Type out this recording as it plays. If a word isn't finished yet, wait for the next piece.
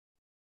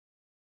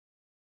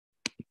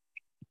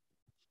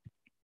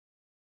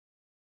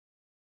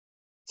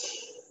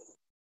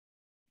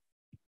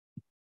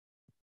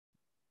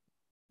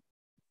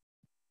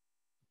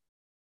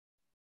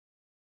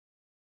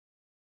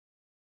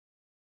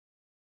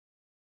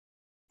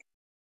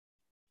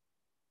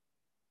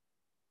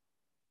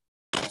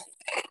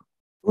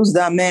Who's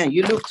that man?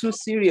 You look too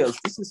serious.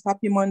 This is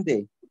Happy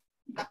Monday.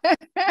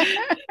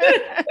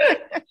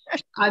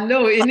 I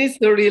know it needs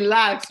to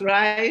relax,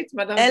 right,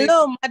 Madam?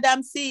 Hello,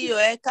 Madam CEO.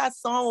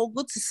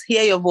 Good to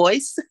hear your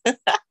voice.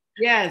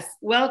 Yes,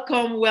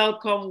 welcome,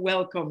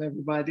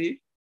 everybody.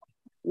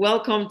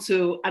 Welcome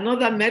to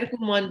another Medical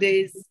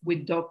Mondays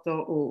with Dr.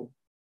 O.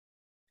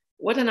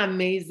 What an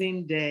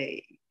amazing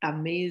day,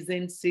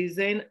 amazing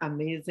season,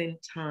 amazing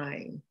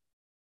time.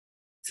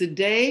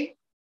 Today,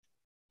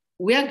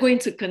 we are going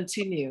to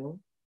continue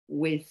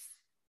with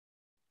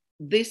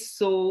this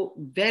so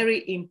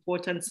very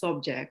important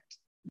subject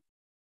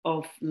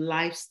of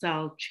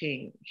lifestyle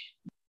change.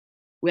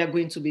 We are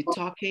going to be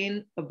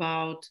talking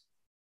about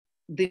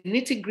the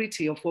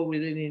nitty-gritty of what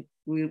we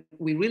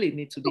really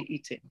need to be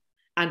eating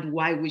and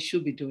why we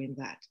should be doing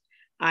that.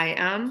 I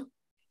am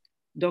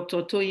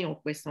Dr. Toyin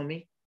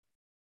Okwesomi,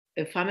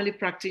 a family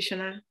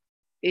practitioner,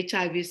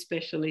 HIV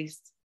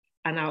specialist,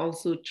 and I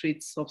also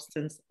treat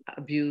substance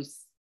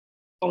abuse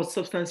or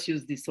substance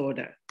use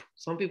disorder.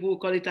 Some people will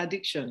call it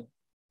addiction.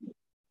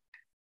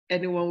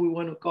 Anyone we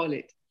want to call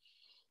it.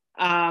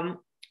 I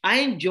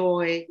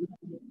enjoy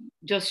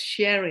just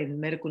sharing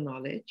medical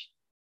knowledge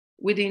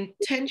with the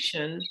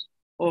intention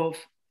of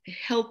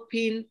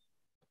helping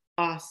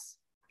us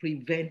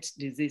prevent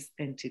disease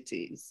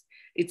entities.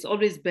 It's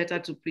always better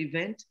to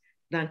prevent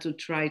than to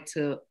try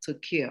to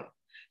cure.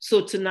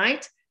 So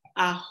tonight,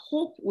 I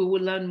hope we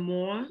will learn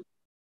more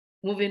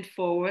moving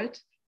forward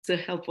to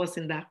help us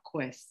in that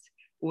quest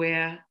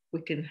where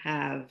we can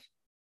have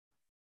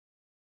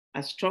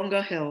a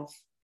stronger health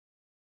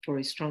for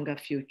a stronger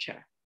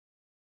future.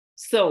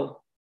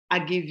 So I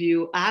give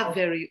you our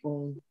very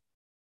own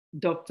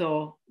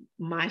Dr.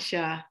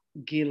 Marsha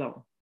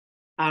Gillum,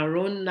 our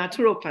own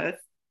naturopath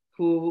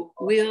who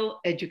will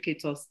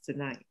educate us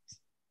tonight.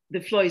 The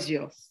floor is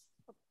yours.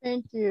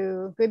 Thank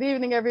you. Good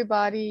evening,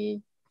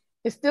 everybody.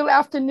 It's still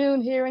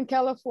afternoon here in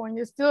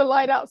California. It's still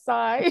light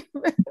outside.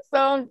 So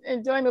I'm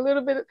enjoying a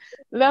little bit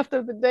left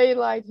of the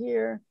daylight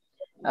here.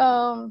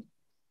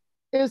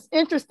 It's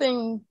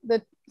interesting,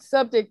 the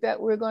subject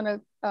that we're going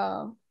to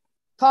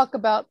talk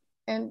about,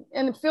 and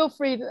feel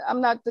free,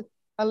 I'm not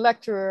a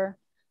lecturer,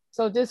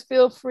 so just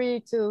feel free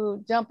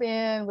to jump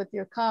in with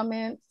your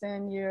comments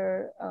and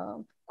your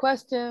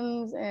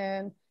questions.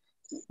 And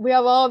we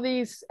have all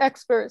these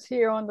experts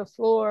here on the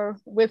floor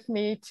with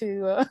me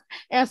to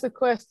answer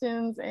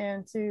questions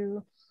and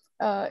to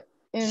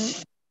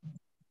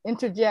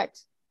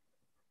interject.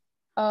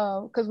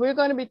 Because we're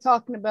going to be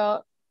talking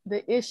about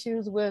the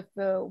issues with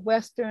the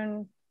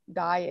Western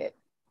diet.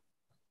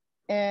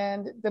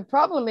 And the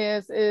problem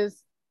is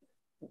as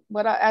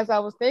I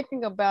was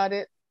thinking about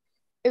it,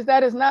 is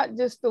that it's not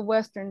just the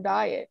Western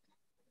diet.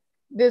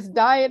 This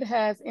diet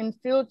has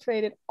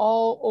infiltrated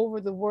all over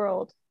the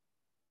world.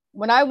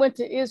 When I went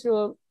to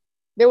Israel,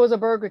 there was a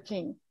Burger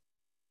King.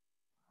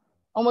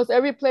 Almost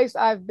every place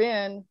I've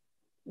been,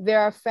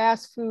 there are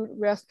fast food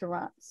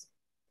restaurants.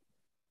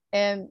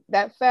 And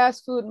that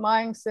fast food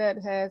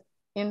mindset has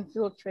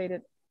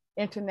infiltrated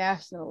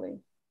internationally.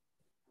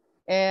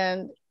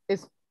 And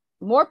it's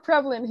more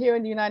prevalent here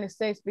in the United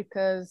States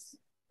because,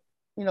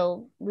 you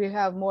know, we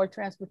have more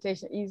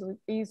transportation,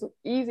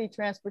 easy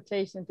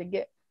transportation to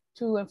get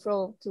to and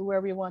fro to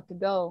where we want to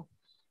go.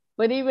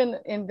 But even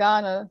in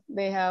Ghana,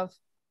 they have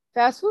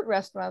fast food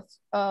restaurants.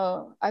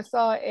 I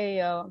saw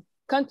a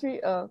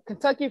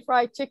Kentucky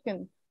Fried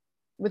Chicken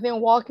within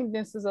walking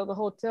distance of the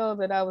hotel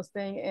that I was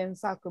staying in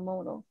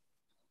Sacramento.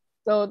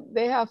 So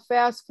they have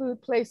fast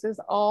food places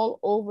all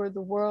over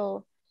the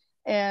world.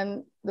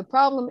 And the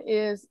problem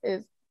is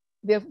the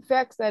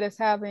effects that it's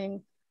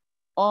having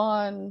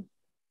on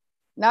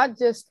not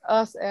just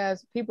us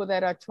as people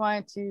that are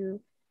trying to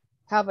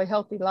have a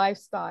healthy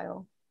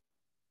lifestyle.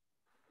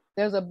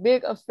 There's a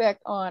big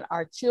effect on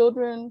our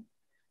children.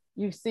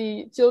 You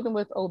see children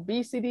with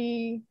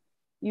obesity.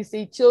 You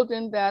see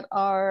children that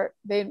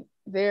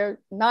they're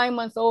 9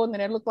 months old and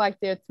they look like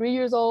they're 3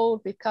 years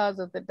old because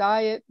of the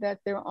diet that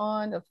they're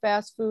on, the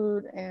fast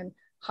food and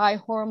high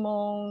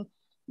hormone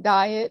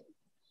diet.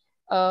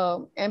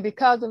 And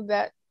because of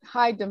that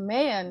high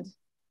demand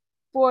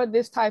for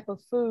this type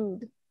of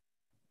food,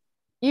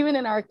 even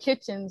in our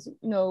kitchens,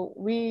 you know,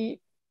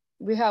 we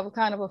have a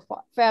kind of a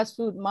fast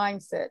food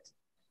mindset,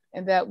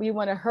 and that we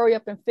want to hurry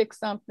up and fix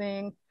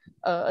something,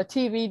 a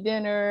TV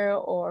dinner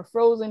or a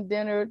frozen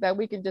dinner that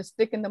we can just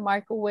stick in the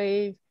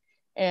microwave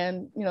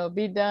and, you know,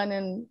 be done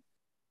in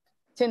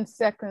 10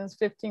 seconds,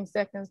 15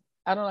 seconds.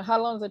 I don't know,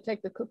 how long does it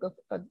take to cook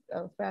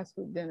a fast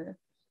food dinner?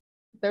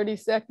 30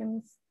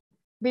 seconds?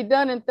 Be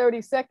done in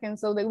 30 seconds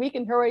so that we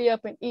can hurry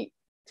up and eat.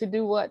 To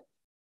do what?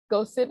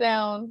 Go sit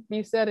down,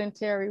 be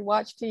sedentary,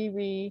 watch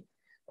TV,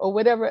 or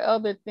whatever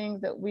other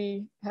things that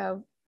we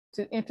have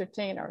to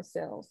entertain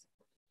ourselves.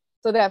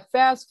 So that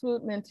fast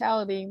food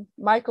mentality,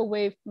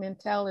 microwave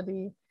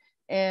mentality,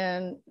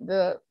 and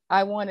the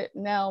I want it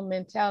now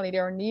mentality,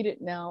 or need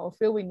it now, or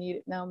feel we need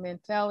it now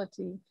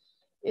mentality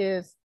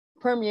is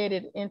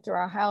permeated into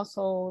our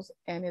households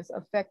and is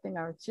affecting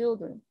our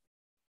children.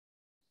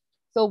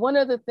 So one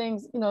of the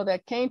things, you know,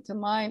 that came to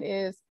mind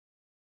is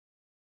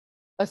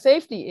a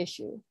safety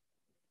issue.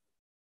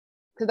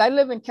 Because I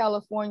live in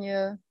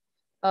California.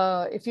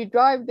 If you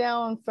drive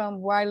down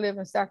from where I live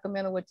in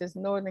Sacramento, which is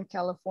Northern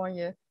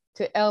California,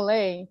 to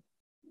LA,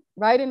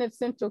 right in the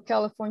Central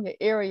California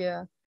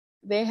area,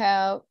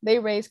 they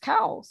raise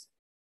cows.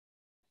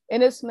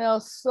 And it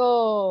smells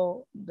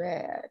so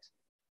bad.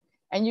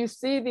 And you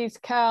see these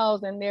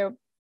cows and they're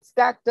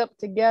stacked up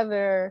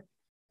together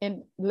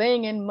and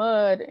laying in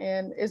mud.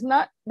 And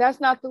that's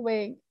not the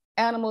way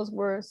animals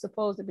were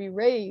supposed to be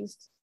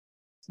raised.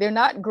 They're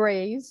not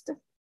grazed.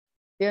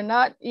 They're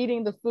not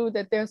eating the food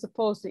that they're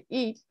supposed to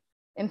eat.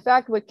 In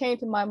fact, what came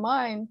to my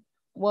mind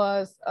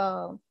was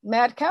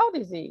mad cow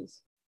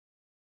disease.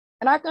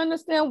 And I can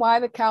understand why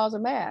the cows are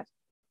mad,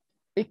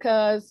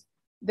 because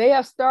they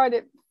have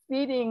started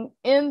feeding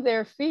in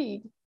their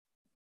feed.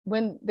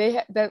 When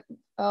that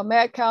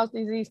mad cow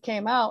disease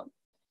came out,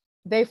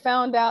 they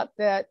found out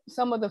that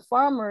some of the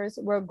farmers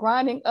were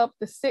grinding up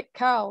the sick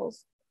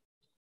cows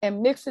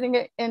and mixing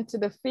it into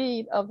the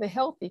feed of the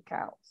healthy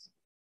cows,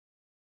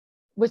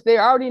 which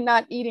they're already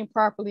not eating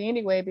properly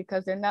anyway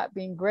because they're not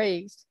being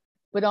grazed.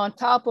 But on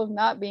top of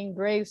not being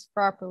grazed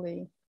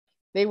properly,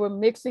 they were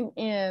mixing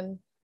in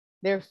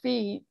their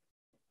feed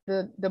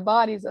the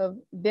bodies of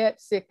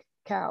dead, sick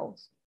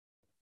cows.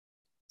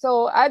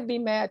 So I'd be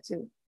mad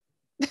too.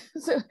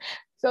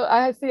 so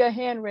I see a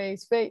hand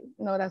raised.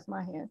 No, that's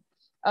my hand.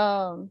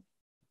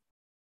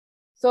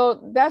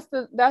 So that's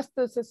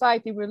the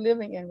society we're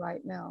living in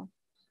right now,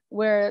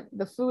 where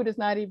the food is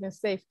not even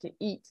safe to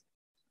eat,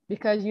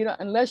 because you don't,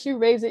 unless you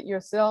raise it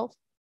yourself,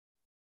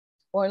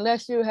 or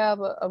unless you have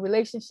a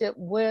relationship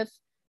with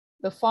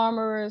the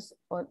farmers,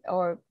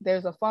 or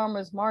there's a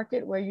farmer's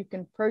market where you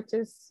can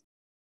purchase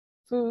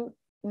food,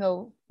 you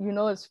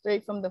know it's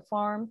straight from the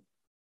farm,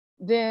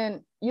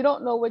 then you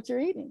don't know what you're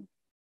eating.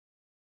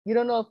 You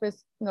don't know if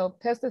it's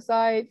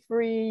pesticide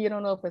free. You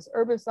don't know if it's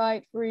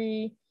herbicide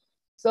free.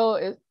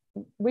 So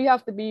we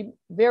have to be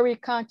very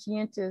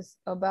conscientious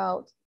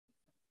about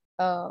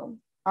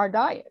our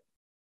diet,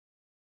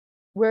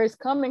 where it's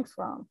coming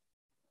from.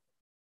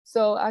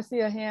 So I see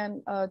a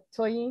hand,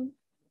 Toyin.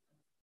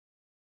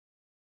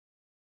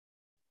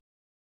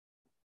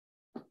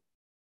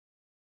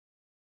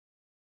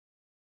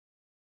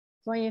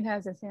 Toyin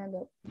has his hand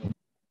up.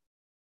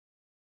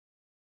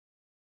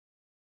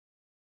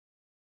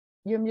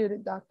 You're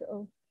muted, Dr.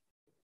 O.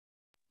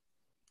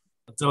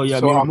 So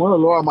I'm going to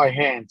lower my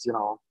hands,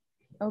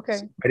 Okay.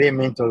 I didn't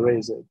mean to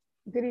raise it.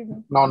 Good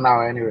evening. Not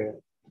now, anyway.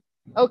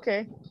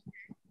 Okay.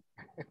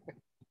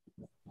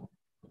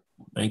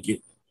 Thank you.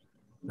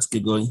 Let's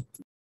keep going.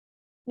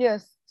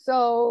 Yes.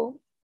 So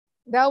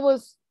that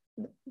was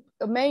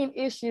the main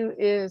issue,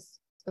 is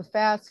the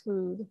fast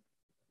food,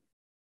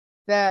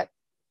 that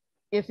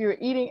if you're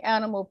eating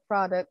animal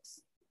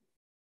products,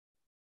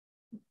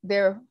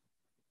 they're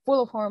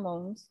full of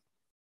hormones,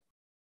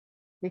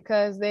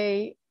 because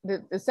the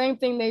same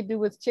thing they do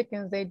with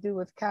chickens, they do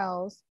with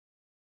cows.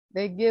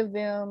 They give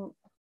them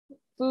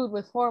food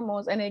with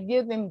hormones, and they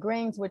give them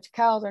grains, which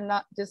cows are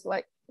not, just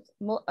like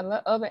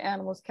other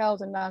animals.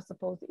 Cows are not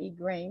supposed to eat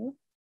grain.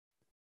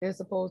 They're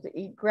supposed to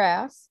eat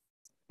grass,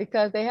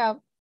 because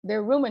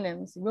they're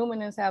ruminants.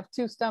 Ruminants have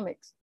two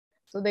stomachs.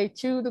 So they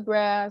chew the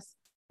grass,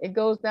 it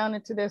goes down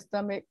into their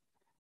stomach,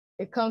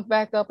 it comes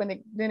back up,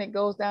 and then it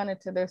goes down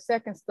into their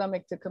second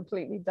stomach to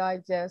completely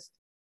digest.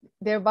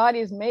 Their body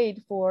is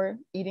made for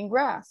eating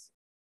grass.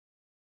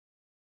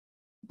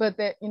 But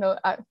that,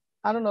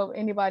 I don't know if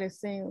anybody's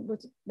seen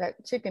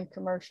that chicken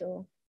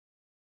commercial,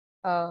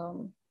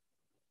 Foster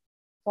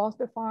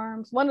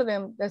Farms, one of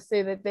them, that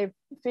say that they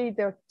feed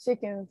their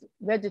chickens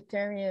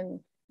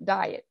vegetarian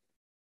diet.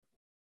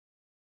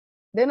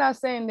 They're not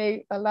saying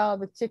they allow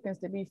the chickens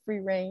to be free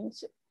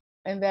range,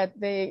 and that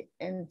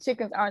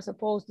chickens aren't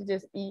supposed to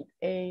just eat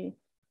a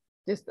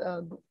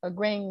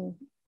grain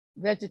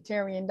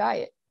vegetarian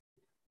diet.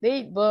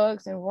 They eat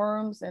bugs and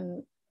worms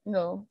and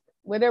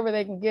whatever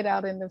they can get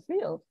out in the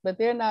field, but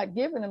they're not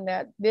giving them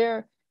that.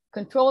 They're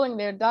controlling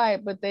their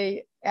diet, but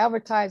they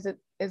advertise it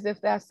as if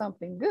that's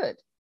something good,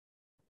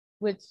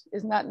 which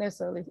is not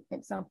necessarily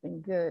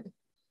something good.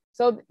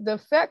 So the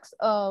effects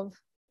of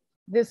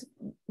this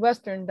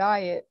Western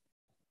diet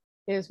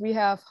is we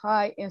have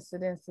high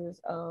incidences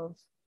of,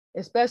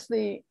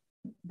 especially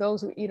those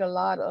who eat a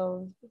lot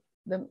of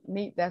the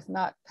meat that's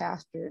not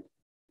pastured,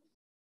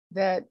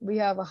 that we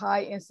have a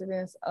high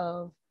incidence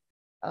of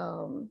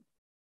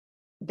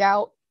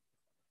gout,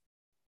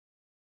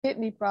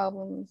 kidney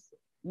problems,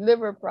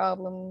 liver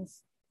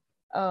problems,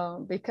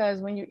 because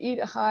when you eat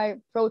a high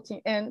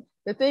protein, and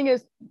the thing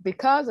is,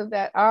 because of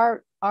that,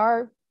 our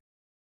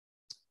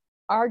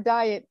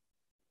diet,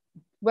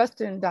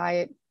 Western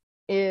diet,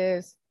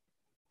 is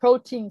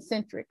protein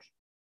centric,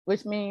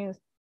 which means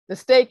the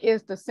steak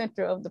is the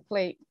center of the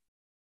plate.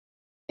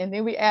 And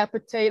then we add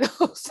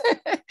potatoes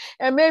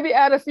and maybe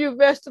add a few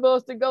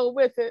vegetables to go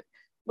with it.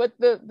 But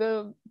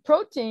the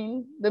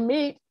protein, the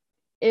meat,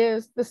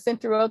 is the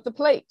center of the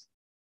plate.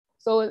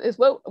 So it's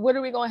what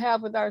are we going to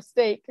have with our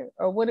steak,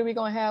 or what are we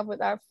going to have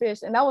with our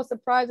fish? And that was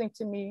surprising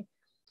to me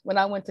when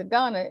I went to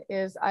Ghana,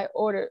 is I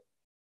ordered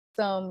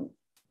some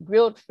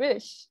grilled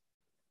fish.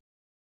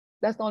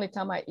 That's the only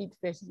time I eat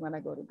fish is when I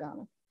go to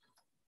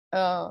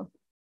Ghana.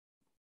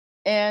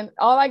 And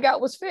all I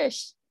got was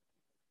fish.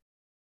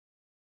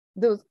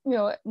 There was,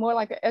 more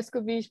like an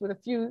escabeche with a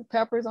few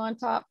peppers on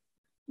top.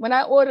 When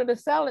I ordered a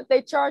salad,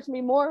 they charged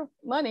me more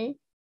money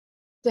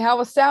to have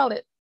a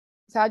salad.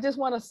 So I just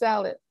want a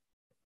salad.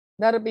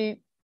 It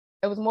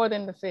was more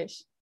than the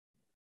fish.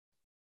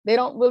 They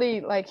don't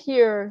really like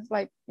here,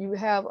 like you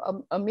have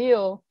a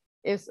meal,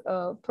 it's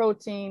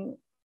protein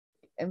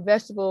and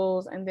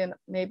vegetables, and then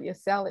maybe a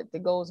salad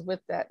that goes with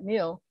that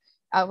meal.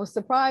 I was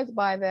surprised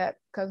by that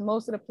because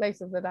most of the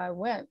places that I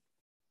went,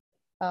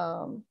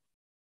 the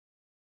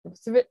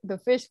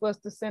fish was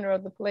the center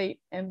of the plate,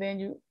 and then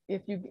you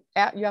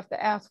have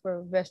to ask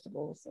for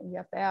vegetables and you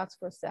have to ask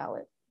for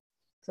salad.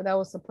 So that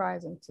was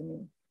surprising to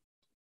me.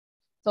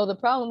 So the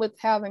problem with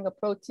having a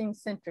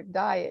protein-centric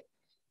diet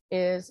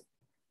is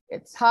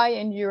it's high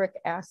in uric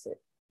acid.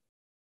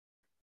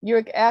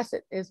 Uric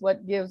acid is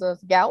what gives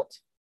us gout,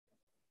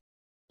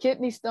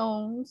 kidney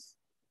stones,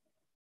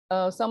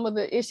 some of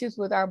the issues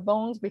with our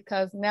bones,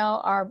 because now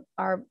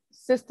our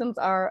systems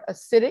are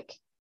acidic.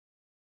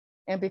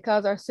 And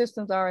because our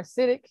systems are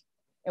acidic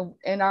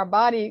and our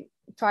body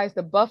tries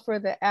to buffer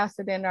the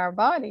acid in our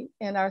body,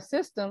 in our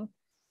system,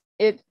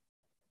 it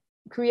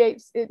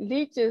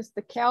leaches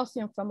the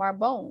calcium from our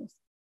bones.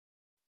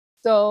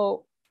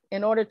 So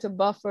in order to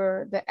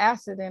buffer the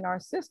acid in our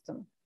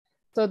system.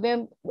 So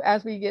then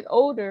as we get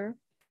older,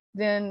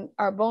 then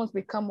our bones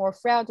become more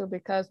fragile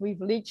because we've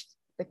leached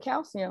the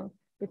calcium,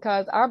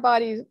 because our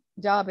body's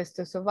job is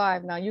to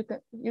survive. Now you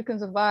can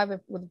survive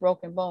with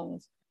broken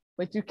bones,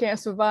 but you can't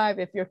survive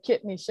if your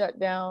kidney shut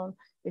down,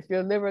 if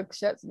your liver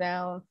shuts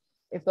down,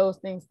 if those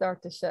things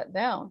start to shut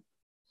down.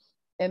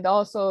 And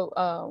also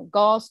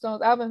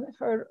gallstones. I haven't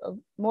heard of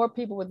more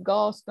people with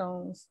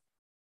gallstones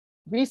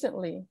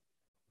recently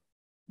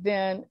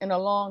than in a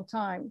long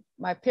time.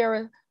 My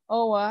parents,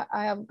 I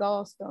have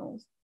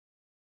gallstones.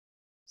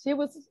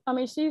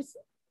 She's,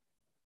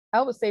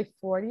 I would say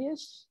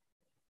 40-ish.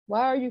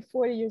 Why are you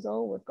 40 years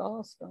old with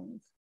gallstones?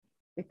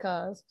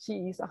 Because she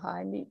eats a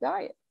high meat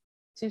diet.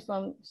 She's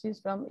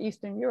from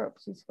Eastern Europe.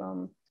 She's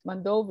from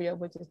Moldova,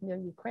 which is near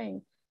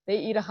Ukraine. They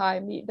eat a high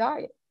meat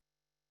diet.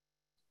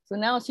 So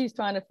now she's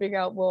trying to figure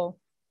out, well,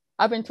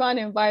 I've been trying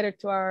to invite her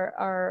to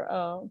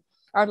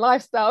our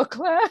lifestyle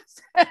class.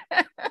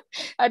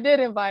 I did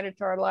invite her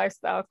to our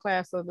lifestyle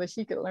class so that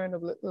she could learn a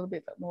little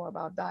bit more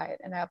about diet.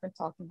 And I've been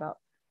talking about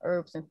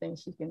herbs and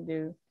things she can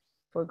do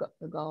for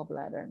the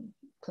gallbladder and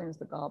cleanse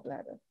the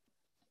gallbladder.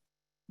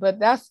 But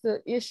that's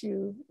the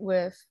issue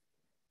with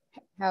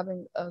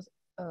having a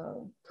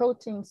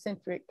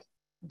protein-centric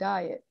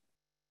diet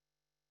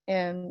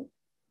and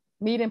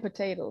meat and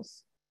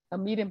potatoes, a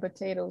meat and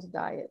potatoes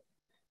diet,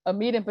 a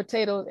meat and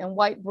potatoes and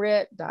white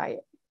bread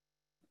diet.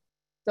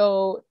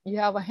 So you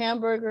have a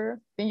hamburger,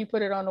 then you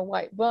put it on a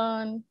white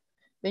bun,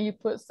 then you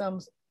put some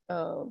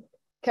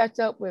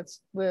ketchup with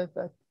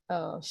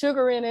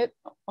sugar in it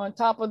on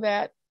top of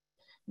that.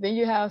 Then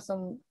you have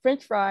some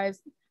French fries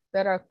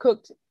that are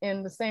cooked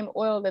in the same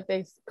oil that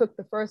they cooked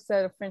the first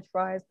set of French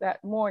fries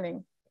that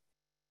morning.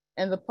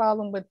 And the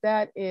problem with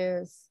that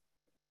is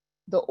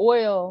the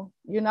oil,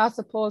 you're not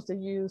supposed to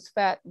use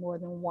fat more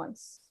than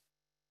once.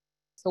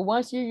 So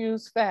once you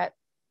use fat,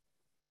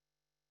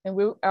 and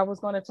I was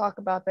going to talk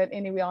about that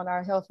anyway on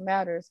our Health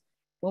Matters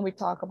when we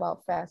talk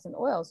about fats and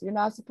oils. You're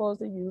not supposed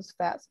to use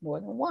fats more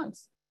than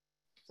once.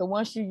 So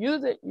once you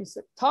use it, you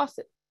toss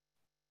it.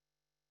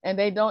 And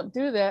they don't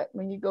do that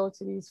when you go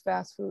to these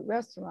fast food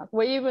restaurants.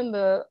 Well, even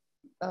the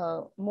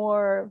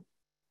more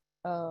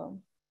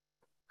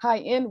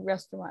high-end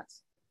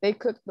restaurants, they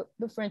cook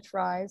the French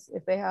fries.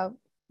 If they have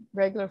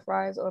regular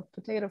fries or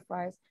potato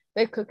fries,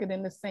 they cook it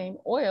in the same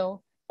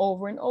oil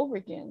over and over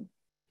again.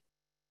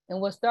 And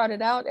what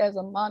started out as a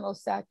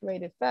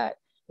monosaturated fat,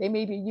 they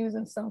may be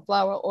using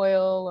sunflower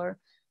oil or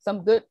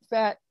some good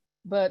fat,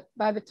 but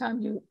by the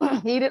time you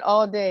eat it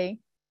all day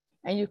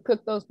and you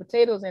cook those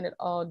potatoes in it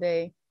all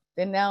day,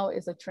 then now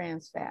it's a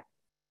trans fat.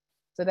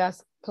 So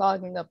that's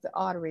clogging up the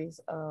arteries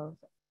of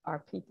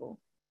our people,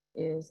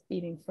 is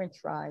eating French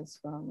fries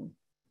from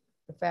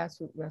the fast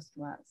food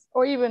restaurants,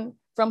 or even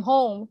from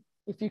home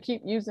if you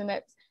keep using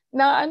that.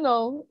 Now I don't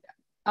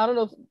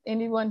know if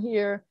anyone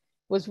here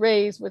was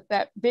raised with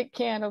that big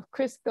can of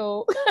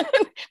Crisco,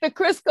 the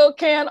Crisco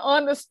can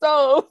on the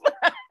stove.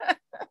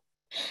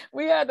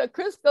 We had the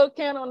Crisco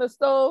can on the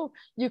stove.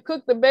 You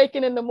cook the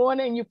bacon in the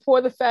morning and you pour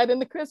the fat in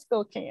the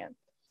Crisco can.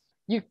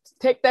 You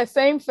take that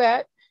same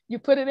fat, you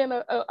put it in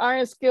an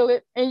iron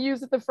skillet and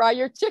use it to fry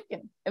your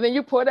chicken. And then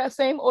you pour that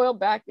same oil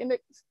back in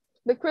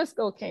the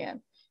Crisco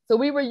can. So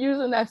we were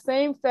using that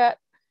same fat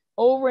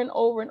over and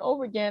over and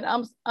over again.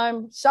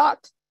 I'm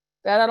shocked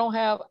that I don't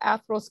have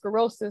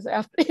atherosclerosis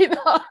after eating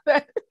all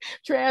that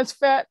trans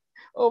fat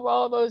over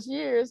all those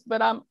years,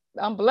 but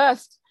I'm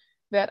blessed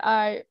that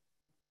I,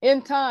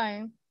 in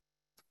time,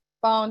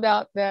 found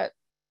out that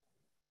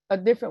a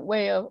different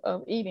way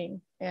of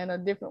eating and a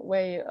different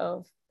way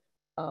of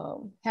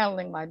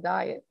handling my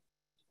diet.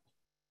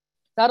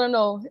 I don't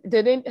know.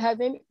 Did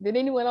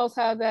anyone else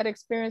have that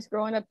experience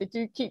growing up? Did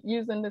you keep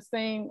using the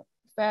same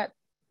fat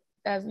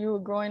as you were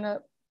growing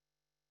up?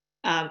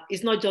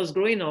 It's not just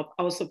growing up.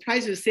 I was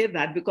surprised you said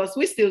that because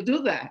we still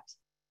do that.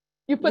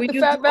 You put the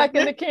fat back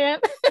in the can?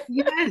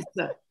 Yes.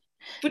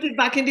 Put it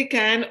back in the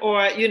can,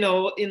 or in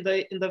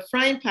the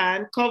frying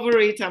pan, cover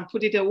it and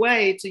put it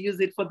away to use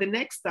it for the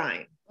next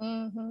time.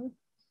 Mm-hmm.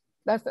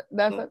 That's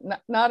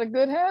not a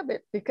good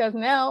habit, because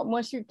now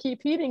once you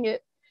keep heating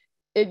it,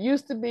 it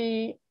used to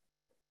be.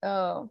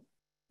 I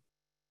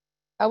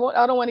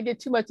don't want to get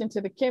too much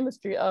into the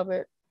chemistry of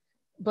it,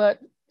 but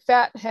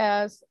fat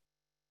has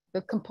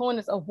the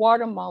components of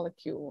water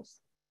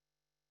molecules.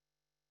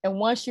 And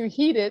once you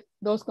heat it,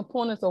 those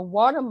components of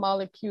water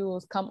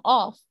molecules come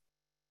off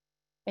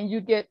and you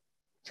get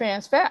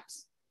trans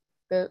fats.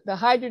 The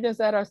hydrogens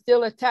that are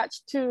still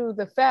attached to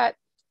the fat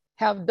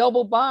have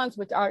double bonds,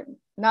 which are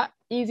not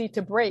easy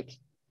to break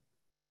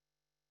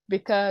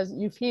because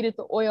you've heated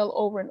the oil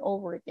over and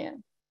over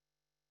again.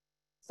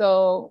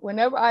 So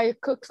whenever I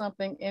cook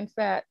something in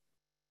fat,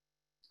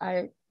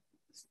 I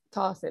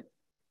toss it.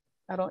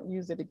 I don't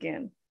use it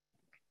again.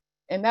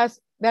 And that's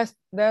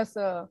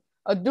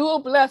a dual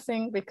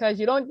blessing, because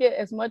you don't get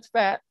as much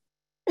fat.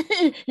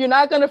 You're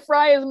not going to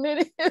fry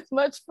as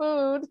much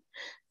food,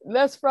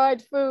 less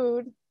fried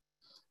food.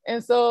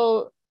 And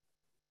so,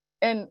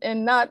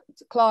 and not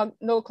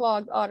no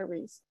clogged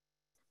arteries.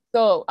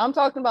 So I'm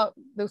talking about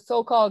the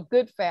so-called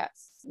good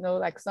fats,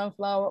 like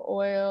sunflower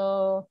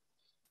oil,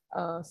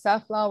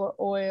 safflower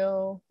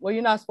oil. Well,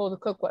 you're not supposed to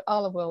cook with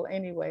olive oil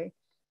anyway,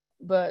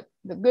 but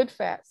the good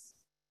fats,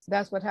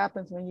 that's what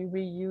happens when you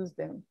reuse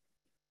them,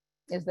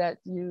 is that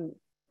you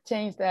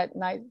change that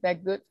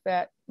good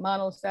fat,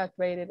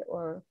 monosaturated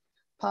or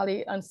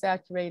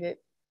polyunsaturated,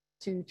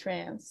 to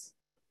trans.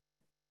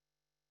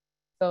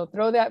 So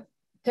go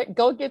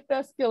get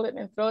that skillet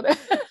and throw that,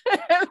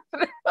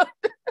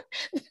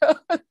 throw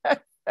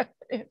that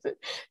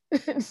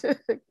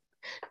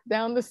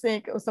down the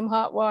sink with some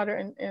hot water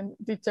and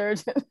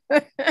detergent.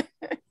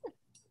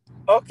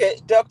 Okay,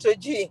 Dr.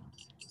 G.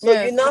 So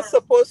Yes. you're not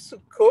supposed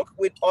to cook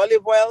with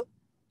olive oil?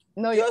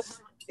 No,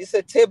 it's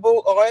a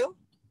table oil?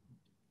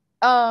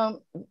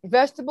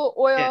 Vegetable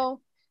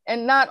oil,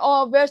 and not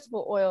all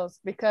vegetable oils,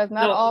 because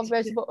not all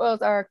vegetable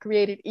oils are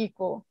created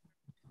equal.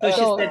 So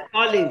she said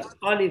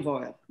olive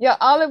oil. Yeah,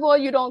 olive oil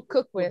you don't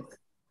cook with.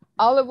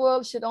 Olive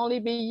oil should only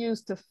be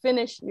used to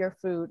finish your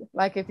food.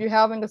 Like if you're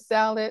having a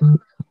salad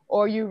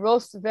or you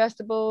roast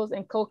vegetables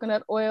in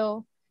coconut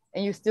oil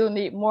and you still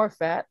need more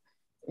fat,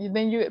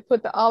 then you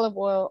put the olive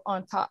oil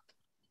on top.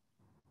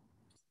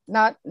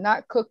 Not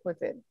cook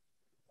with it.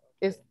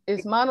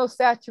 It's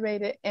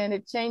monosaturated and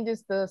it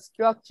changes the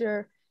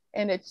structure,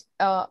 and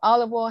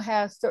olive oil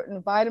has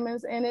certain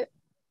vitamins in it,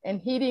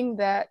 and heating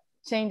that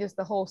changes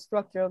the whole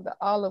structure of the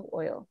olive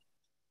oil.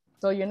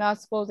 So you're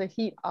not supposed to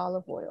heat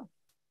olive oil.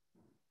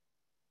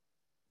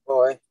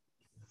 Boy,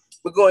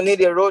 we're going to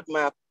need a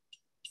roadmap.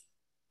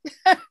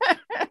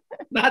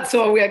 That's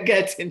what we're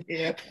getting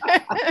here.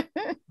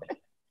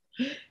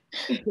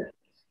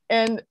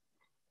 And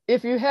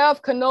if you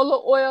have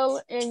canola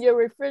oil in your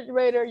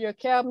refrigerator, your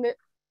cabinet,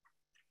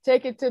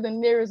 take it to the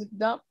nearest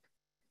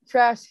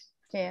trash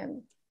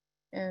can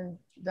and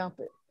dump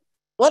it.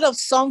 What of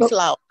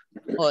sunflower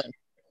oil?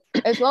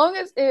 As long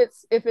as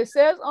if it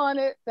says on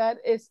it that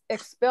it's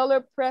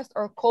expeller pressed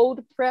or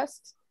cold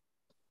pressed,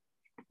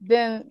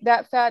 then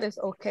that fat is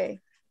okay.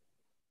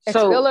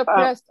 Expeller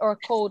pressed or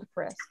cold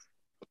pressed.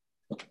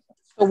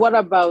 So what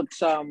about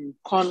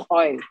corn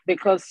oil?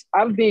 Because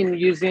I've been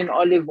using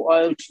olive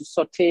oil to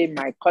saute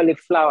my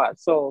cauliflower,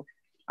 so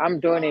I'm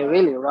doing it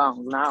really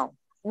wrong now.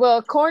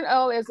 Well, corn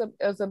oil is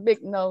a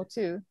big no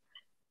too.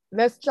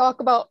 Let's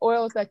talk about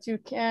oils that you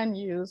can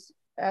use,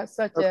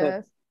 such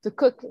as to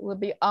cook would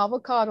be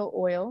avocado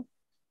oil,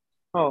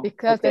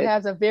 because it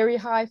has a very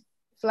high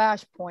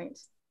flash point,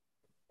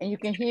 and you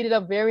can heat it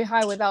up very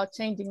high without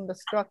changing the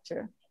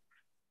structure.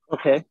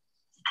 Okay.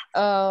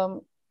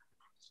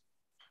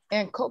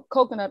 And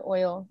coconut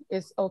oil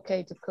is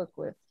okay to cook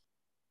with.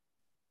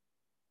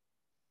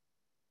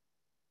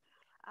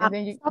 And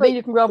then you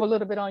can rub a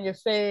little bit on your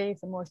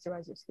face and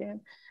moisturize your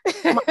skin.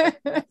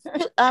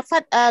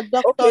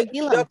 Dr.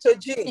 Gillum. Dr.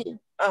 G.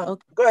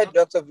 Go ahead,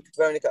 Dr.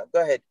 Veronica.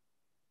 Go ahead.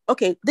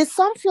 Okay, the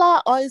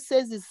sunflower oil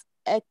says it's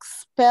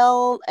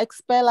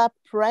expeller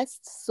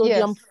pressed,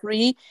 sodium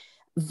free,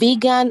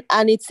 vegan,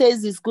 and it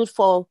says it's good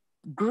for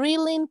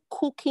grilling,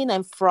 cooking,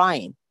 and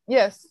frying.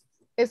 Yes,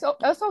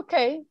 that's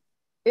okay.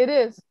 It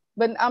is,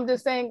 but I'm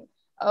just saying,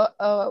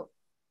 oil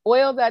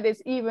that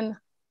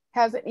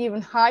has an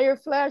even higher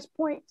flash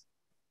point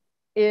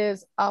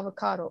is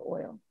avocado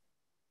oil.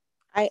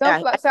 I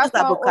use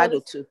avocado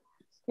too.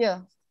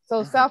 Yeah,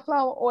 so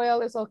safflower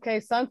oil is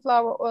okay.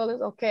 Sunflower oil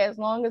is okay as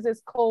long as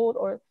it's cold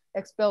or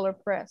expeller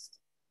pressed.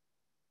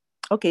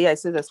 Okay, yeah, it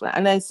says that's right.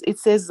 And it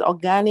says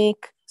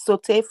organic,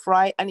 saute,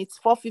 fry, and it's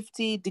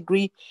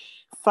 450-degree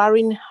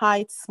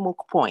Fahrenheit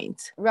smoke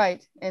point.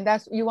 Right, and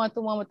you want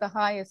the one with the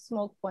highest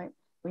smoke point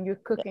when you're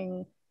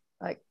cooking,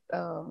 like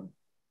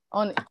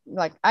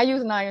I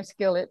use an iron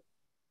skillet,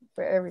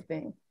 for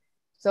everything.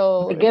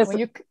 So when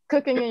you're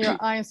cooking in your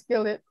iron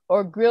skillet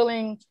or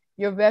grilling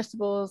your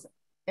vegetables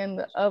in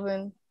the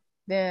oven,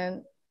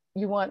 then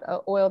you want an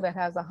oil that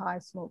has a high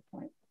smoke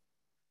point.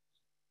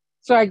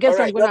 So I guess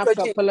I'm going to have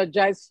to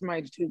apologize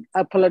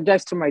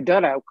to my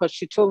daughter because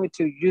she told me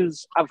to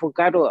use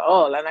avocado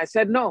oil, and I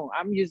said no,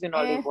 I'm using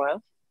olive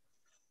oil.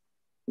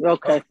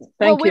 Okay,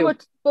 thank you.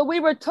 We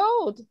were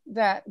told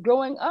that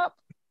growing up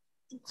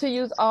to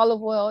use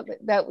olive oil,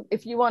 that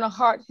if you want a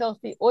heart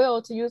healthy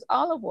oil, to use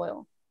olive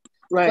oil.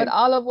 Right. But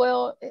olive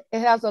oil, it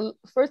has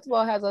first of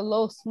all, has a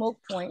low smoke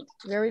point,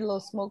 very low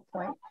smoke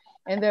point.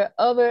 And there are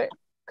other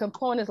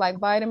components like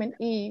vitamin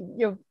E.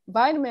 Your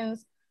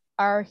vitamins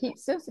are heat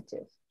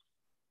sensitive.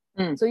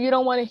 So you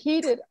don't want to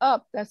heat it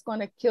up. That's going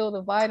to kill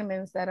the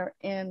vitamins that are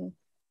in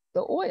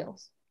the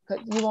oils,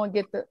 because you won't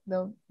get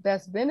the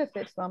best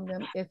benefit from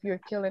them if you're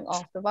killing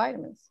off the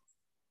vitamins.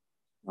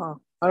 Oh,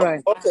 all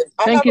right. Okay.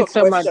 Thank you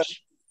so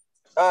much.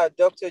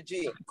 Dr.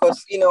 G,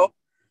 because,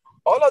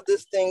 all of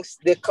these things,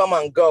 they come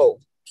and go.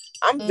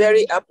 I'm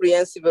very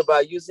apprehensive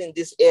about using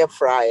this air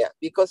fryer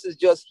because it's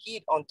just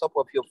heat on top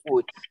of your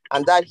food,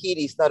 and that heat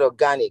is not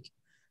organic.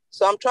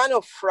 So I'm trying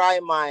to fry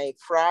my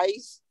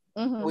fries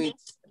with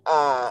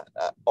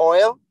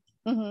oil,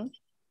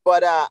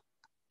 but I'm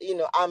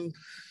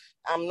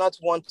not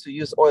one to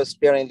use oil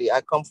sparingly.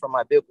 I come from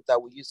my baby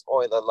that we use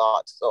oil a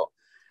lot. So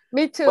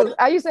me too.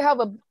 I used to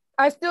have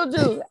I still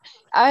do.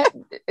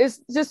 It's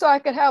just so I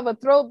could have a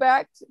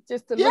throwback,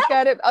 just to look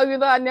at it. Even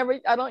though I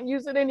don't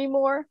use it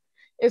anymore.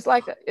 It's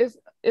like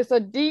it's a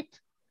deep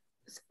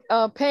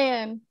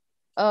pan,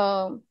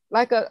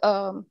 like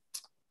a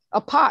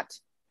pot,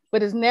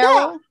 but it's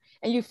narrow,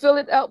 and you fill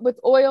it up with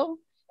oil,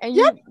 and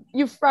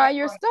you fry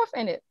your stuff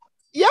in it.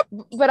 Yep.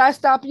 But I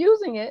stopped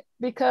using it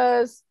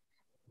because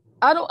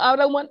I don't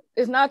want.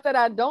 It's not that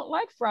I don't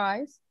like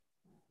fries.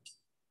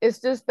 It's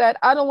just that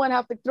I don't want to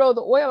have to throw the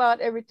oil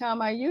out every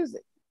time I use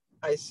it.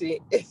 I see.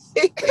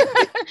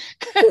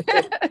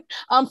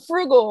 I'm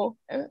frugal.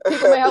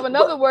 People may have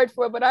another word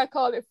for it, but I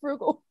call it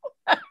frugal.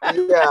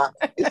 Yeah,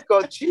 it's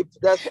called cheap.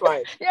 That's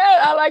fine.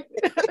 Yeah,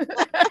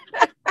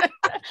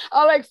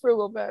 I like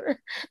frugal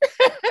better.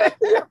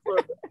 Yeah,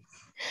 frugal.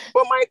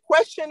 But my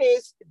question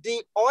is,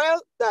 the oil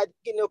that,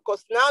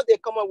 because now they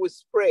come up with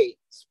spray,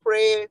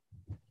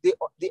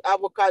 the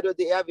avocado,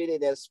 they have it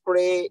in a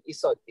spray.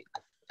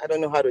 I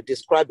don't know how to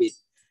describe it.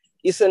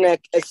 It's in a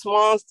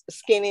small,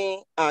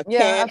 skinny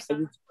can.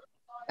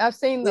 I've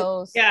seen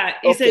those. Yeah,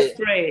 it's a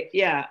spray.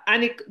 Yeah,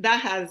 and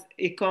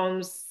it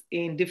comes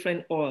in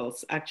different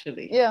oils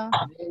actually. Yeah.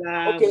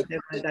 Okay.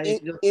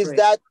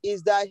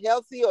 Is that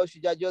healthy, or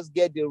should I just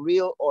get the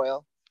real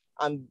oil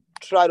and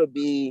try to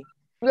be?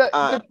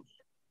 The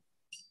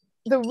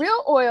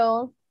real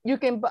oil, you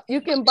can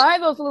buy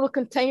those little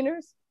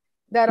containers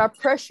that are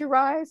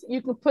pressurized.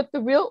 You can put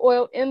the real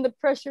oil in the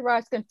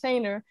pressurized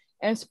container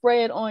and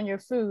spray it on your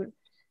food.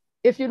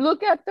 If you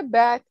look at the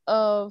back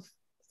of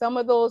some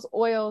of those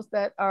oils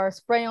that are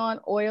spray-on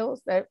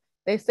oils that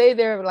they say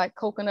they're like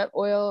coconut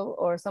oil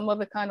or some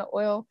other kind of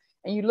oil,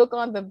 and you look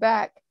on the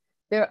back,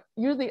 there are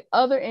usually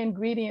other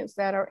ingredients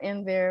that are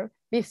in there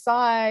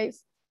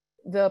besides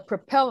the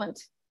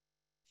propellant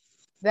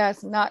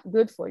that's not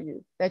good for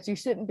you, that you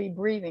shouldn't be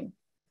breathing.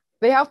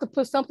 They have to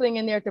put something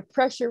in there to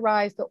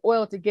pressurize the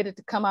oil to get it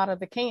to come out of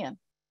the can.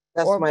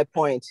 That's my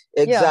point.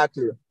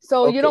 Exactly. Yeah.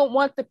 So you don't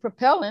want the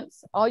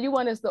propellants. All you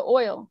want is the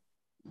oil.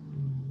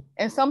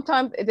 And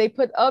sometimes they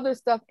put other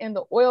stuff in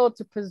the oil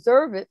to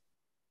preserve it,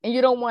 and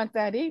you don't want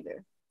that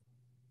either.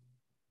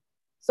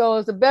 So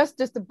it's the best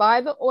just to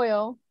buy the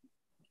oil,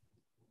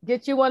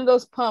 get you one of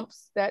those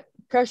pumps that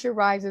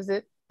pressurizes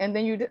it, and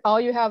then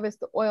all you have is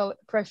the oil,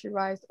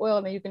 pressurized oil,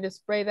 and then you can just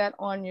spray that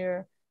on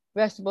your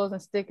vegetables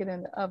and stick it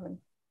in the oven.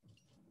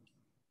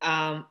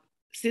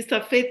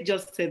 Sister Faith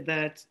just said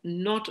that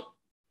not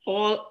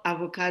all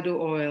avocado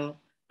oil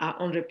are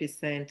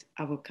 100%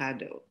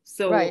 avocado.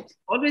 So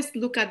always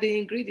look at the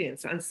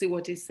ingredients and see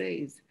what it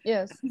says.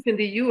 Yes. In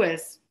the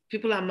US,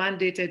 people are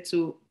mandated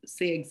to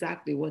say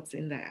exactly what's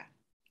in there,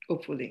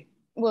 hopefully.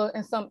 Well,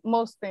 in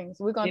most things.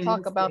 We're going to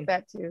talk about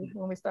that too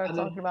when we start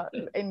talking about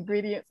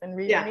ingredients and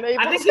reading labels.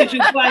 I think you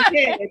should go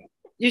ahead.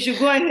 You should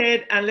go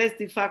ahead and let's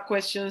defer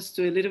questions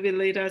to a little bit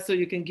later so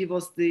you can give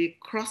us the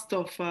crust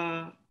of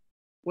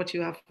what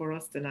you have for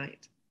us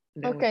tonight.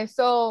 Okay,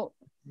 so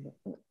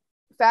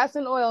fats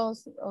and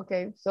oils.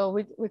 Okay, so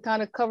we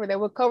kind of covered that.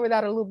 We'll cover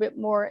that a little bit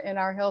more in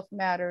our Health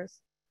Matters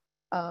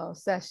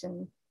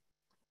session.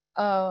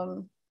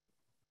 Toss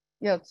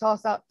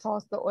the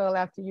oil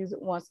after you use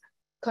it once.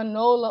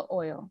 Canola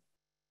oil.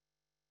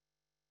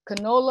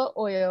 Canola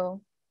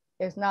oil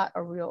is not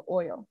a real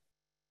oil.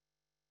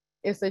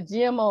 It's a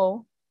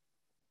GMO.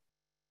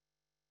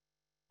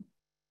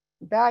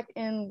 Back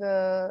in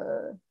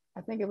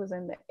I think it was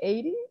in the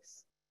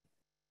 80s,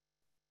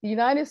 the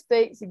United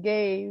States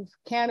gave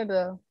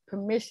Canada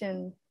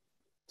permission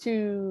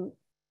to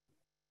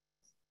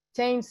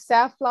change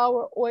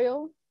safflower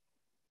oil.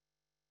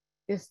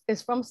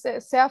 It's from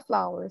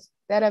safflowers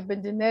that have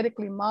been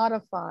genetically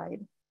modified.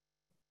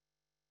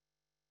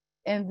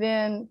 And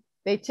then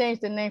they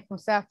changed the name from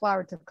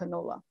safflower to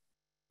canola.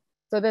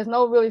 So there's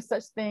no really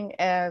such thing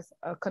as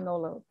a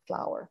canola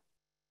flour.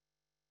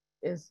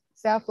 It's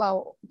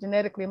safflower,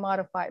 genetically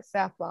modified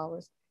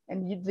safflowers.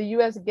 And the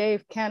US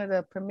gave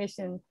Canada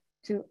permission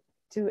to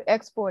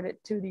export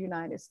it to the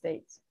United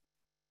States.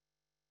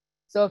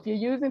 So if you're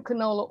using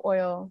canola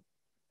oil,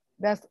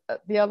 that's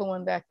the other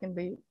one that can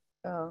be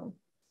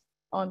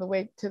on the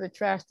way to the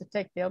trash to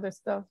take the other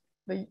stuff.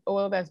 The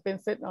oil that's been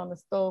sitting on the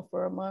stove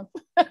for a month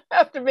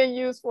after being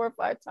used 4 or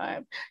 5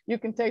 times, you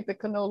can take the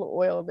canola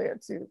oil there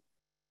too.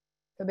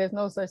 So there's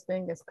no such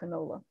thing as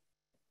canola.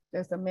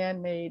 There's a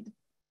man-made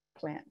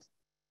plant.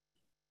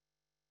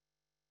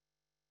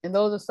 And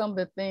those are some of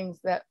the things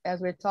that,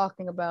 as we're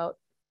talking about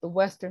the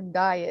Western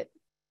diet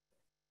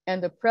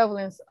and the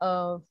prevalence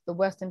of the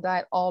Western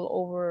diet all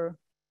over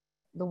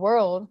the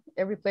world,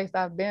 every place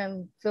I've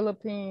been,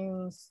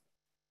 Philippines,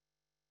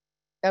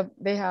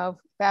 they have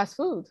fast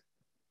food.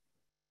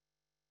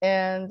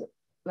 And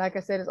like I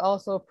said, it's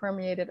also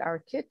permeated our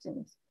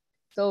kitchens.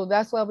 So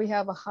that's why we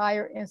have a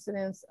higher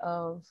incidence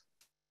of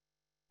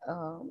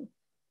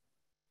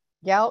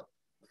gout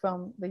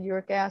from the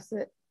uric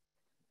acid.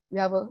 We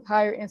have a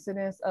higher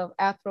incidence of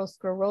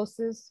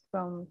atherosclerosis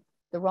from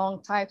the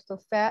wrong types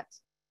of fat,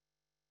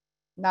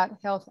 not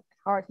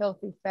heart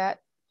healthy fat.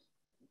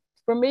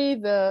 For me,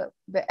 the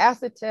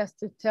acid test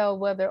to tell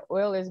whether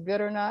oil is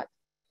good or not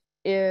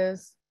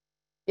is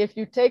if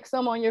you take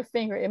some on your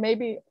finger, it may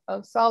be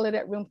solid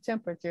at room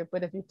temperature,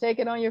 but if you take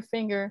it on your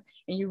finger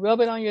and you rub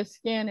it on your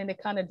skin and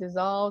it kind of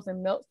dissolves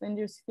and melts in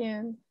your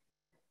skin,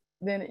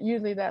 then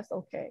usually that's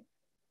okay.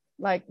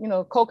 Like, you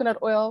know, coconut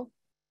oil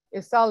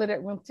is solid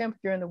at room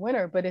temperature in the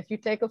winter, but if you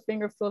take a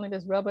fingerful and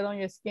just rub it on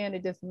your skin,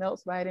 it just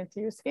melts right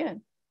into your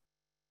skin.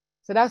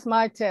 So that's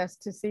my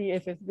test to see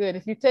if it's good.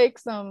 If you take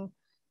some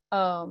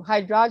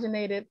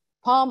hydrogenated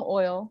palm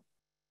oil,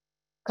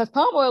 because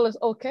palm oil is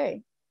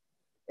okay,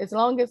 as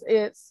long as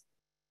it's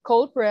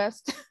cold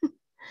pressed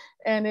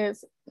and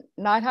it's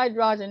not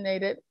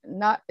hydrogenated,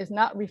 it's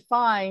not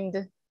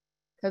refined,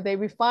 because they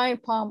refine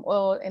palm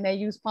oil and they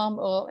use palm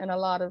oil in a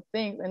lot of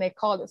things and they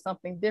call it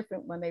something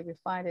different when they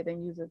refine it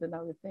and use it in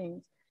other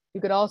things.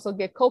 You could also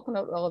get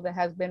coconut oil that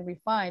has been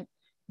refined.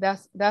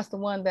 That's the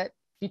one that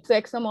you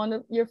take some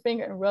on your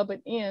finger and rub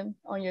it in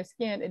on your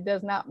skin. It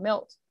does not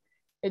melt.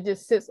 It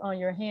just sits on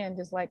your hand,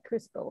 just like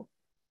Crisco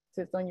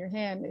sits on your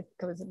hand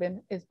because it's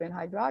been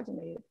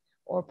hydrogenated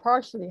or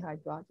partially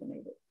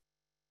hydrogenated.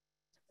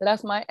 So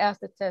that's my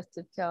acid test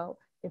to tell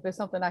if it's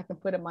something I can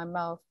put in my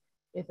mouth.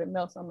 If it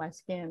melts on my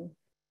skin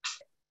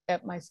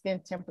at my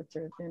skin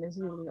temperature, then it's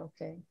usually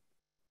okay.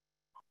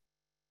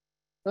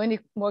 So any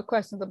more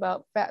questions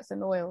about fats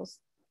and oils?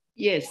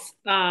 Yes,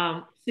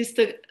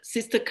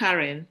 Sister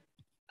Karen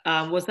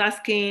was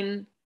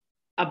asking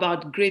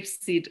about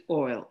grapeseed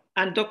oil.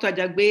 And Dr.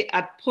 Jagbe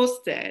had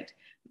posted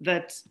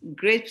that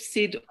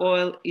grapeseed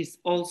oil is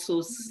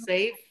also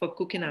safe for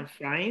cooking and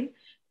frying.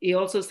 He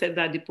also said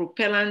that the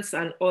propellants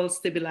and oil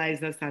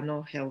stabilizers are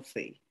not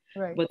healthy.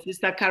 Right. But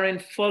Sister Karen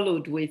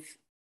followed with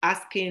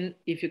asking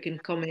if you can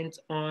comment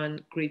on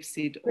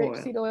grapeseed oil.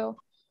 Grapeseed oil.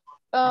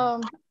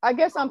 I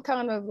guess I'm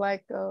kind of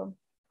like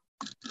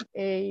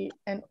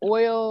an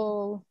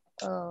oil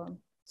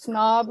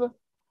snob,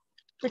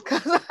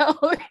 because I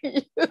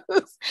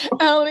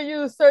only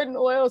use certain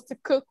oils to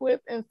cook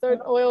with and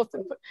certain oils to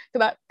put,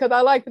 because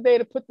I like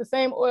to put the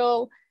same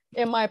oil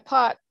in my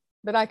pot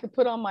that I could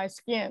put on my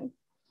skin.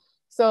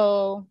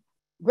 So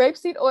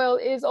grapeseed oil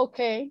is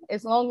okay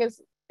as long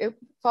as it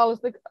follows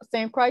the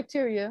same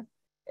criteria,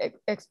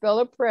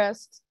 expeller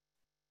pressed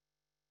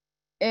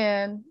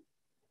and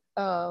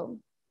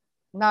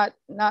not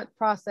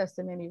processed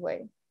in any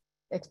way,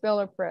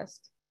 expeller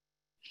pressed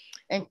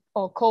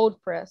or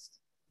cold pressed.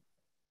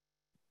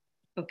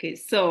 Okay,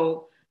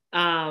 so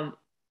Dr.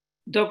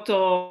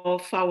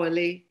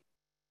 Fawale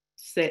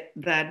said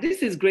that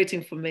this is great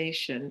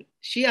information.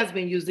 She has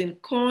been using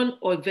corn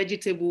or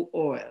vegetable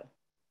oil.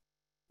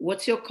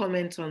 What's your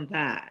comment on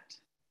that?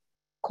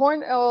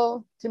 Corn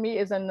oil to me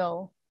is a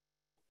no,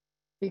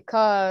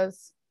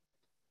 because,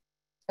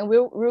 and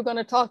we're going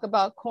to talk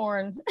about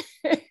corn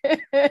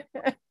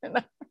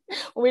when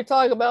we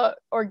talk about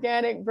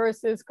organic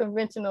versus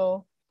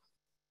conventional.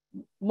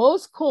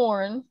 Most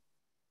corn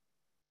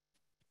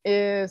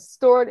is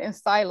stored in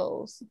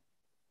silos.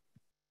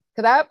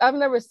 Because I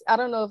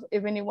don't know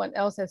if anyone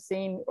else has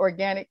seen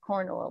organic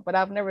corn oil, but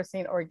I've never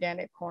seen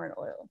organic corn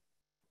oil.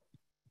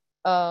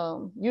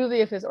 Usually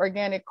if it's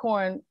organic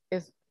corn,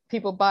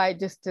 people buy it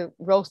just to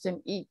roast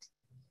and eat.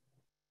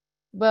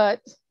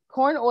 But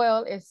corn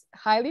oil is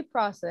highly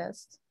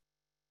processed.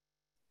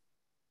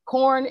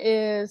 Corn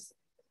is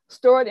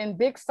stored in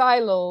big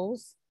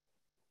silos,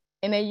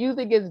 and it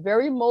usually gets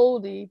very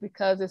moldy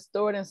because it's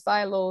stored in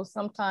silos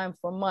sometimes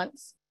for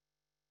months.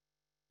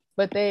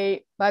 But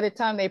by the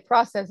time they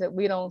process it,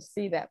 we don't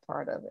see that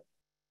part of it.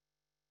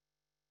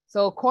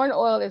 So corn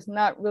oil is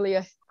not really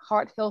a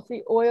heart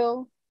healthy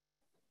oil.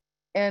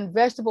 And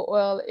vegetable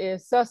oil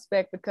is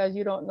suspect because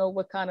you don't know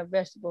what kind of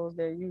vegetables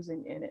they're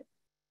using in it.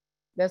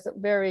 That's a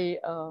very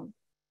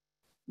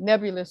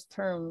nebulous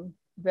term,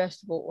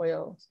 vegetable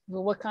oils.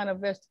 Well, what kind of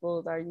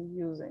vegetables are you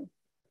using?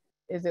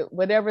 Is it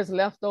whatever's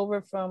left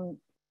over from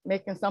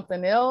making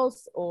something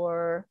else,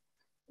 or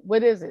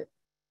what is it?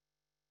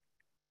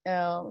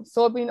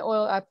 Soybean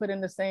oil, I put in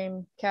the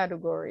same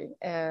category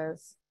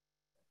as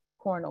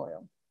corn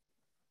oil.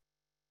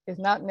 It's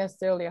not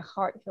necessarily a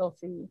heart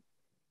healthy.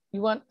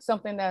 You want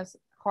something that's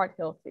heart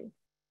healthy.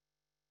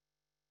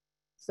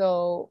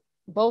 So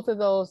both of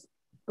those,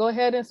 go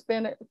ahead and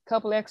spend a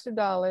couple extra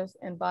dollars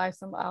and buy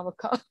some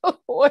avocado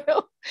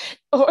oil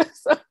or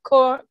some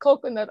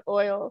coconut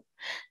oil.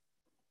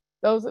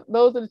 Those are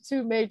the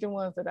two major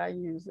ones that I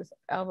use, is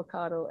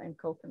avocado and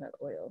coconut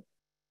oil.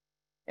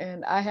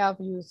 And I have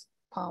used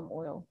palm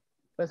oil,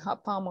 but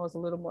palm oil is a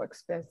little more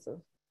expensive.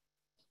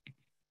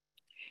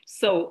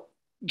 So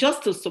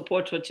just to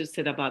support what you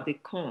said about the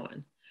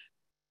corn,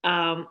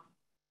 I'm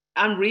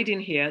reading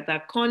here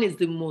that corn is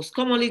the most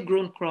commonly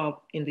grown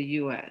crop in the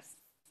US,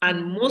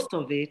 and most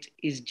of it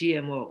is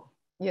GMO.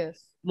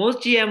 Yes. Most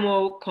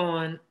GMO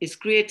corn is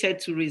created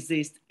to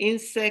resist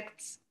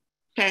insects,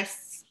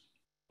 pests,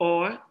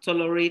 or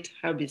tolerate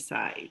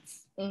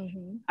herbicides.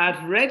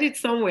 I've read it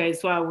somewhere,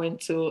 so I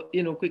went to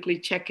quickly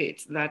check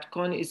it, that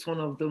corn is one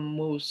of the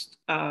most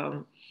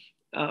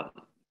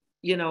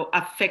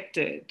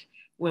affected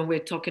when we're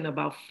talking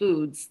about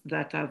foods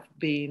that have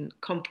been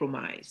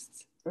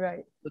compromised,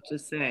 right, so to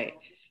say.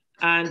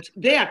 And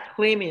they are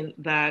claiming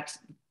that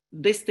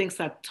these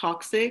things are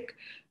toxic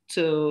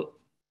to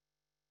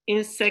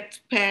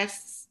insect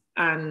pests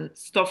and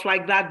stuff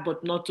like that,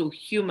 but not to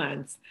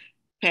humans,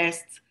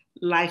 pests,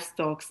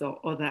 livestock, or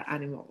other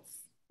animals.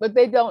 But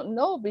they don't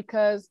know,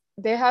 because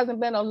there hasn't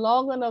been a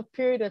long enough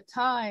period of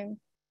time.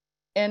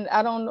 And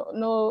I don't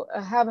know,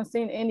 I haven't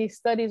seen any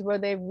studies where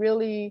they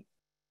really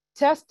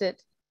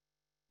tested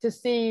to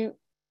see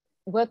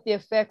what the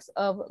effects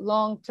of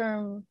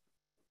long-term,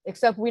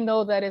 except we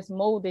know that it's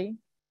moldy.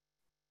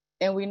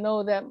 And we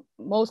know that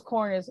most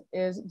corn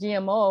is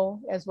GMO,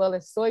 as well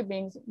as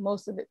soybeans,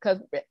 most of it,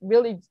 because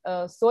really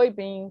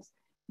soybeans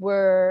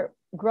were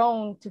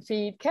grown to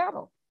feed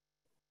cattle,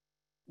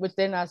 which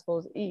they're not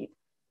supposed to eat.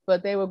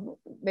 But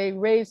they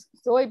raised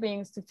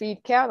soybeans to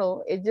feed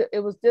cattle.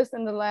 It was just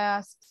in the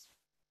last,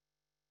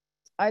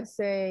 I'd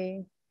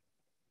say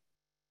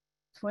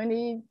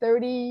 20,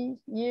 30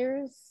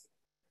 years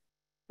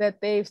that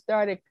they've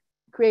started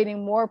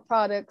creating more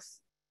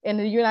products in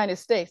the United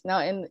States. Now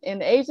in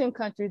Asian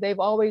countries, they've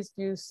always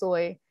used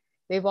soy.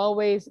 They've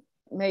always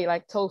made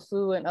like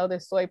tofu and other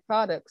soy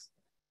products.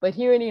 But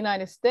here in the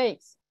United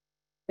States,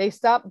 they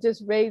stopped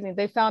just raising.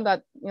 They found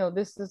out,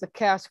 this is a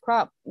cash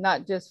crop,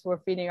 not just for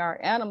feeding our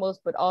animals,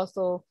 but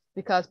also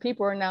because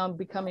people are now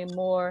becoming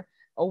more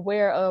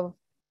aware of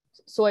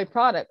soy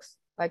products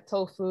like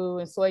tofu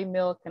and soy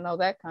milk and all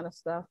that kind of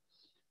stuff,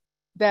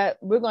 that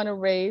we're going to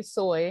raise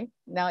soy.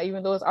 Now,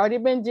 even though it's already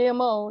been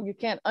GMO, you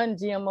can't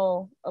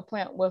un-GMO a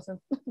plant wasn't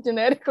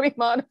genetically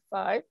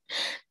modified.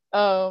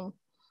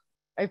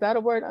 Is that a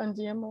word,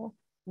 un-GMO?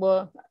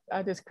 Well,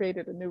 I just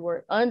created a new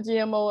word,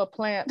 un-GMO a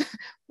plant,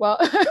 well,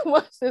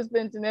 once it's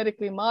been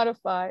genetically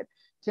modified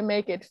to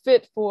make it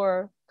fit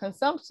for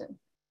consumption.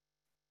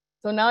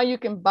 So now you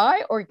can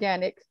buy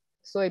organic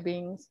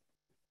soybeans,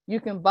 you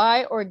can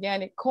buy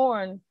organic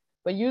corn,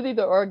 but usually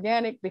the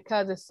organic,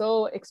 because it's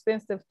so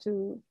expensive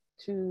to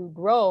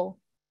grow,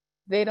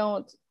 they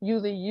don't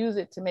usually use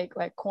it to make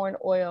like corn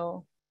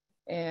oil,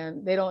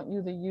 and they don't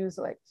usually use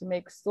like to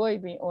make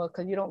soybean oil,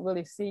 because you don't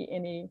really see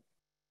any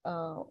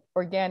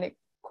organic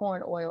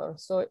corn oil or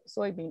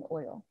soybean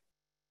oil.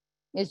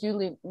 It's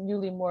usually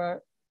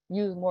more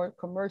used more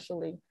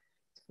commercially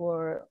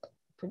for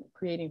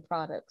creating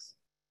products,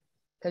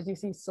 because you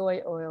see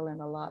soy oil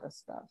in a lot of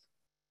stuff,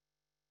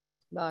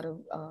 a lot of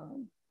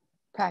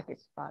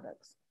packaged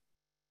products.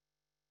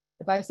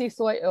 If I see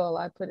soy oil,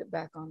 I put it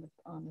back on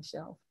the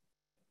shelf.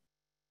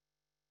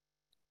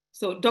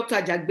 So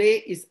Dr.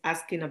 Jagbe is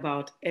asking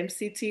about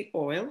MCT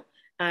oil,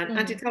 and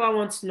Auntie Tawa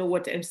wants to know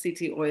what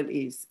MCT oil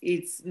is.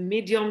 It's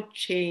medium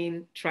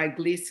chain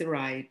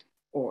triglyceride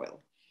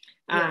oil.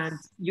 And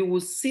you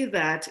will see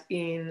that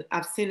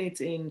I've seen it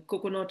in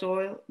coconut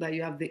oil, that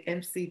you have the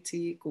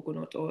MCT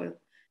coconut oil,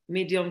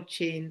 medium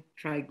chain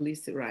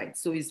triglyceride.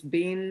 So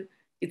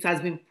it has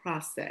been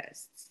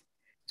processed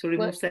to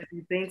remove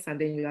certain things,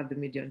 and then you have the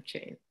medium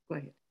chain. Go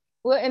ahead.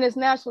 Well, and it's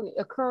naturally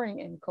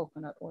occurring in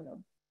coconut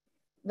oil.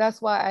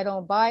 That's why I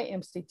don't buy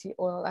MCT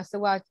oil. I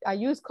said, well, I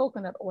use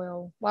coconut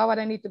oil. Why would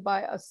I need to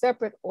buy a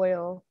separate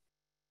oil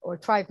or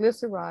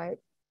triglyceride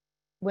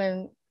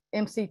when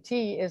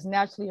MCT is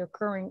naturally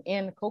occurring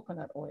in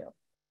coconut oil?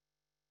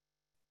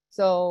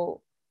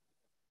 So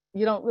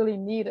you don't really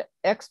need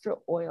extra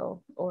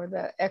oil or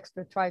the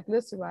extra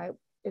triglyceride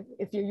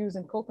if you're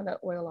using coconut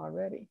oil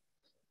already.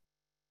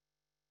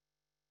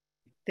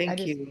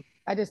 Thank you.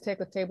 I just take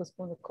a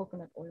tablespoon of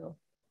coconut oil.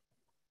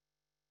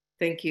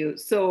 Thank you.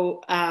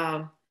 So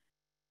Dr.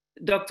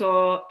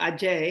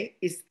 Ajay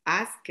is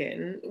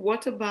asking,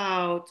 what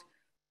about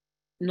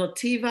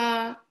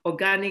Notiva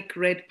organic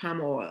red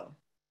palm oil?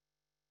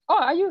 Oh,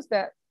 I use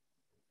that.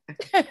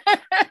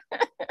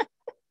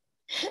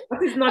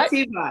 What is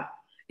Nativa?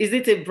 Is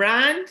it a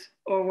brand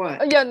or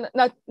what? Yeah,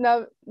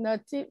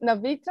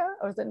 Navita,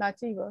 or is it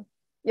Nativa?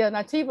 Yeah,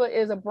 Nativa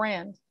is a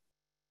brand.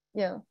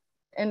 Yeah,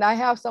 and I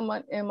have some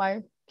in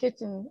my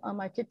kitchen, on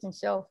my kitchen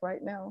shelf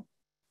right now,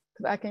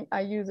 because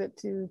I use it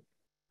to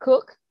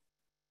cook,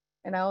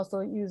 and I also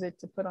use it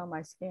to put on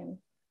my skin,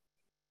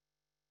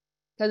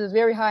 because it's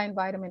very high in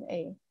vitamin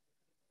A,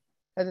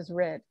 because it's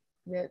red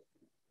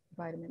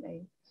vitamin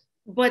A.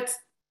 But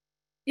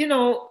you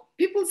know,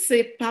 people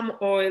say palm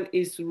oil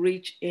is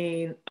rich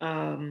in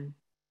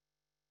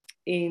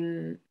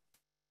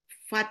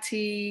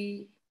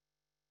fatty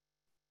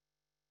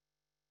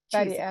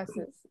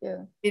acids.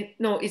 Yeah.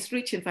 No, it's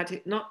rich in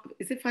fatty. Not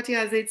is it fatty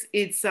acids?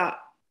 It's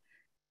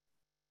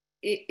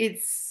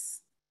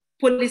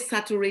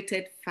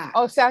polysaturated fat.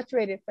 Oh,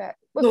 saturated fat.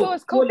 Well, no, so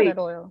is coconut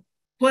oil.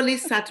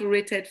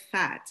 Polysaturated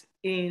fat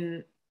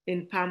in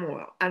palm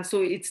oil, and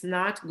so it's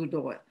not good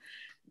oil.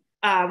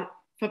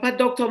 Papa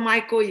Dr.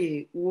 Michael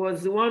Ye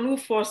was the one who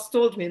first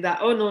told me that,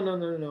 oh,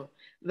 no,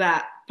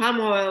 that palm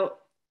oil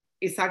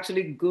is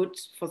actually good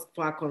for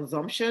our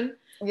consumption.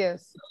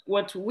 Yes.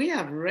 What we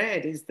have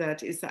read is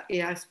that it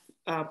has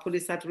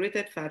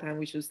polysaturated fat and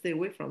we should stay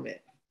away from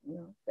it.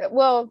 Yeah.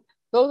 Well,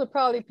 those are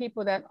probably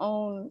people that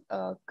own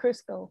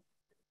Crisco.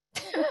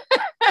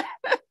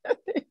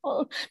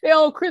 They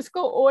own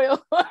Crisco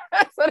oil.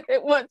 So they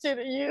want you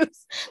to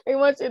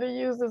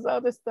use this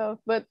other stuff,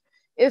 but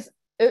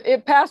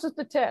it passes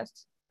the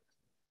test.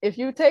 If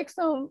you take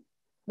the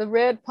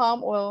red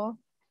palm oil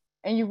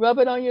and you rub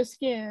it on your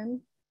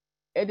skin,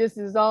 it just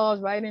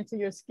dissolves right into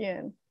your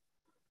skin.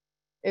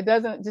 It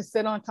doesn't just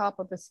sit on top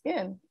of the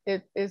skin.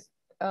 It is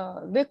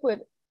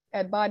liquid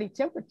at body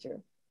temperature.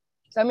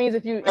 So that means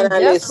if you and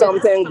it's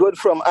something good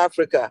from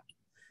Africa.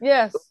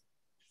 Yes,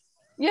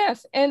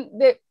 and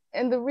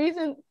the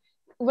reason,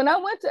 when I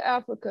went to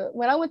Africa,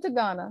 when I went to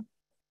Ghana,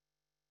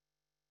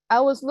 I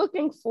was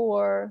looking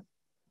for,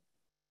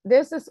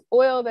 there's this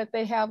oil that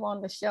they have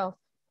on the shelf,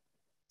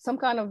 some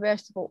kind of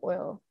vegetable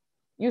oil.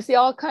 You see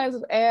all kinds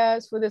of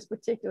ads for this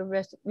particular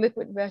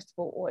liquid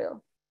vegetable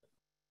oil.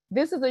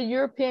 This is a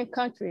European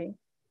country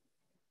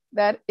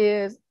that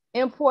is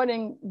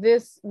importing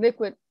this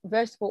liquid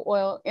vegetable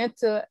oil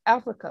into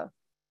Africa.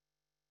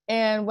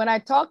 And when I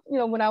talked,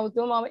 when I was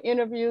doing my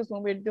interviews,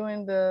 when we were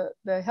doing the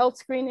health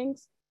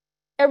screenings,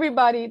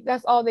 everybody,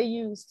 that's all they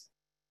used.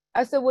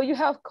 I said, well, you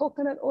have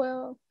coconut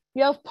oil,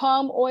 you have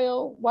palm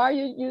oil. Why are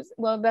you using?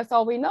 Well, that's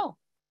all we know,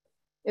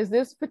 is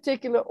this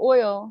particular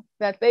oil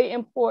that they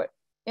import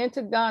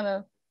into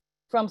Ghana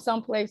from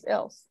someplace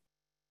else,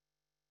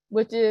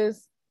 which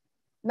is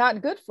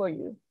not good for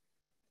you.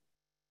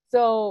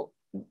 So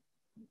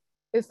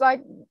it's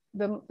like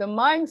the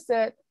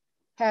mindset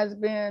has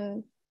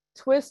been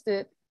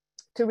twisted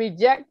to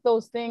reject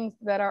those things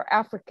that are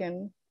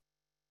African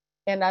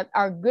and that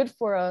are good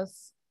for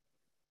us,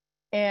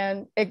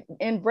 and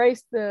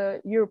embrace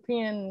the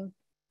European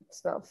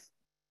stuff,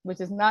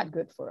 which is not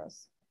good for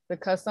us,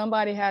 because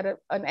somebody had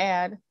an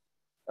ad,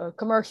 a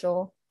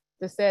commercial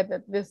that said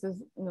that this is,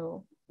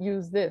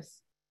 use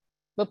this.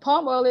 But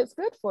palm oil is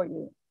good for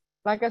you.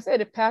 Like I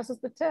said, it passes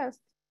the test.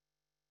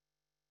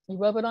 You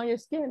rub it on your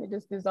skin, it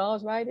just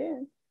dissolves right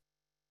in.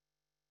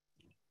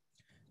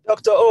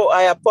 Dr. O,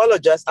 I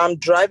apologize. I'm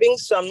driving,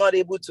 so I'm not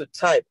able to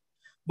type.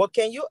 But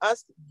can you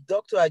ask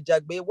Dr.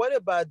 Ajagbe, what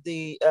about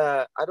the,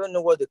 I don't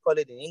know what they call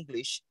it in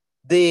English,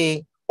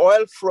 the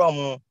oil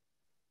from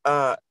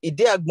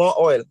Ideagbon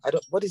oil?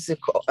 What is it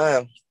called?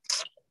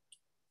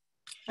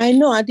 I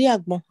know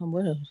Ideagbon.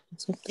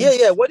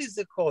 Yeah. What is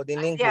it called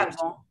in English?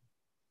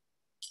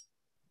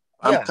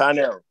 Palm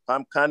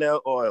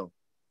kernel oil.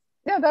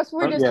 Yeah, that's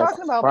what we're just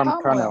talking about.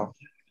 Palm oil.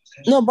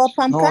 No, but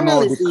palm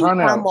kernel is the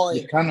palm oil.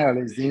 The kernel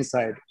is the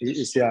inside.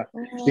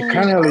 The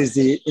kernel is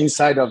the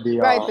inside of the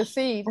right, the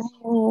seed.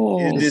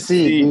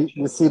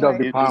 The seed of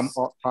the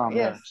palm.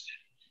 Yes.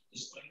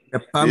 The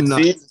palm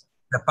nut.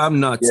 The palm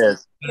nut.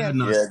 Yes.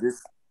 Nut. Yeah.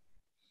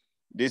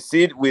 The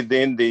seed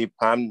within the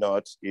palm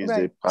nut is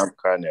the palm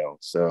kernel.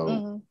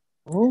 So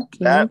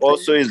that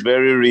also is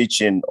very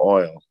rich in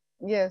oil.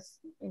 Yes,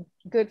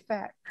 good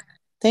fat.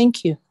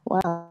 Thank you.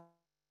 Wow.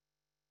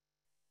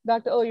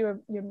 Dr. O, you're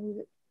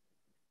muted.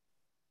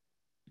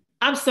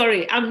 I'm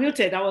sorry, I'm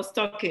muted. I was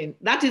talking.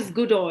 That is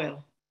good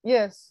oil.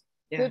 Yes.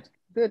 Yeah.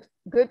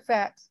 Good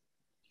fat.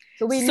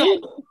 So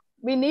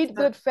we need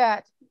good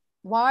fat.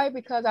 Why?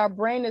 Because our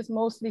brain is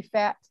mostly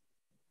fat.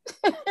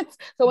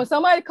 So when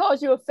somebody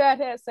calls you a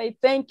fathead, say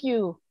thank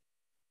you.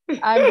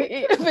 I've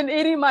been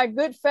eating my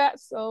good fat,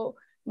 so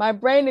my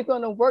brain is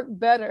going to work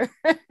better.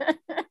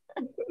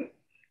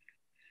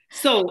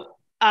 So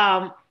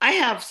I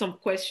have some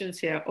questions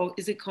here. Or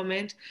is it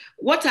comment?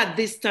 What are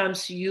these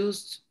terms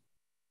used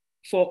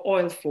for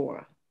oil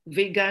for?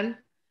 Vegan,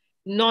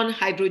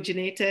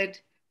 non-hydrogenated,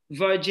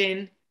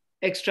 virgin,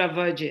 extra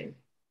virgin.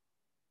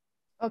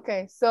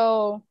 Okay,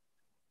 so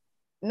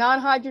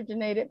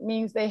non-hydrogenated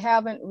means they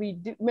haven't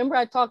reduced. Remember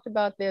I talked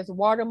about there's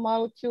water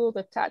molecules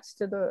attached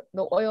to the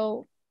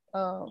oil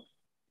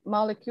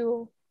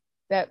molecule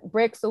that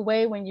breaks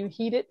away when you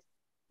heat it.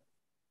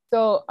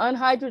 So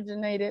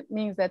unhydrogenated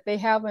means that they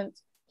haven't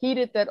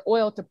heated that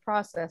oil to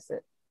process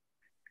it.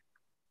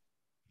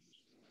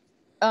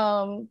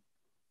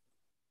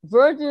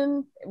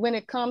 Virgin, when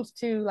it comes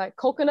to like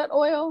coconut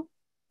oil,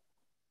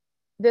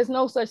 there's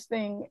no such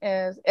thing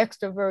as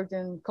extra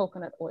virgin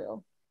coconut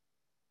oil.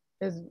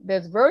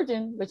 There's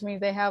virgin, which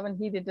means they haven't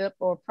heated it up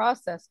or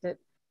processed it,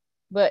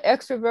 but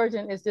extra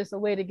virgin is just a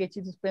way to get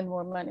you to spend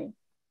more money.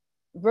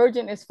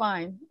 Virgin is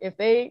fine. If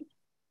they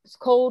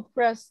cold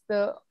press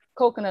the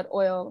coconut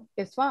oil,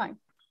 it's fine.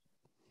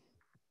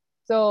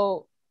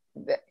 So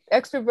the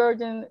extra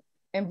virgin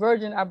and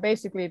virgin are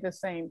basically the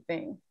same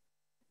thing.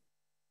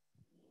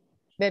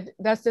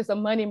 That's just a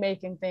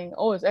money-making thing.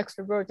 Oh, it's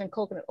extra virgin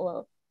coconut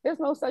oil. There's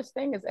no such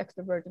thing as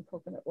extra virgin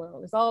coconut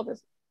oil. It's all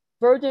this.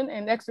 Virgin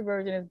and extra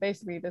virgin is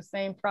basically the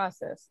same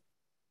process.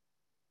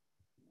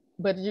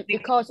 But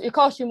it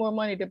costs you more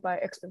money to buy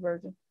extra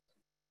virgin.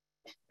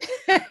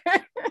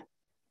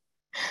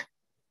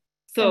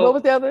 So and what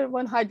was the other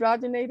one?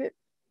 Hydrogenated?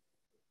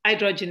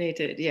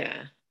 Hydrogenated,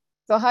 yeah.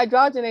 So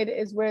hydrogenated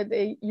is where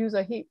they use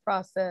a heat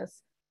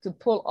process to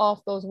pull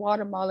off those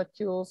water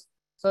molecules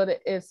so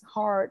that it's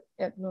hard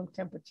at room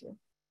temperature.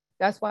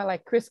 That's why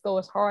like Crisco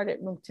is hard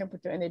at room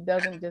temperature and it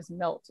doesn't just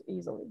melt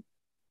easily.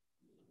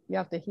 You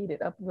have to heat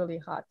it up really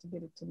hot to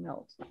get it to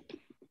melt.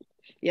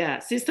 Yeah,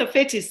 Sister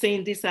Faith is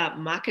saying these are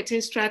marketing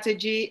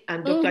strategy,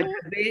 and Dr.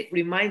 Jagbe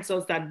reminds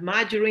us that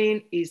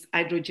margarine is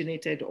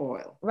hydrogenated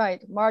oil.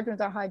 Right, margarines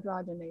are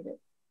hydrogenated.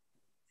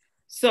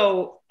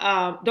 So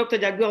Dr.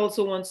 Jagbe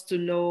also wants to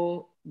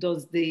know,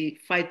 does the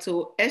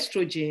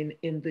phytoestrogen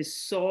in the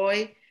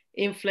soy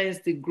influence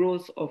the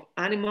growth of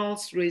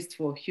animals raised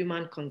for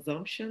human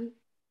consumption?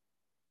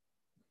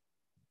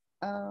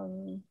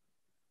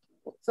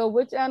 So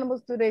which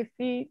animals do they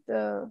feed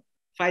the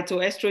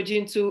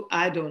phytoestrogen to?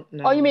 I don't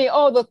know. Oh, you mean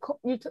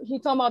you talking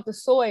about the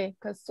soy,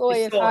 because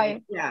soy is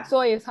high. Yeah.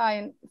 Soy is high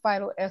in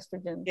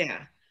phytoestrogen. Yeah.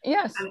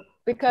 Yes,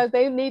 because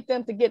they need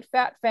them to get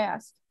fat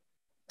fast.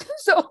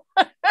 So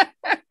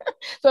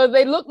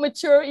they look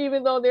mature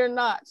even though they're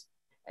not.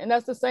 And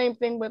that's the same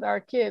thing with our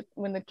kids.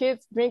 When the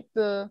kids drink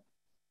the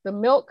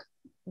milk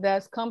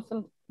that's come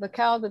from the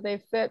cows that they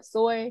fed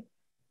soy,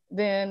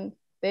 then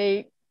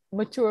they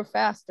mature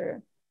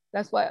faster.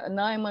 That's why a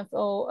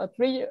 9-month-old, a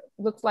 3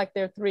 looks like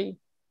they're 3.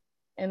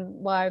 And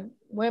why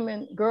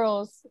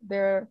girls,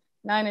 they're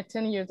 9 and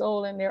 10 years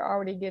old and they're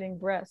already getting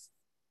breasts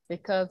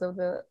because of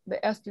the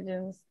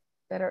estrogens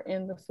that are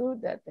in the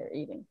food that they're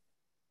eating.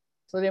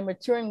 So they're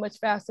maturing much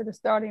faster. They're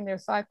starting their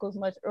cycles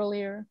much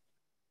earlier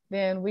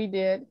than we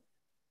did,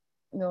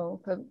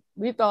 because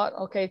we thought,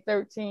 okay,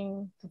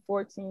 13 to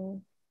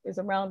 14 is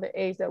around the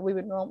age that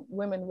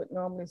women would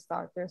normally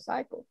start their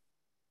cycle.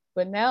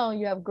 But now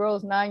you have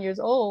girls 9 years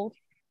old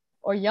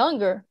or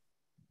younger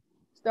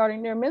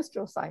starting their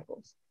menstrual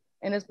cycles.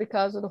 And it's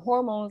because of the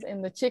hormones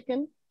in the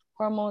chicken,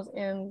 hormones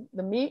in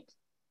the meat,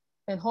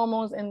 and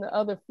hormones in the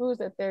other foods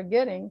that they're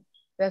getting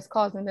that's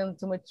causing them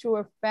to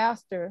mature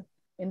faster,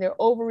 and their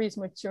ovaries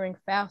maturing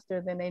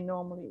faster than they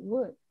normally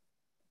would.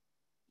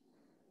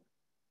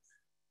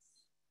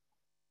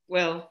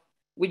 Well,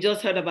 we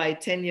just heard about a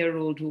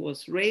 10-year-old who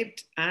was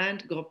raped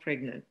and got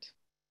pregnant.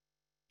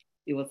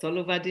 It was all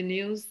over the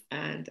news,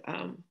 and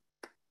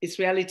it's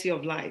reality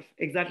of life,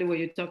 exactly what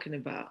you're talking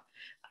about.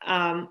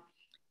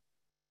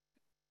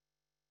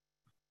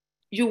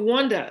 You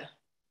wonder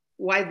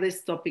why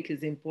this topic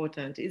is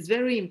important. It's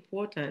very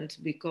important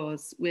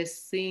because we're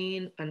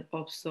seeing an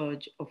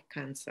upsurge of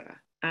cancer.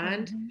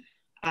 And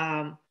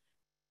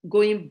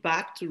going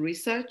back to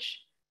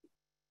research,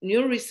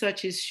 new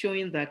research is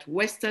showing that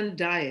Western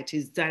diet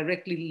is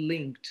directly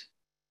linked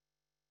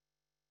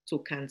to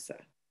cancer.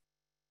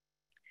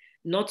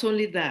 Not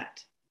only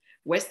that,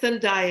 Western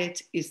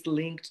diet is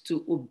linked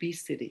to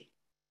obesity.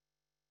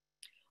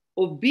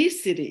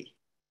 Obesity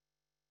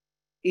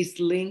is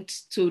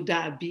linked to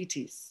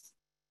diabetes.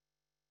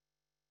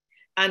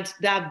 And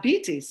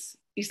diabetes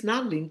is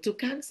now linked to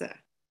cancer.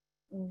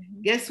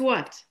 Guess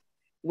what?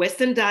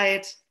 Western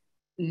diet,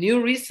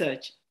 new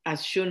research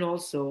has shown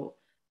also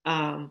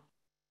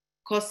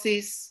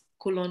causes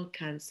colon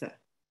cancer.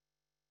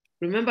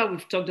 Remember,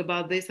 we've talked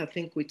about this. I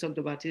think we talked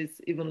about it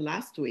even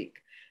last week,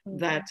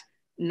 that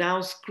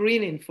now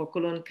screening for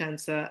colon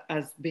cancer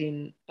has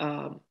been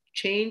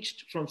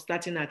changed from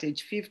starting at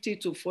age 50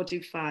 to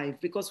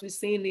 45 because we're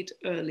seeing it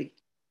early.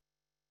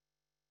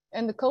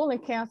 And the colon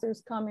cancer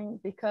is coming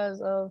because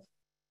of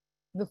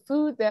the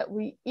food that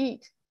we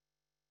eat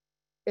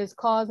is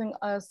causing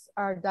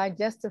our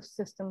digestive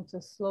system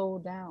to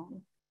slow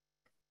down.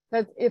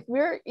 Because if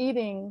we're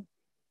eating,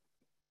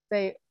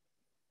 say,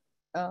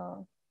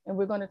 and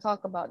we're going to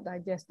talk about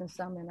digestion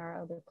some in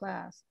our other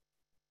class.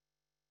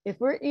 If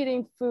we're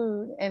eating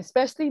food, and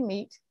especially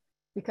meat,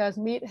 because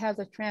meat has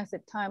a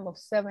transit time of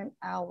 7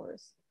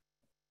 hours,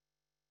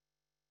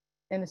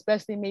 and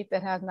especially meat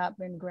that has not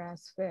been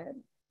grass-fed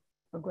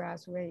or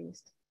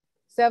grass-raised,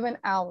 7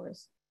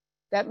 hours.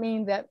 That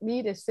means that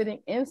meat is sitting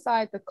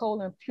inside the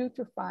colon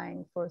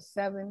putrefying for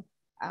 7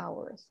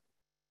 hours.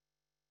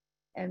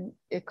 And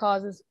it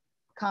causes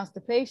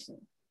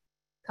constipation.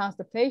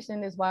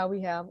 constipation is why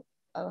we have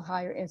a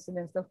higher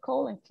incidence of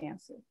colon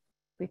cancer,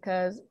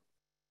 because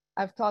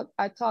I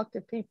talked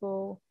to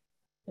people,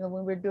 you know,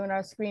 when we're doing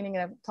our screening,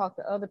 and I've talked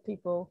to other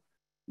people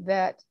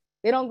that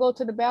they don't go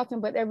to the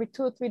bathroom but every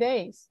 2 or 3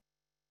 days.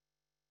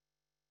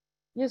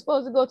 You're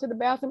supposed to go to the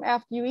bathroom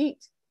after you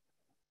eat.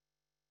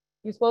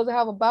 You're supposed to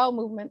have a bowel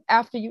movement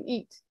after you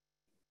eat.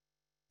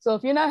 So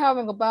if you're not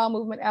having a bowel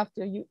movement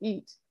after you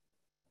eat,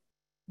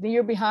 then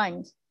you're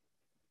behind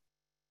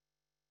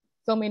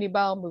so many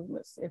bowel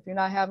movements if you're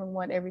not having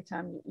one every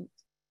time you eat.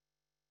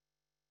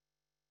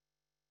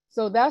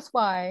 So that's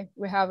why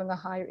we're having a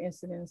higher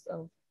incidence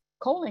of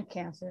colon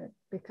cancer,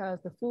 because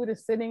the food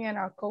is sitting in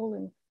our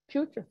colon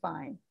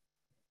putrefying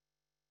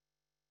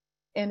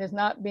and is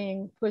not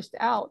being pushed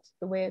out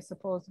the way it's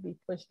supposed to be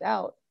pushed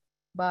out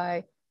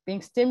by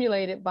being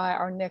stimulated by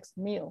our next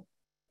meal.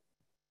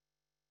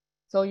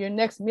 So your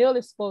next meal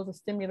is supposed to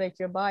stimulate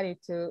your body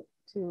to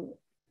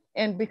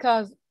and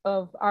because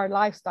of our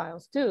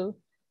lifestyles too,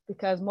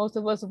 because most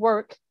of us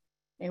work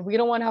and we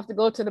don't want to have to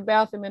go to the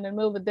bathroom in the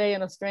middle of the day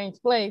in a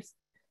strange place.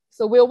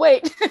 So we'll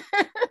wait.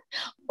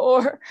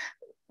 Or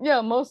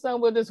yeah, most of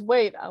them will just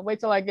wait. I'll wait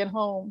till I get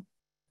home.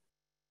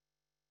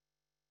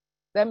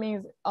 That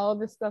means all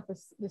this stuff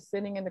is just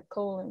sitting in the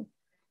colon,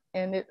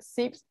 and it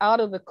seeps out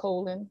of the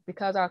colon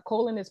because our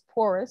colon is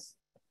porous.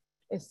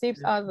 It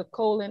seeps out of the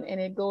colon and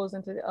it goes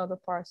into the other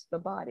parts of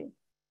the body.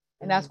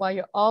 And that's why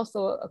you're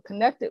also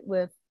connected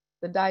with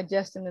the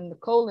digestion in the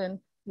colon.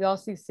 We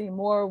also see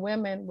more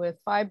women with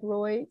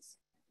fibroids,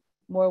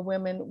 more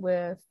women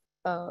with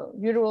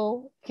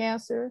uterine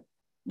cancer,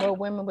 more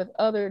women with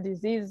other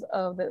diseases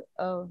of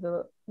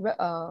the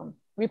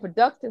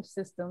reproductive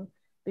system,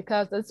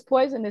 because this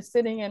poison is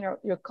sitting in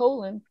your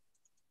colon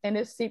and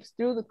it seeps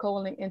through the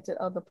colon into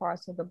other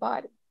parts of the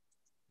body.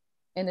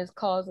 And it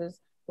causes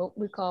what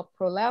we call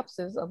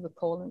prolapses of the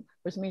colon,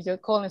 which means your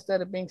colon,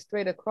 instead of being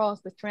straight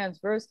across, the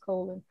transverse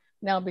colon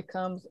now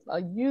becomes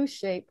a U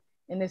shape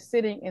and is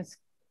sitting and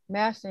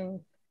smashing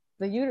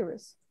the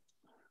uterus.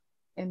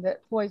 And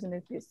that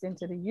poison gets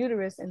into the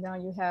uterus, and now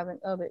you're having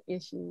other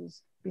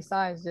issues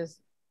besides just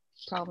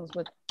problems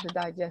with the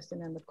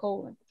digestion and the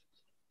colon.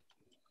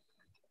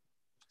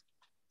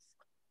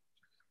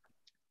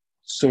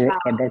 So,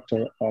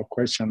 doctor, a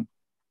question.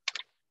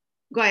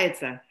 Go ahead,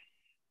 sir.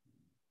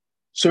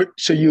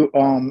 So you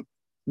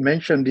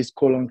mentioned this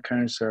colon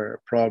cancer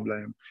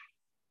problem.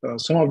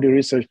 Some of the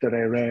research that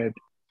I read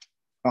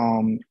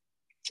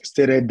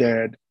stated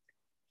that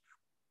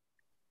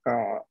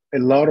a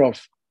lot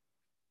of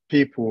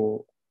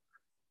people,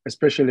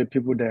 especially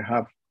people that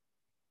have,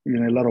 you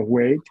know, a lot of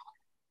weight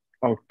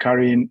or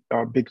carrying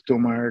a big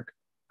stomach,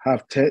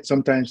 have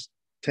sometimes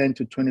 10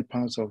 to 20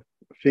 pounds of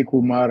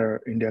fecal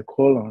matter in their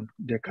colon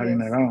they're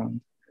carrying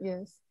around.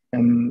 Yes.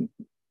 And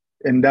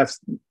that's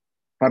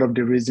part of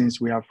the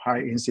reasons we have high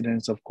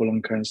incidence of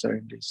colon cancer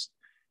in this,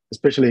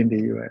 especially in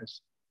the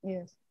US.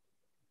 Yes.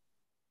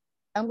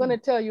 I'm going to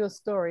tell you a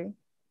story.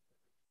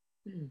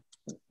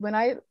 When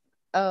I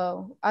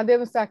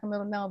live in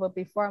Sacramento now, but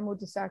before I moved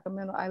to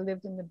Sacramento, I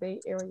lived in the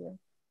Bay Area.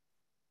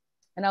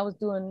 And I was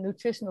doing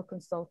nutritional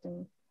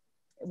consulting,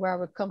 where I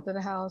would come to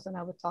the house and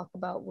I would talk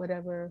about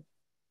whatever,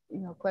 you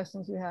know,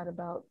 questions you had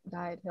about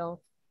diet,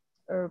 health,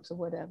 herbs, or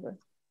whatever.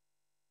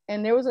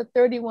 And there was a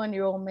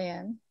 31-year-old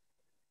man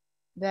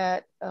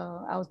that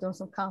I was doing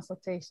some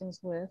consultations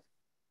with,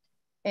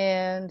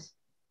 and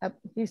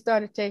he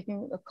started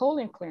taking a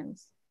colon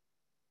cleanse.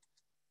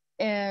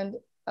 And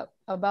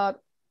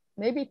about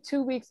maybe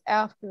 2 weeks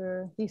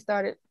after he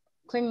started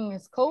cleaning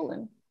his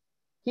colon,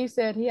 he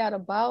said he had a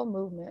bowel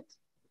movement,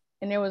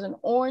 and there was an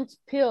orange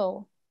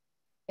pill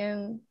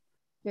in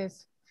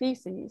his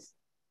feces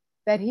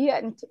that he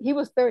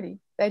was 30,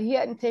 that he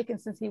hadn't taken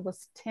since he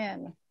was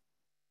 10.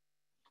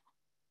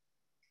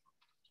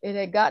 It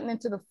had gotten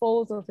into the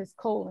folds of his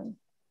colon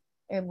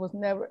and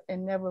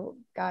never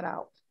got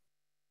out.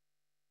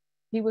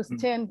 He was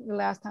 10 the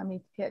last time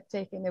he had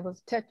taken. It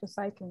was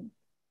tetracycline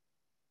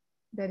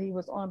that he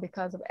was on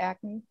because of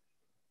acne,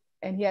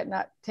 and he had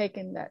not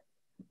taken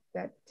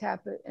that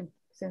tablet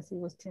since he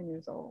was 10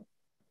 years old.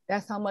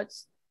 That's how much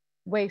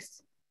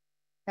waste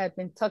had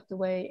been tucked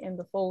away in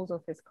the folds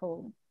of his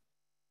colon.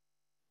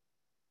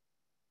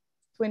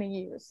 20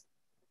 years.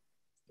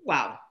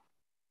 Wow.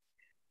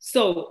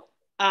 So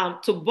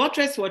to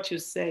buttress what you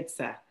said,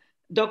 sir,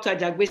 Dr.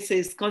 Ajagbe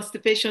says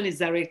constipation is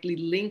directly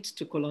linked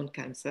to colon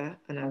cancer,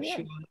 and I'm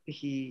sure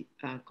he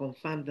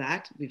confirmed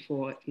that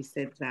before he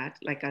said that.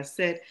 Like I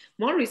said,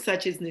 more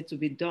researches need to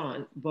be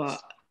done,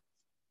 but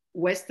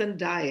Western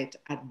diet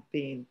had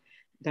been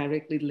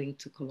directly linked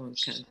to colon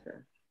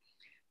cancer.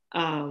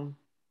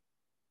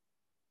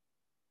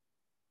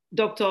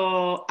 Dr.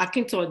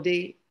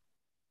 Akintode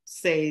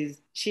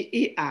says,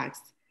 he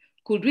asked,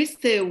 could we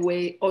stay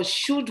away, or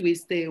should we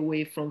stay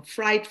away from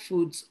fried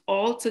foods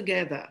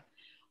altogether,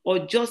 or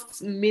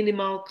just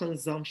minimal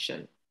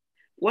consumption?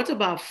 What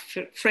about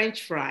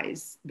French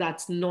fries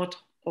that's not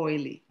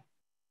oily?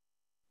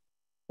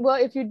 Well,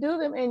 if you do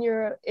them in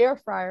your air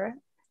fryer,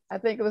 I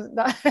think it was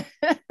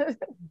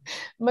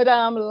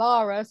Madame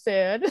Laura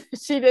said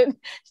she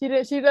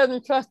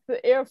doesn't trust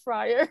the air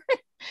fryer.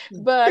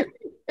 But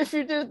if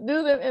you just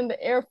do them in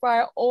the air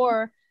fryer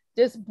or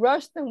just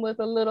brush them with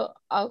a little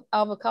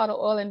avocado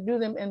oil and do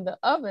them in the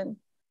oven,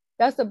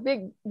 there's a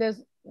big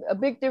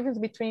difference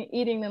between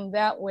eating them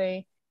that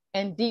way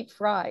and deep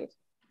fried.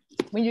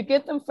 When you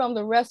get them from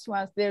the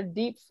restaurants, they're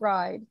deep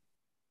fried,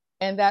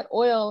 and that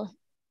oil,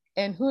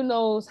 and who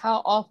knows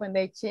how often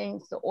they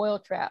change the oil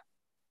trap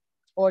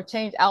or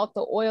change out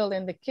the oil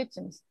in the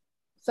kitchens.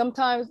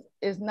 Sometimes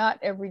it's not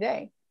every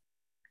day.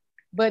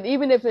 But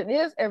even if it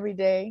is every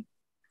day,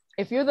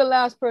 if you're the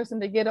last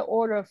person to get an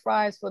order of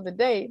fries for the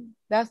day,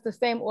 that's the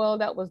same oil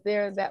that was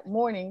there that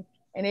morning,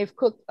 and they've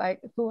cooked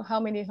like how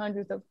many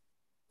hundreds of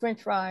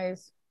French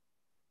fries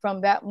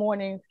from that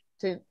morning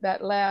to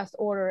that last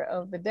order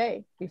of the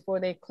day before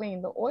they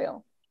clean the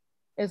oil.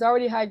 It's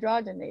already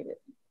hydrogenated,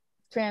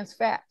 trans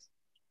fat,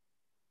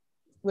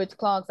 which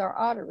clogs our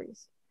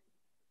arteries.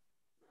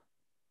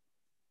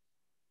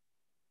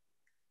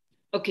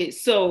 Okay,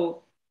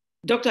 so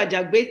Dr.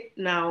 Ajagbe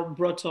now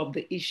brought up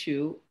the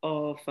issue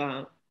of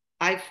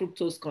high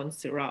fructose corn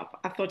syrup.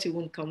 I thought it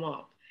wouldn't come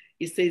up.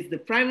 It says the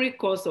primary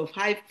cause of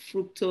high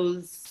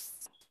fructose,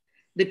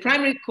 the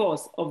primary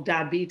cause of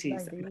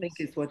diabetes, I think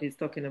is what he's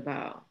talking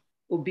about,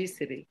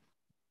 obesity,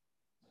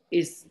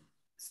 is,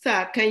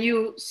 sir, can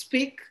you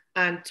speak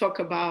and talk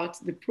about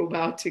the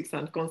probiotics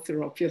and corn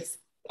syrup,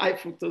 high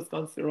fructose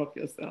corn syrup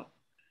yourself?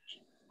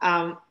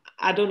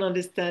 I don't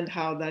understand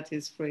how that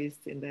is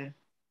phrased in there.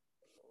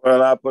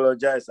 Well, I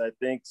apologize. I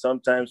think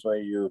sometimes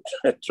when you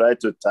try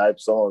to type,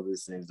 some of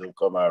these things don't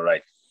come out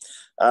right.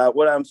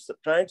 What I'm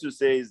trying to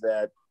say is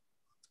that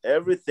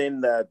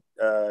everything that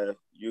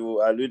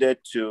you alluded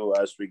to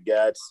as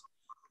regards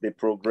the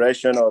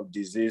progression of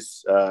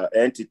disease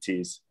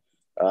entities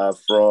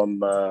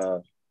from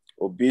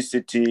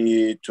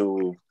obesity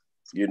to,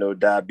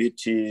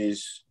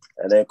 diabetes,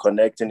 and then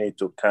connecting it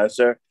to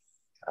cancer,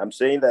 I'm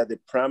saying that the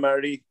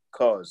primary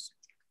cause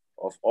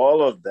of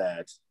all of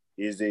that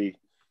is the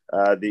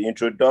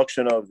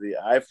introduction of the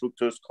high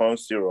fructose corn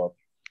syrup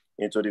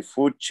into the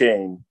food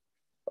chain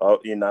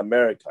in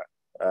America.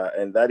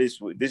 And this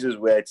is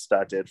where it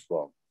started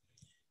from.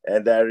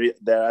 And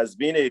there has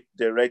been a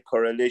direct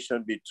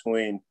correlation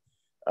between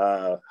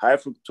high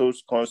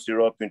fructose corn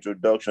syrup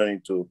introduction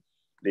into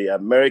the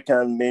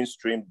American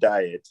mainstream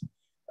diet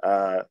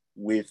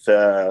with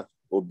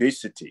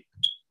obesity.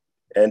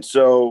 And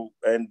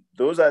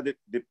those are the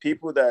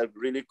people that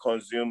really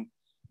consume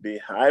the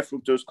high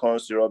fructose corn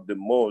syrup the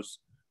most,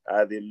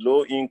 the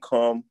low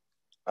income,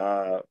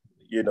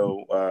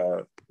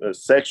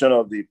 section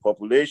of the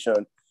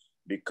population,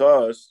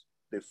 because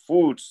the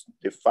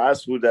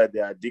fast food that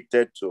they're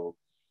addicted to,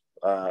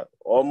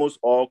 almost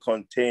all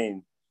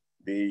contain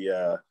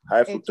the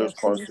high fructose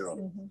corn syrup.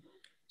 Mm-hmm.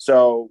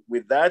 So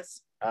with that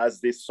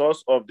as the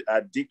source of the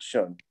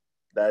addiction,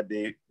 that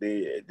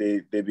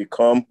they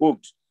become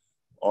hooked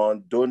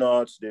on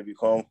donuts, they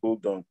become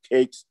hooked on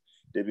cakes,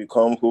 they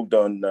become hooked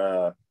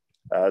on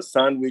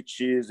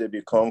sandwiches, they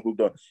become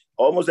hooked on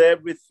almost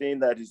everything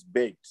that is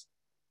baked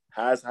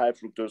has high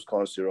fructose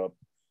corn syrup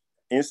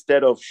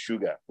instead of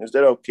sugar,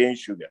 instead of cane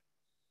sugar.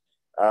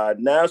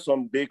 Now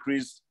some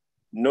bakeries,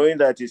 knowing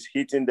that it's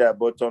hitting their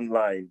bottom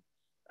line,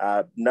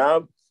 are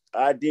now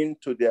adding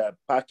to their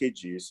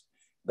packages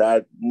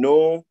that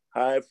no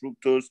high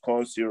fructose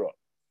corn syrup,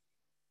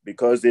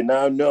 because they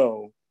now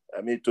know,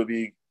 to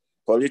be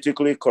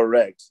politically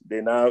correct,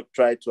 they now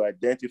try to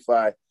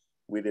identify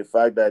with the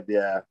fact that they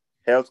are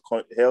health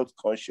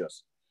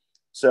conscious.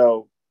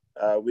 So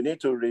we need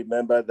to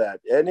remember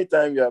that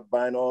anytime you are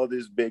buying all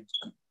these big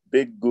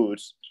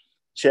goods,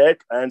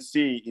 check and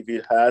see if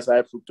it has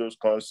high fructose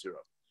corn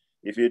syrup.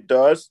 If it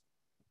does,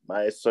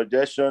 my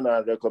suggestion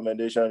and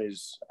recommendation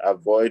is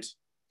avoid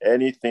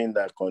anything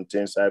that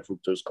contains high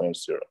fructose corn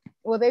syrup.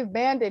 Well, they've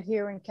banned it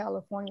here in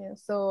California.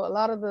 So a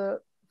lot of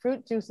the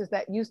fruit juices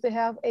that used to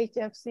have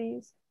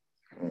HFCs,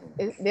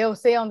 they'll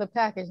say on the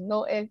package,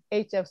 no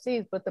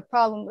HFCs, but the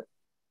problem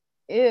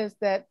is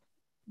that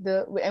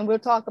and we'll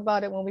talk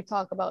about it when we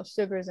talk about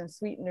sugars and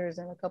sweeteners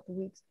in a couple of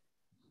weeks.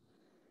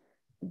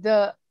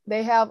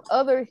 They have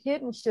other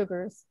hidden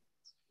sugars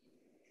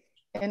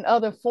in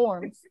other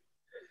forms.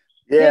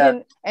 Yeah.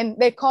 Hidden, and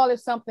they call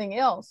it something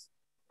else.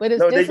 But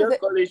it's they just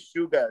call it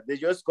sugar. They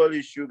just call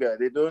it sugar.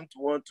 They don't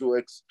want to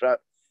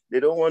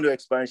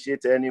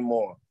expatiate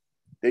anymore.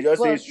 They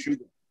just say it's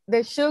sugar.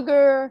 The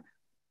sugar,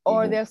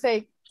 or they'll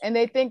say, and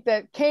they think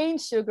that cane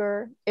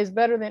sugar is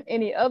better than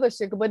any other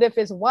sugar. But if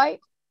it's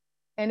white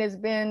and it's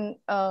been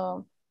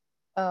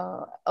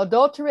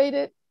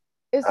adulterated,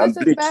 it's just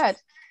as bad.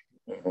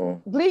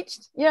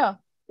 Bleached, yeah,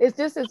 it's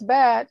just as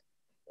bad.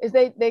 Is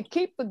they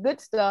keep the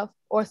good stuff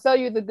or sell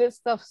you the good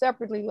stuff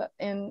separately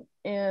in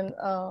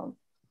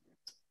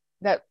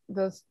that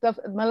the stuff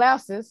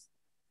molasses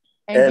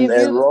and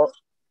give you raw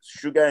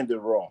sugar in the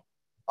raw,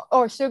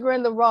 or sugar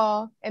in the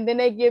raw, and then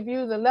they give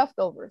you the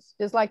leftovers,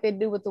 just like they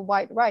do with the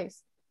white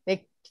rice.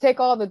 They take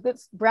all the good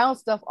brown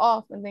stuff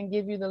off and then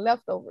give you the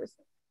leftovers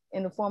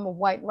in the form of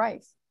white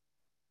rice.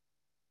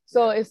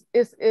 So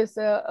it's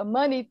a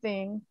money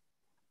thing,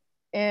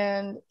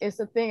 and it's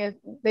a thing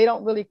they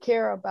don't really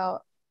care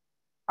about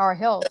our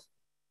health.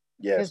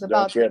 Yes, it's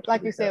about,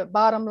 like you said,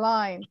 bottom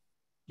line.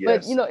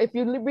 Yes. But if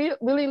you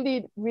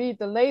really read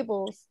the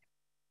labels,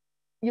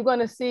 you're going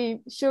to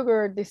see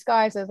sugar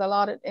disguised as a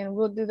lot of, and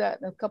we'll do that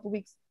in a couple of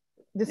weeks,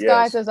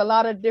 disguised as a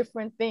lot of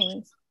different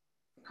things.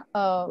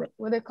 What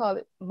do they call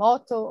it?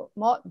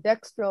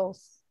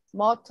 Dextrose,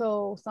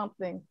 malto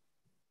something.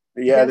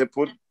 Yeah, they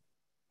put,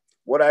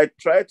 what I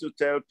try to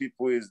tell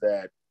people is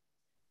that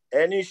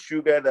any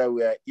sugar that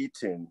we are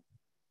eating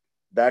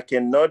that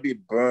cannot be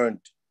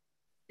burned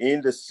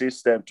in the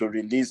system to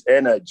release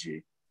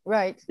energy,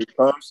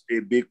 becomes a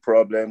big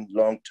problem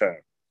long term.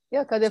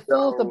 Yeah, because it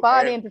fools the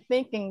body into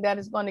thinking that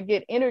it's going to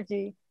get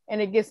energy,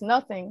 and it gets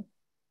nothing.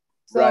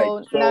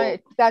 So now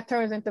that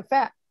turns into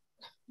fat.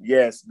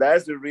 Yes,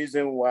 that's the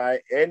reason why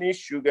any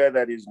sugar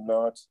that is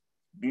not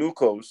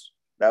glucose,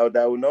 that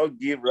will not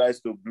give rise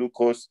to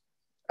glucose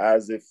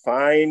as a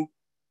fine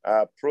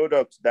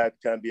product that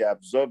can be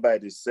absorbed by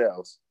the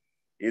cells,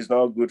 is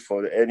not good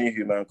for any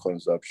human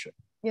consumption.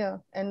 Yeah,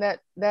 and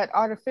that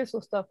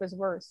artificial stuff is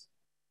worse.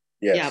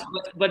 Yes. Yeah,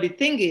 but the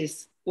thing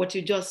is, what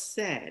you just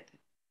said,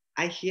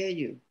 I hear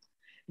you.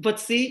 But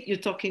see, you're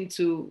talking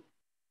to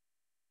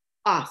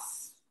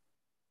us.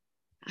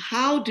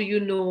 How do you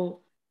know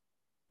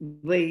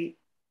the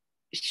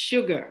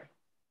sugar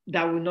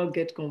that will not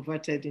get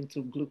converted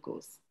into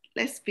glucose?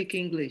 Let's speak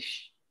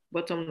English,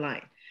 bottom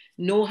line.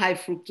 No high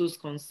fructose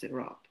corn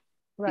syrup.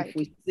 Right. If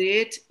we see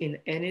it in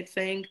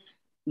anything,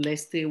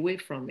 let's stay away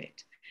from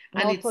it.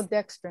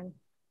 Maltodextrin.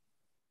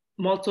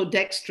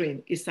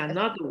 Maltodextrin is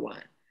another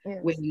one.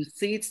 Yes. When you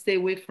see it, stay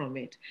away from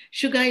it.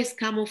 Sugar is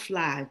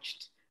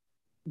camouflaged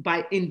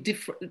by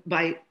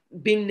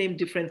being named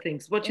different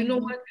things. But you know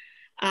what?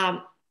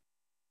 I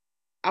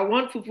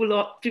want people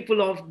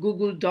of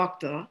Google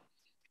Doctor,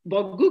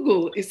 but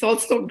Google is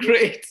also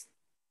great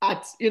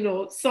at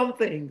some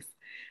things.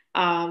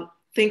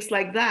 Things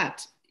like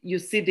that. You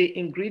see the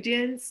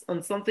ingredients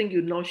on something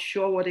you're not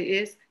sure what it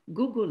is,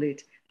 Google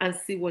it and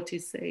see what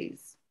it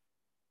says.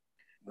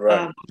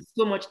 Right.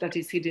 So much that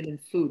is hidden in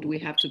food. We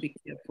have to be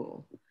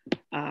careful.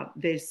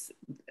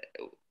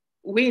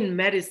 We in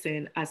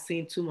medicine are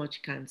seeing too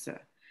much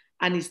cancer,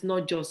 and it's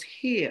not just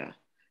here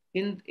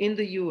in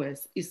the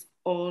US, it's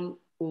all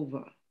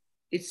over.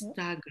 It's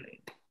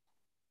staggering,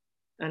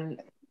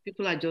 and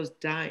people are just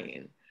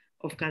dying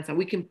of cancer.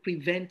 We can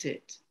prevent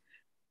it.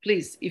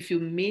 Please, if you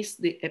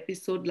missed the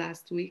episode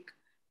last week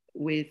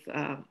with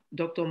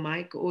Dr.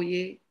 Mike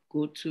Oye,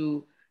 go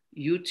to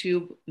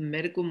YouTube,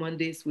 Medical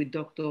Mondays with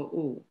Dr.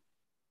 O,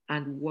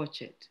 and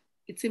watch it.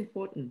 It's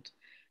important.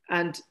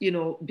 And,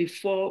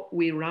 before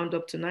we round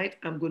up tonight,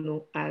 I'm going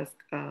to ask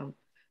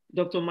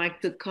Dr.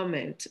 Mike to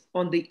comment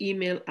on the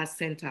email I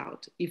sent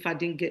out. If I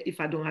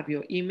don't have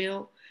your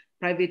email,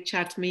 private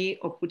chat me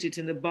or put it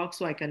in the box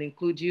so I can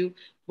include you.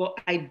 But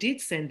I did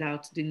send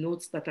out the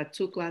notes that I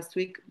took last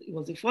week. It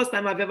was the first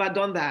time I've ever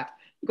done that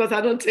because I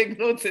don't take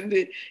notes in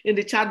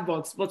the chat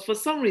box. But for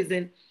some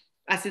reason,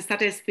 as he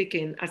started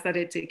speaking, I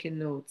started taking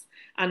notes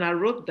and I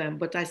wrote them,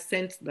 but I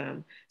sent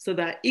them so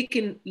that he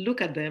can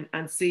look at them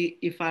and see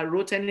if I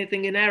wrote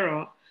anything in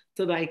error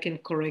so that I can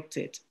correct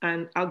it.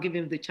 And I'll give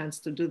him the chance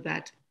to do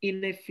that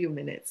in a few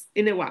minutes,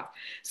 in a while.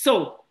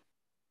 So,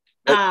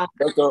 Dr.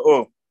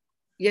 O.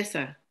 Yes,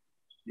 sir.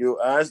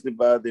 You asked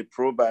about the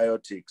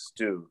probiotics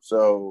too.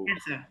 So yes,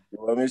 sir. You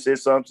want me to say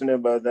something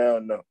about that or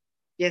no?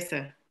 Yes,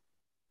 sir.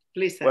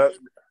 Please, sir. Well,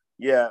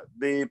 yeah,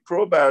 the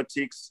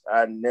probiotics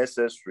are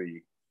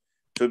necessary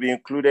to be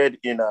included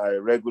in our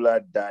regular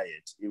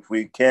diet if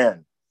we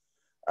can.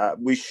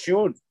 We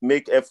should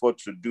make effort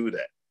to do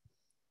that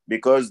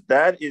because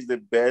that is the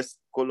best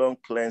colon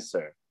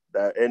cleanser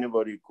that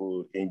anybody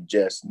could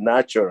ingest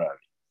naturally.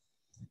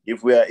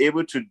 If we are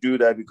able to do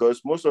that,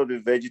 because most of the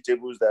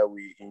vegetables that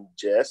we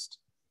ingest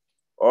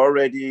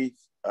already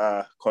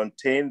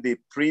contain the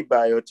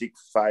prebiotic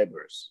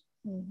fibers.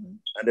 Mm-hmm.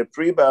 And the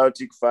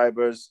prebiotic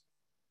fibers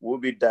will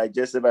be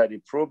digested by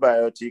the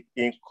probiotic,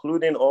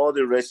 including all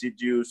the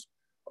residues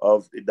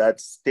of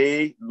that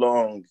stay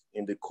long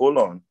in the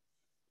colon.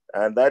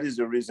 And that is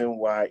the reason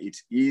why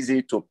it's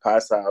easy to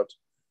pass out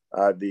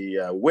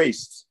the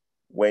waste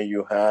when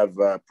you have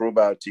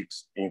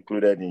probiotics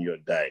included in your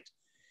diet.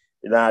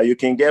 Now, you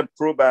can get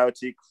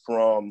probiotic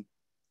from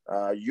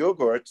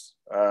yogurts.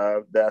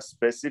 There are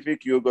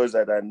specific yogurts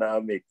that are now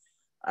made.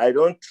 I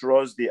don't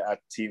trust the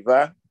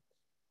Activa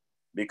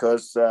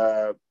because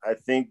I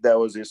think there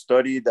was a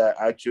study that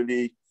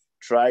actually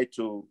tried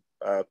to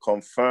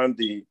confirm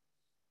the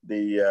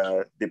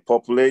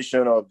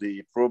population of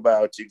the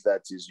probiotics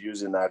that is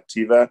used in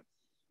Activa,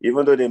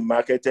 even though they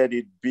marketed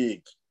it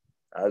big,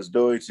 as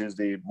though it is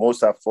the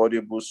most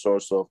affordable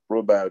source of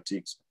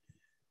probiotics.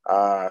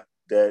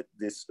 That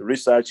this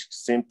research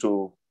seemed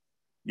to,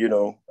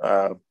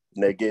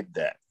 negate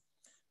that.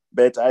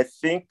 But I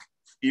think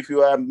if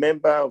you are a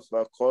member of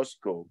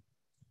Costco,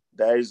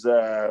 there is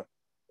a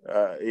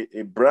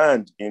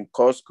brand in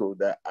Costco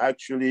that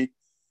actually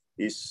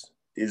is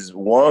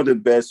one of the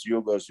best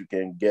yogurts you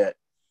can get.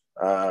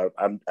 I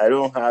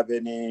don't have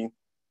any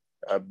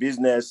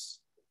business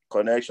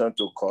connection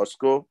to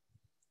Costco,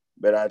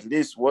 but at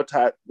least what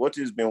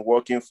has been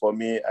working for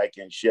me, I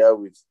can share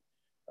with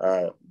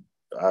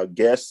our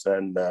guests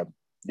and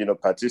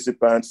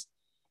participants,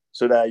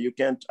 so that you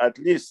can at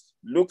least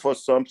look for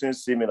something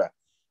similar.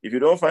 If you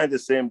don't find the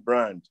same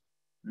brand,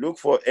 look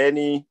for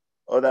any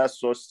other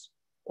source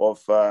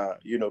of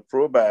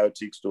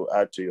probiotics to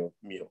add to your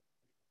meal.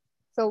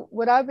 So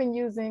what I've been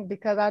using,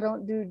 because I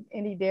don't do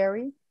any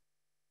dairy,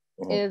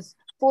 is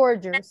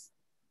Foragers.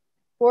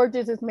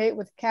 Foragers is made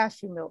with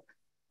cashew milk,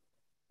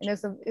 and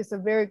it's a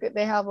very good.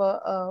 They have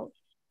a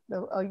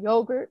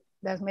yogurt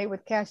that's made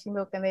with cashew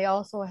milk, and they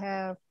also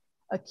have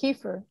a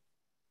kefir,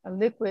 a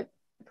liquid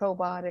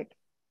probiotic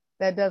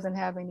that doesn't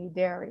have any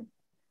dairy.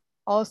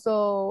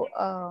 Also,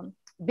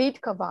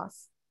 beet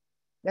kvass.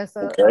 That's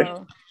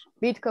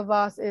beet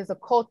kvass is a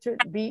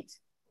cultured beet,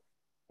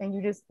 and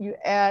you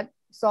add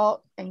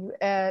salt, and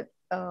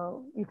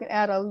you can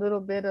add a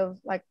little bit of,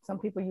 like, some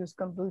people use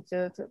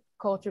kombucha to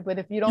culture, but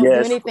if you don't do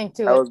anything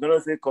to it. I was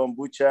gonna say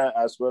kombucha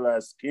as well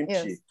as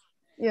kimchi.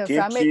 Yes.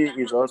 Kimchi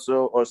is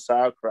also a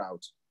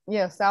sauerkraut.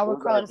 Yes,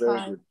 sauerkraut is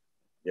fine.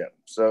 Yeah,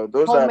 so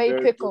those homemade are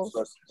very pickles.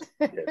 Good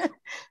sources. Yes.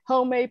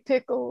 Homemade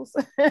pickles.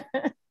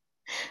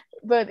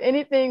 But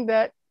anything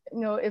that,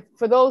 if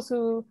for those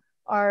who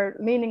are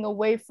leaning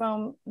away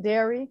from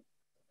dairy,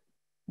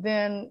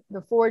 then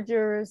the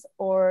Foragers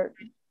or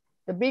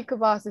the beet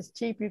kvass is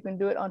cheap. You can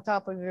do it on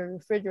top of your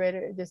refrigerator.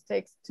 It just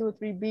takes 2 or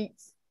 3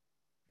 beets,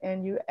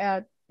 and you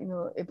add,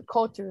 it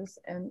cultures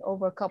and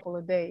over a couple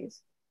of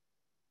days.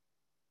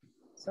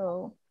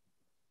 So,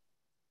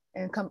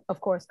 and of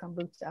course,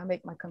 kombucha. I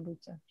make my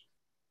kombucha.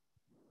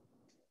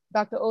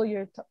 Dr. O,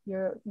 you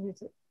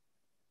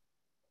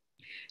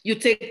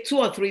take 2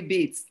 or 3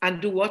 beets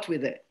and do what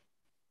with it?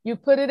 You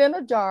put it in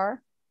a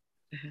jar.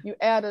 You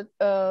add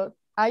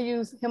I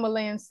use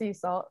Himalayan sea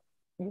salt.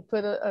 You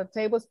put a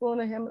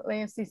tablespoon of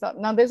Himalayan sea salt.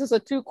 Now this is a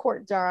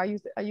 2-quart jar. I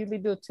usually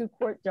do a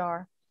 2-quart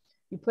jar.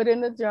 You put it in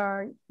the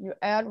jar, you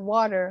add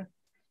water,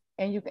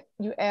 and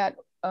you add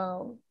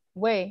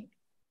whey.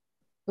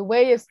 The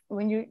whey is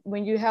when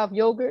you have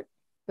yogurt,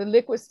 the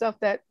liquid stuff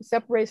that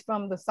separates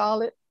from the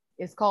solid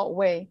is called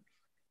whey.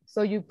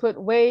 So you put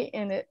whey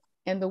in it,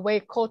 and the whey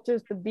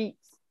cultures the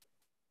beets,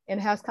 and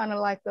it has kind of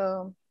like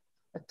a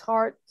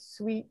tart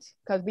sweet,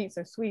 because beets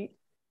are sweet,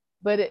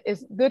 but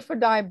it's good for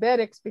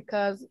diabetics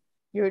because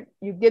you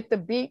get the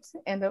beets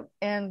and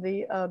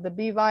the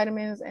B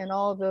vitamins and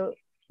all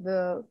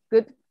the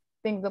good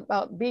things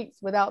about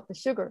beets without the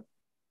sugar,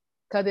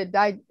 because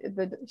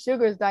the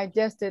sugar is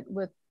digested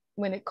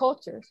when it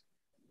cultures.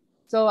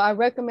 So I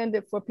recommend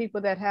it for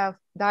people that have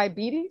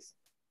diabetes,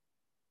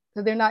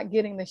 because they're not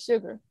getting the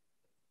sugar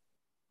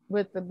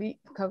with the beet,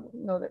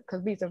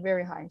 because beets are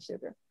very high in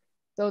sugar.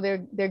 So they're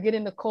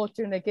getting the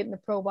culture and they're getting the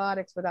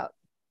probiotics without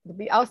the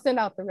beet. I'll send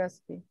out the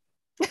recipe.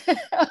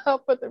 I'll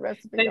put the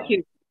recipe. Thank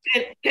you.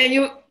 Can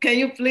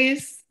you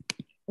please?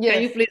 Yes.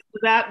 Can you please do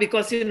that?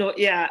 Because Sister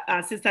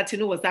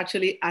Tinu was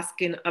actually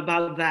asking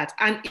about that,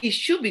 and it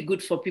should be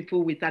good for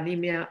people with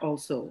anemia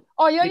also.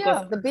 Oh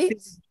yeah, the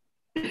beets.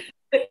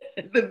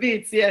 The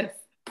beets, yes.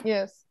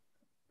 Yes,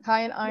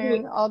 high in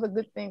iron, all the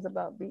good things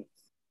about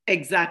beets.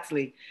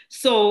 Exactly.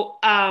 So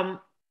I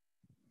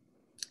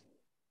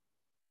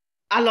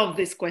love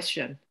this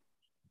question.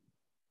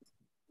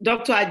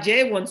 Dr.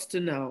 Ajay wants to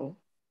know,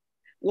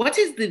 what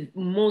is the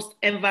most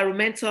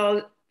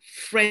environmental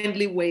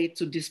friendly way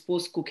to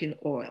dispose cooking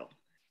oil?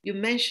 You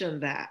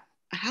mentioned that.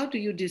 How do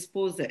you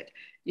dispose it?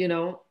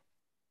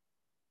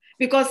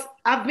 Because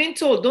I've been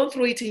told, don't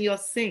throw it in your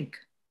sink.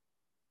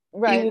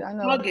 Right, it will I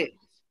know. Plug it.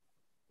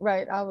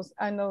 Right,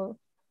 I know,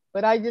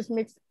 but I just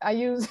I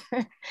use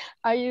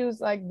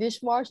like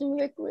dishwashing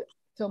liquid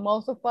to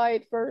emulsify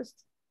it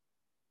first.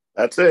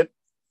 That's it.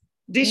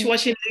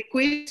 Dishwashing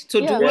liquid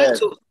to do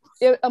what?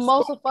 It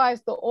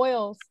emulsifies the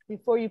oils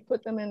before you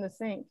put them in the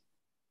sink.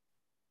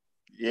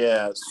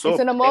 Yeah, soap.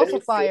 It's an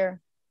emulsifier.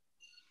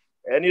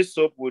 Any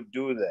soap would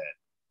do that.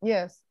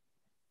 Yes.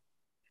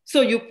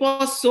 So you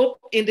pour soap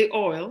in the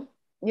oil,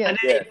 yes. And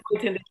then you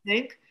put it in the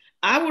sink.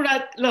 I would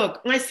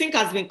look, my sink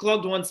has been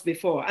clogged once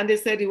before, and they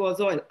said it was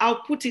oil.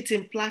 I'll put it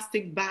in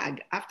plastic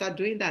bag after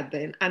doing that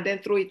then, and then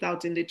throw it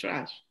out in the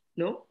trash.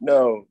 No?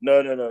 No.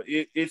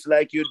 It's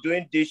like you're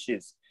doing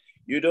dishes.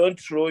 You don't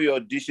throw your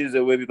dishes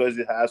away because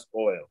it has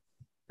oil.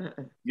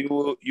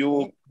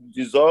 You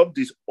dissolve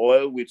this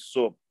oil with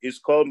soap. It's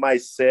called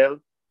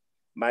micelle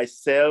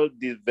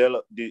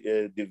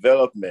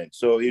development.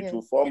 So it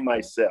will form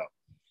micelle.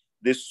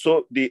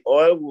 The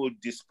oil will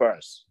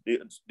disperse.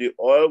 The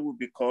oil will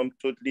become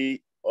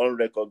totally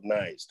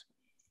unrecognized.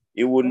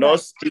 It will not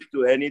stick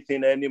to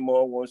anything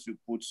anymore once you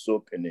put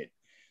soap in it.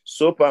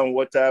 Soap and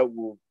water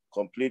will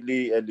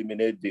completely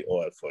eliminate the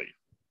oil for you.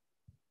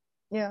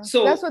 Yeah,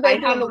 so that's what they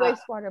do in the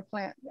wastewater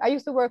plant. I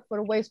used to work for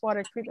the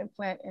wastewater treatment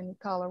plant in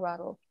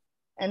Colorado,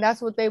 and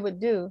that's what they would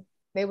do.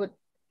 They would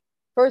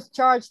first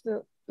charge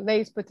the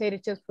Lay's potato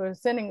chips for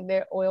sending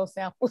their oil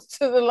samples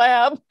to the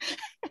lab,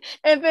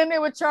 and then they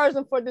would charge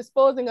them for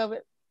disposing of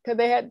it because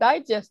they had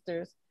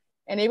digesters.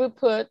 and they would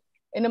put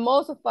an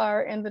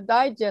emulsifier in the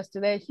digester.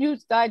 They had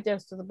huge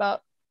digesters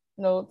about,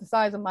 the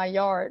size of my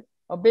yard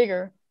or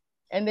bigger,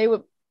 and they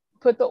would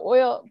put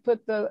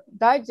the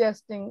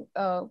digesting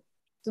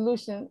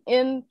solution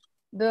in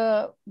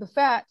the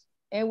fat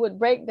and would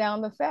break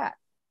down the fat.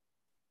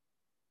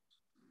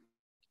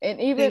 And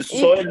even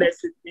soy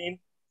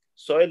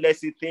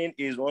lecithin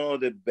is one of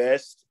the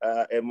best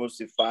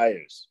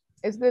emulsifiers.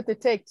 It's good to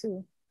take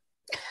too.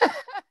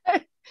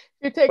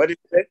 You take. What is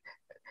it?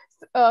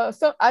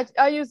 So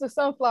I use the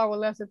sunflower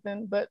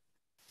lecithin, but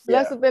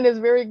lecithin is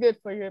very good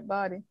for your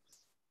body.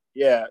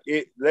 Yeah,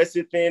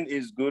 lecithin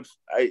is good.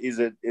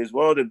 Is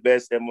one of the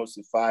best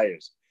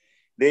emulsifiers.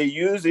 They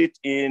use it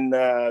in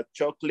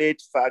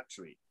chocolate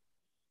factory.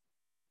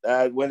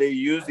 When they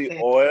use the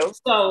oil.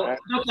 So,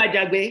 Dr.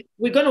 Jagbe,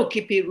 we're going to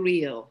keep it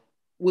real.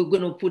 We're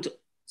going to put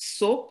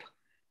soap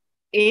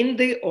in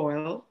the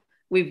oil.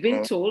 We've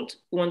been told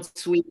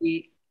once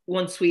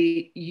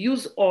we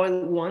use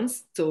oil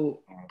once to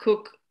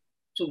cook,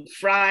 to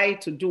fry,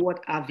 to do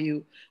what have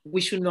you,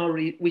 we should not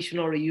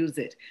reuse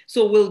it.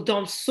 So we'll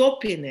dump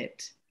soap in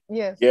it.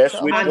 Yes. Yes,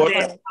 so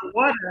with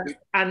water,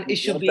 and it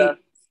should be.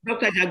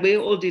 Dr. Jagbe,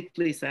 hold it,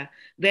 please, sir.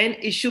 Then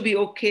it should be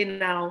okay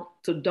now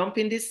to dump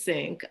in the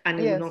sink, and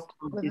it will not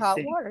come with hot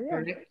water.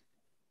 Yeah.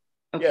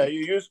 Okay. Yeah,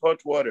 you use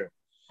hot water.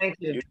 Thank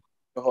you.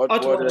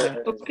 Hot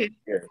water. Okay.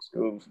 Yes,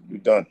 you're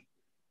done.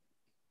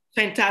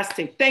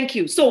 Fantastic. Thank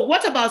you. So,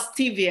 what about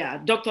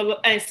stevia, Dr.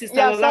 and Sister?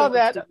 Yeah, I saw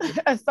that.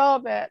 I saw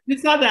that. You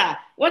saw that.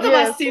 What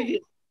about stevia?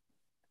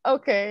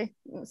 Okay,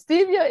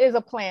 stevia is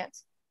a plant.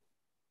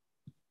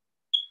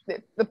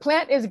 The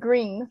plant is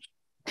green.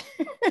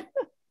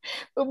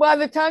 But by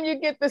the time you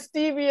get the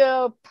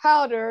stevia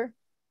powder,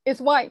 it's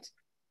white.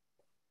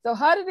 So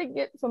how did it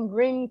get from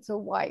green to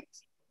white?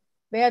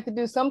 They had to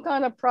do some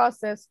kind of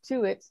process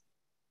to it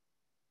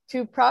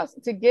to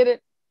get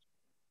it,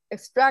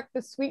 extract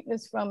the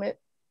sweetness from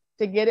it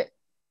to get it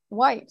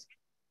white.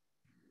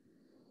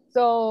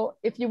 So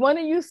if you want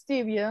to use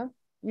stevia,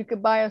 you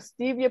could buy a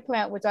stevia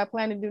plant, which I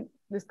plan to do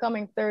this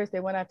coming Thursday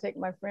when I take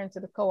my friend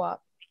to the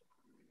co-op,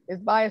 is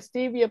buy a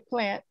stevia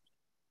plant.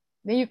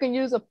 Then you can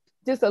use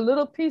just a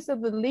little piece of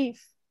the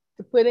leaf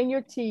to put in your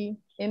tea,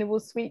 and it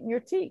will sweeten your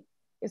tea.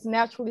 It's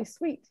naturally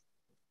sweet.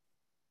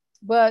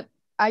 But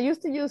I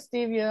used to use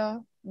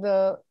stevia,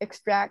 the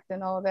extract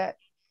and all that,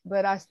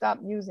 but I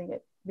stopped using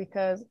it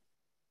because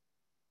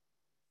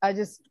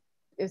it's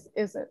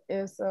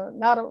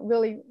not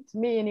really, to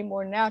me,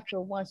 anymore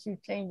natural once you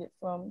change it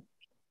from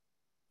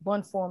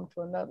one form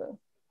to another.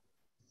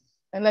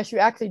 Unless you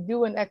actually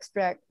do an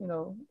extract,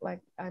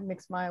 like I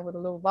mix mine with a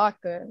little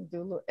vodka and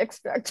do a little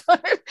extract on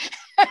it.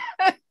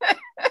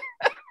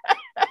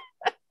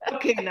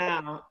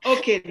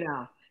 Okay,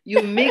 now.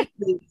 You mix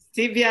the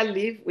stevia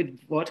leaf with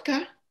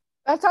vodka?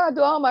 That's how I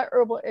do all my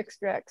herbal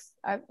extracts.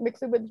 I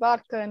mix it with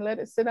vodka and let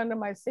it sit under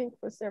my sink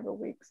for several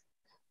weeks.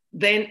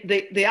 Then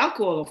the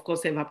alcohol, of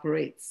course,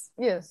 evaporates.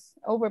 Yes,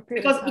 over a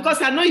period of time.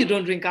 Because I know you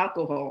don't drink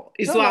alcohol.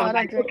 It's so I'm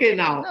like, okay,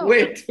 now,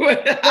 wait.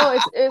 No,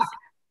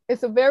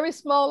 it's a very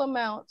small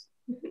amount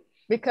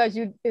because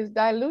it's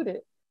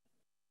diluted.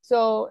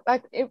 So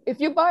like if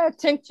you buy a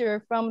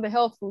tincture from the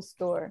health food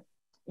store,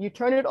 you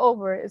turn it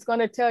over, it's going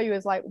to tell you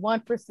it's like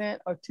 1%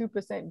 or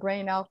 2%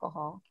 grain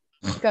alcohol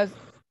because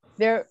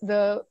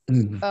the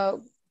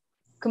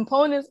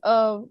components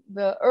of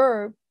the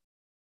herb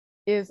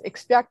is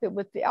extracted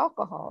with the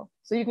alcohol.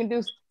 So you can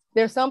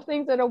there's some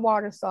things that are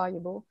water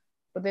soluble,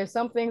 but there's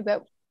some things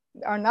that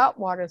are not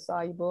water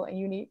soluble, and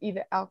you need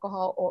either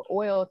alcohol or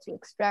oil to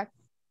extract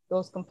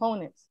those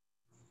components.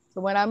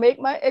 So when I make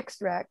my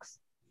extracts,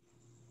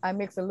 I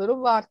mix a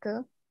little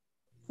vodka,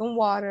 some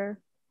water,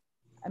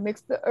 I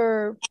mix the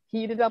herb,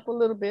 heat it up a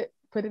little bit,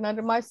 put it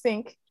under my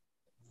sink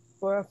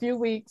for a few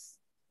weeks,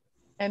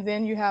 and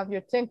then you have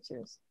your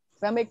tinctures.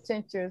 So I make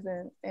tinctures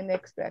and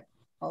extract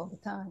all the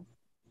time.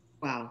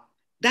 Wow.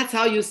 That's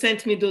how you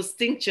sent me those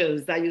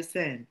tinctures that you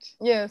sent.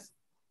 Yes.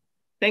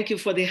 Thank you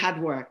for the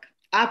hard work.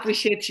 I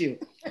appreciate you.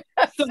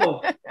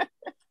 So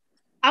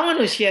I want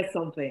to share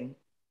something.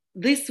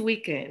 This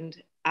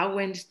weekend, I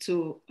went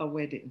to a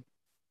wedding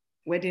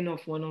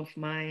of one of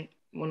mine,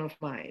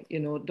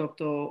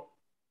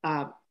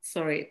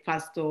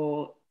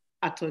 Pastor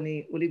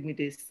Attorney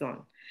Olimide's son.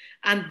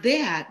 And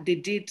there they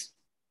did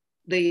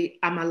the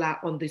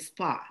amala on the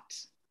spot.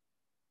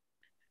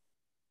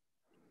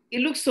 It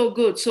looks so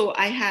good. So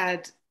I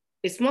had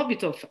a small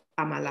bit of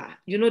amala.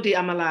 You know the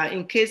amala,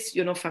 in case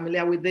you're not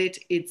familiar with it,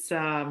 it's,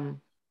 Dr.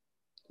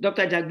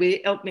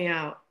 Jagbe, help me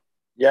out.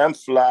 Yam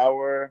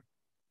flour.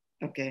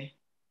 Okay.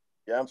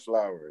 Yam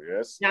flour,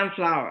 yes. Yam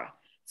flour.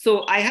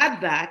 So I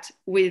had that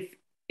with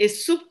a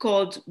soup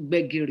called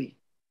begiri.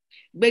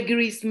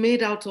 Begiri is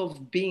made out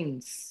of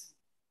beans.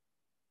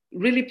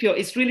 Really pure.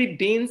 It's really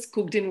beans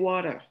cooked in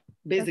water,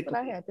 basically.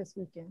 That's what I had this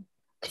weekend.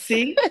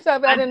 See?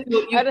 So I didn't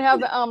have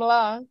the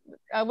amla.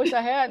 I wish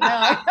I had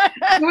now.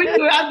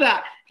 You had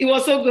that. It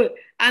was so good.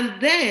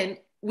 And then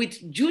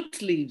with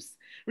jute leaves.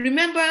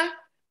 Remember,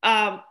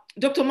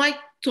 Dr. Mike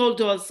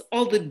told us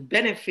all the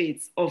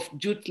benefits of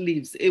jute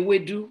leaves,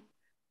 ewedu,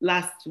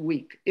 last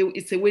week.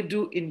 It's a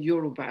wedu in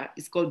Yoruba.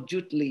 It's called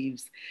jute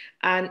leaves.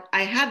 And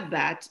I had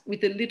that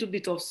with a little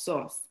bit of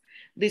sauce.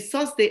 The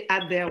sauce they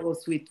had there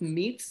was with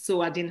meat,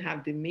 so I didn't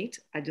have the meat.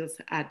 I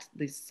just had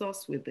the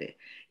sauce with it.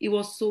 It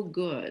was so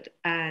good.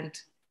 And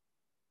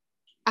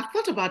I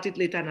thought about it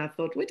later and I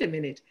thought, wait a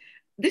minute,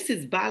 this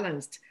is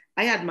balanced.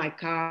 I had my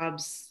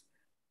carbs,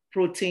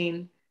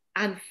 protein,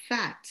 and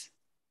fat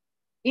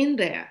in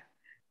there.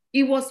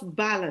 It was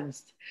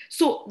balanced.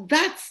 So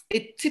that's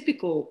a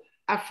typical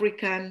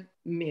African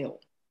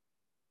meal.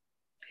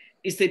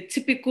 It's a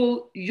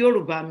typical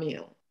Yoruba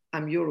meal.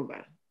 I'm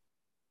Yoruba.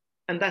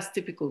 And that's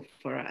typical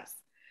for us.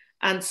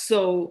 And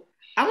so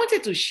I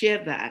wanted to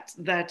share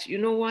that, you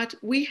know what,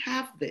 we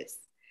have this.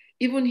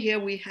 Even here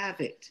we have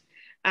it.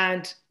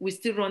 And we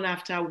still run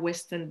after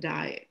Western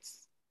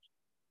diets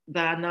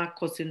that are now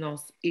causing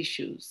us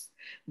issues.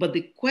 But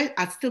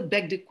I still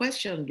beg the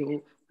question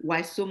though,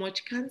 why so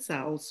much cancer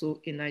also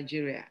in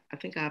Nigeria? I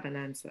think I have an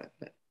answer.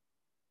 But...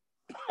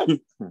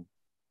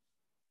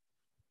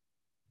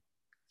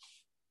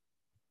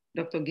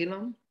 Dr.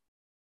 Gillum,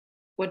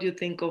 what do you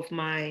think of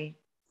my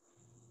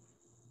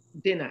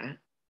dinner?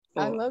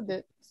 I loved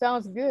it.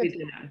 Sounds good.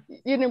 Dinner.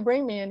 You didn't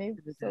bring me any,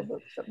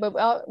 but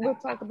we'll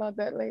talk about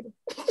that later.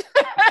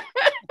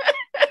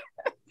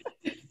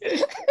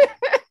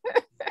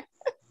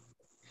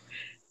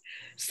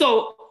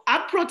 So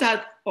I brought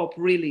that up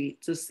really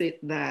to say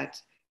that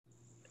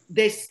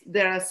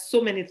there are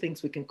so many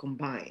things we can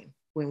combine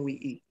when we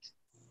eat.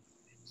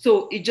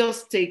 So it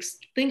just takes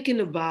thinking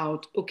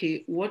about,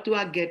 okay, what do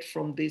I get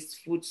from this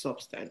food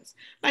substance?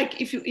 Like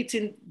if you're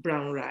eating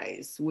brown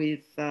rice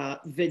with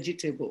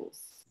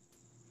vegetables,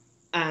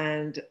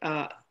 and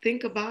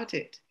think about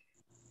it.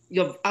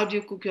 How do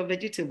you cook your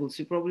vegetables?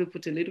 You probably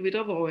put a little bit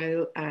of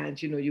oil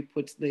and, you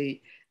put the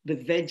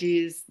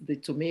veggies, the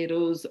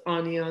tomatoes,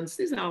 onions.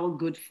 These are all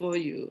good for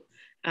you.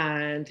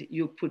 And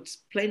you put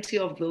plenty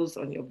of those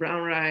on your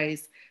brown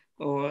rice,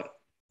 or,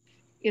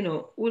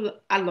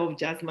 I love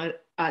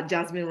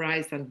jasmine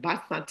rice and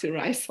basmati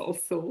rice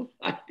also.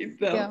 I eat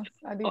them.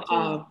 Yeah, I do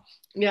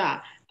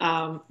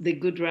too. The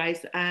good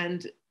rice,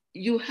 and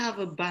you have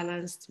a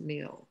balanced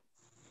meal.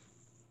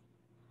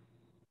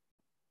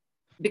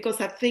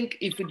 Because I think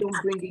if we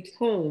don't bring it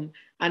home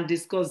and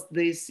discuss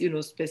these,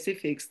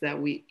 specifics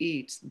that we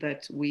eat,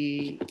 that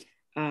we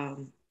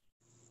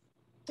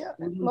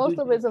most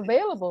of it's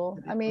available.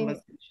 I mean,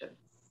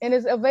 and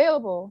it's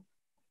available,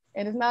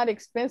 and it's not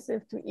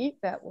expensive to eat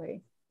that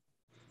way.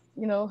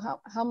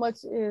 How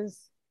much is?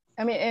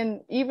 I mean,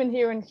 and even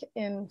here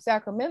in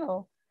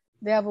Sacramento,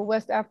 they have a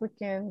West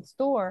African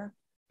store.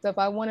 So if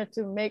I wanted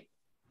to make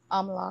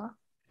amla,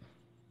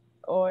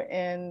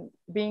 and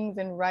beans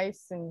and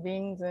rice and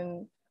beans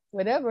and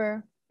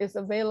whatever is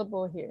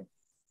available here.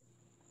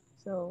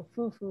 So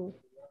fufu.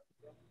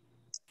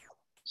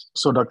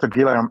 So Dr.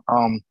 Gillum,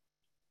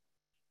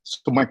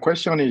 so my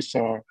question is,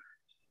 I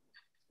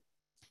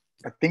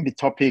think the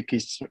topic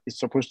is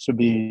supposed to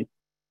be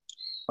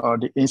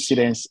the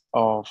incidence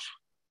of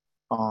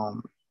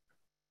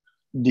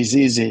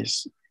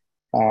diseases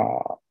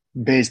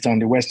based on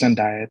the Western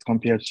diet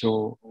compared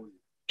to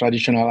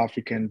traditional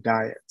African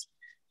diet.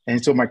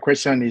 And so my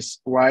question is,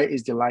 why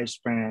is the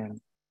lifespan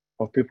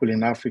of people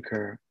in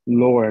Africa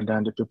lower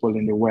than the people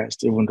in the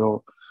West, even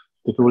though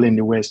the people in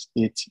the West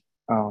eat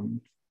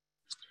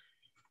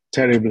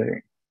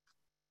terribly?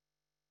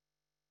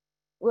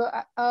 Well,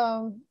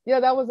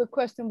 that was a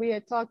question we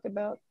had talked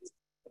about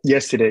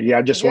yesterday. Yeah,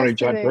 I just wanted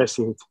to address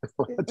it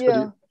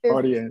to the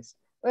audience.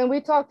 When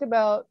we talked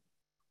about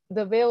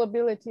the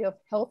availability of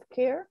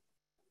healthcare,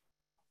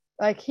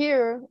 like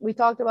here, we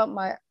talked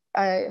about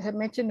I had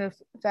mentioned the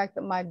fact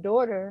that my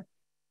daughter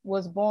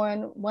was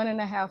born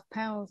 1.5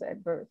 pounds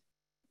at birth.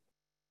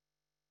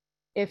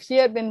 If she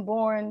had been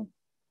born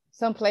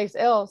someplace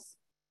else,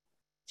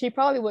 she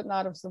probably would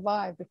not have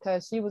survived,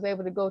 because she was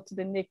able to go to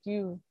the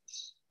NICU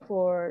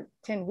for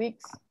 10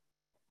 weeks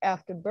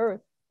after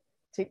birth.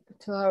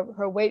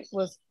 Her weight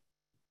was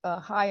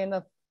high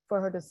enough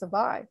for her to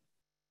survive.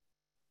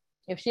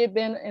 If she had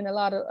been in a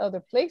lot of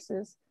other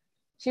places,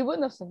 she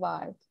wouldn't have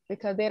survived,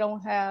 because they don't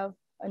have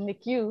a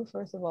NICU,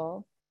 first of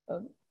all,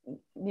 a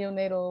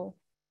neonatal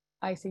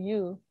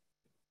ICU,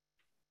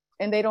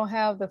 and they don't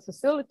have the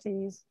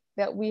facilities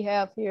that we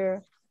have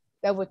here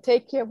that would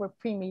take care of a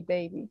preemie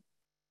baby.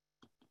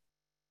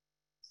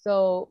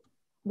 So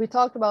we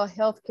talked about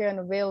healthcare and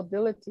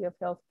availability of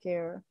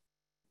healthcare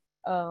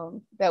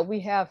that we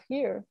have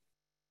here.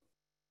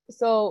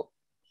 So,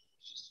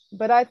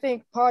 but I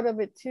think part of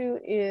it too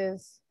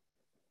is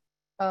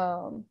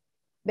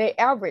they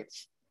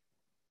average.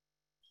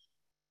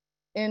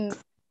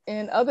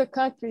 In other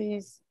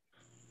countries,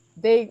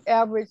 they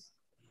average,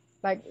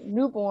 like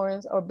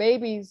newborns or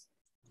babies,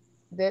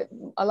 that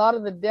a lot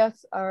of the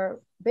deaths are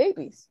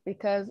babies,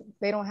 because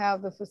they don't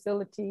have the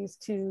facilities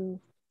to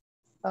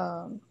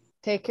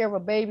take care of a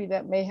baby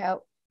that may have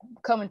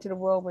come into the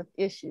world with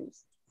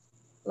issues.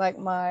 Like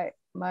my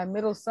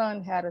middle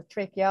son had a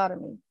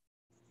tracheotomy.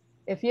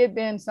 If he had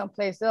been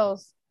someplace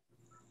else,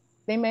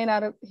 they may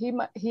not have,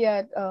 he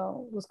had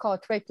was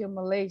called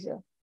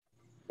tracheomalacia.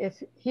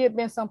 If he had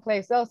been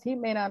someplace else, he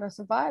may not have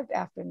survived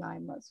after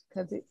 9 months,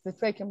 because the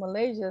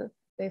tracheomalacia,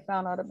 they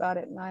found out about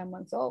it 9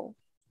 months old.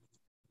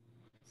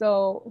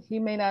 So he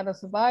may not have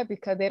survived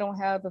because they don't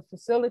have the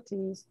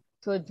facilities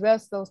to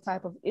address those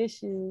type of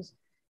issues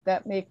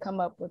that may come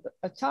up with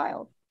a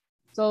child.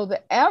 So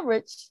the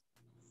average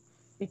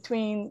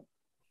between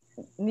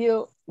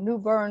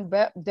newborn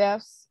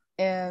deaths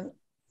and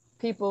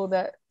people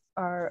that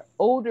are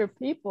older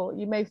people,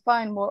 you may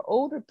find more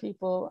older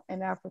people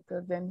in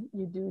Africa than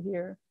you do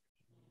here.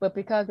 But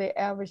because they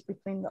average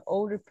between the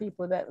older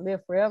people that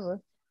live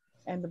forever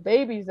and the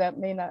babies that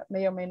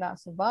may or may not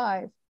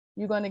survive,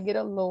 you're going to get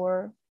a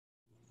lower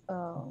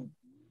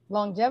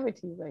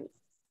longevity rate.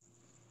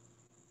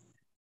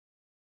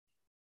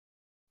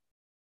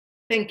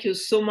 Thank you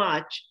so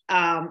much.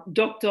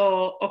 Dr.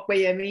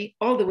 Okweyemi,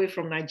 all the way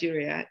from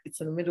Nigeria. It's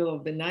in the middle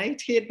of the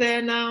night here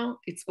there now.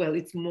 It's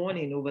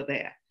morning over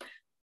there.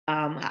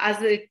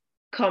 As a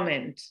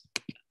comment,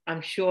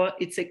 I'm sure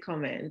it's a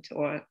comment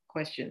or a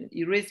question.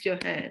 You raised your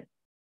hand.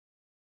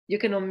 You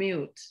can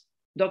unmute.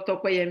 Dr.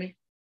 Okweyemi.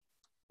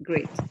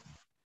 Great. Thank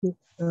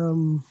you very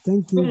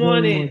much. Good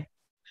morning.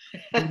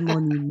 Good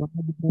morning,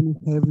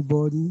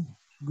 everybody.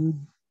 Good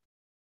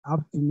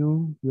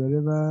afternoon,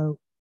 wherever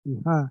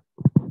you are.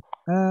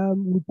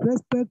 With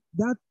respect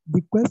that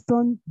the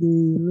question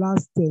the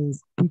last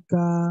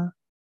speaker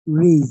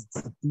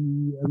raised,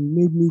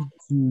 made me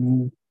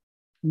to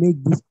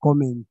make this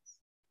comment.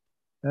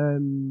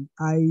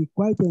 I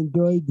quite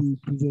enjoyed the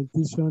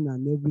presentation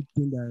and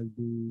everything that has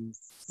been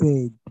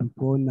said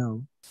before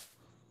now.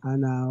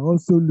 And I'm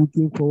also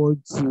looking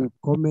forward to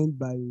comment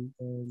by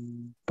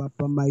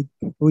Papa Mike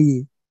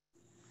Oye.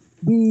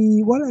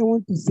 What I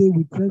want to say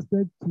with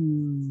respect to,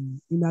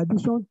 in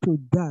addition to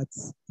that,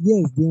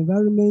 yes, the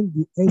environment,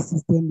 the health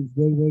system is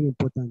very, very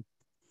important.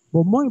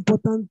 But more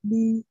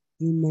importantly,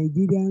 in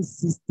Nigerian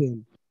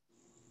system,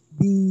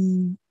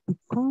 the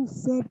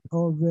concept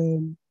of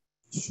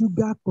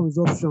sugar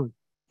consumption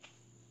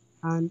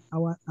and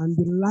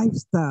the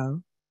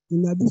lifestyle,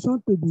 in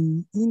addition to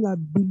the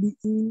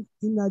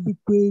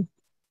inadequate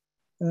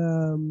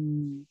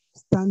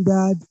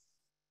standard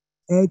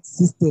health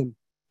system,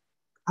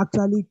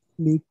 actually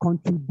may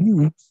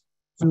contribute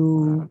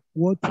to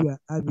what we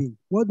are having.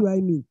 What do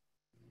I mean?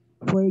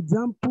 For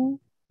example,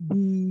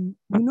 we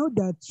know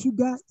that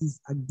sugar is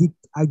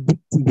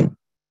addictive,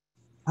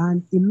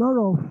 and a lot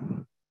of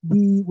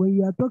when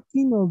you are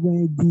talking of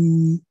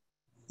the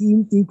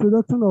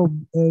introduction of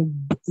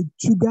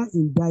sugar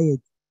in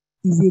diet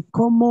is a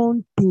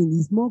common thing.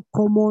 It's more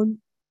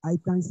common, I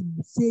can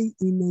say,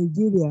 in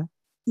Nigeria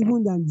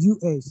even than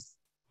US.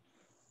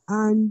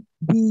 And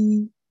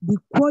the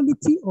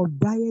quality of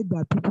diet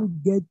that people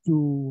get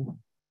to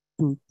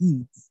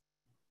eat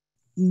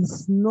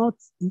is not,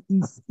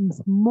 is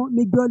more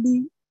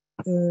majorly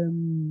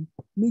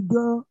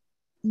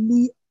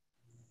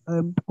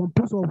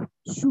composed of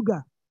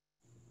sugar.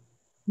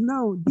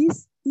 Now,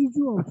 this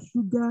issue of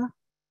sugar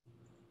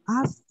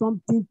has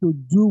something to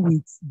do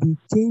with the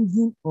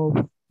changing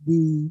of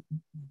the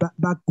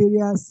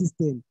bacterial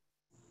system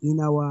in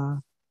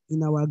our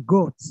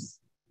guts.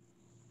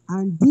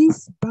 And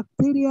these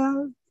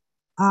bacteria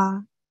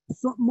are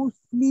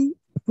mostly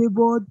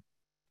favored.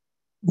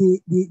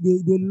 They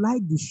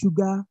like the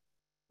sugar.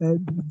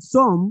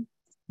 Some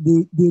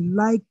they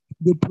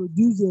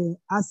produce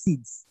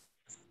acids.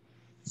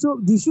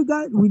 So the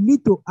sugar will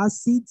lead to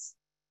acids.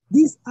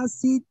 These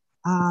acids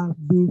are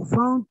being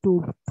found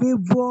to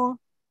favor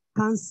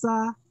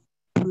cancer.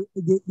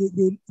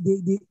 The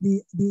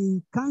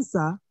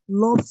cancer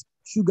loves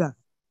sugar.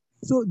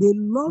 So they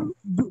love,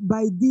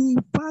 by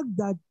the fact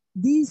that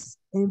this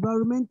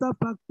environmental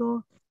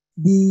factor,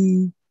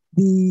 the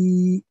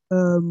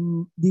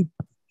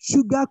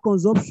sugar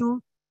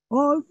consumption,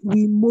 all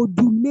will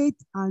modulate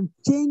and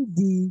change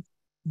the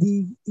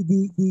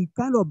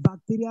kind of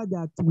bacteria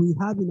that we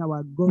have in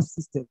our gut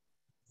system.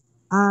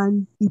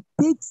 And it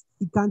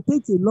can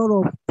take a lot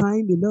of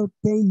time, 10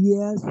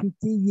 years,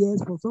 15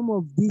 years for some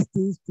of these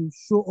things to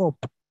show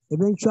up.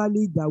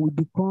 Eventually, that will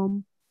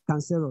become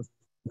cancerous.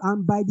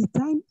 And by the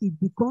time it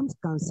becomes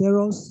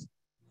cancerous,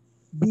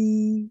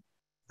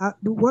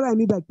 what I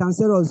mean by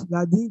cancerous,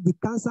 that the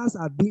cancer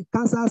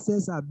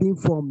cells are being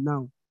formed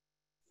now.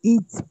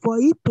 It's for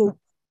it to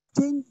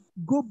change,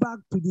 go back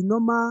to the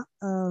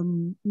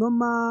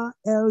normal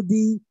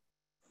healthy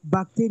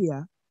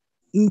bacteria.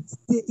 It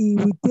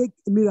will take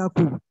a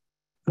miracle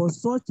for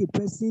such a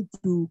person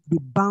to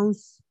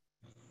bounce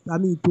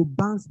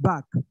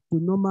back to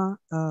normal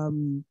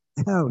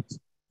health.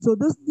 So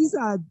these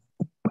are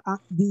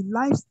the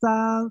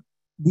lifestyle,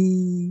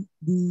 the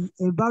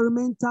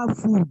environmental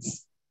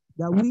foods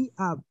that we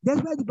have.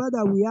 Despite the fact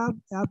that we have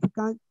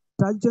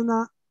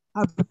traditional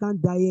African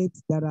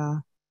diets that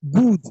are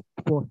good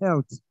for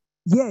health,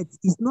 yet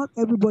it's not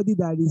everybody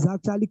that is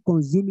actually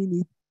consuming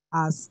it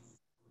as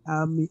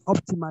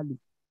optimally.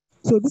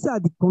 So these are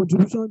the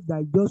contributions that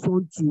I just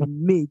want to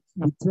make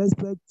with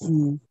respect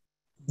to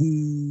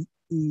the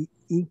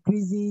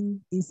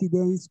increasing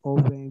incidence of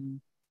an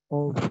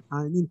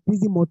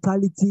increasing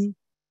mortality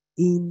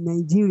in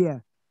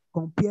Nigeria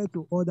compared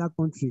to other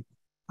countries.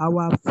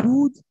 Our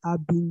food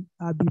have been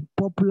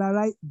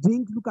popularized.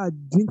 Look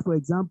at drink, for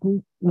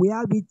example. We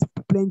have it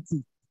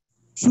plenty.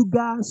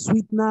 Sugar,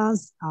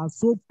 sweeteners are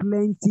so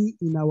plenty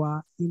in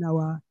our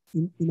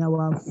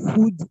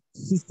food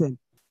system.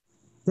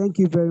 Thank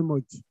you very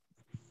much.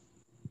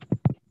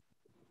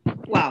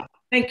 Wow,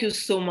 thank you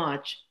so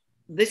much.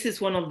 This is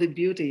one of the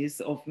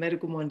beauties of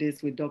Medical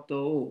Mondays with Dr.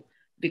 O,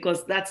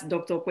 because that's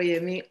Dr.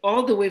 Koyemi,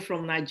 all the way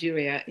from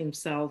Nigeria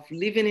himself,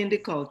 living in the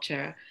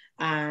culture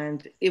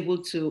and able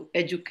to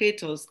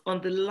educate us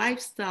on the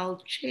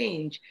lifestyle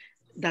change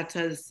that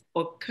has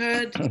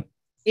occurred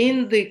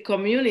in the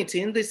community,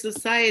 in the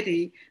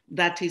society,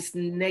 that is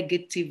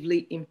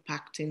negatively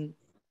impacting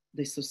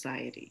the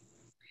society.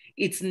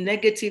 It's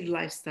negative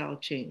lifestyle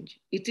change.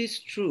 It is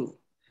true.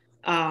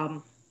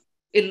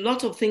 A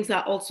lot of things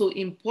are also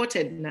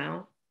imported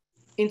now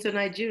into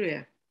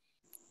Nigeria.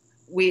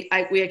 We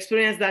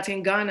experienced that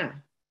in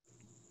Ghana.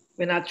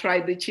 When I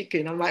tried the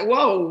chicken, I'm like,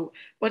 whoa,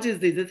 what is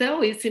this? They said,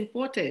 oh, it's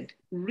imported,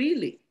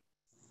 really.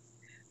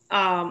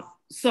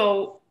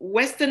 So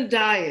Western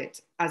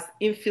diet has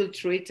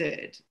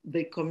infiltrated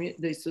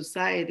the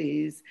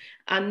societies,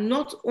 and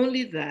not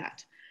only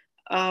that,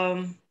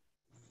 not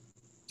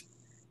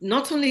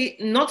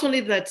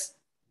only that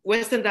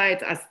Western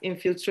diet has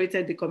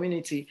infiltrated the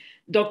community.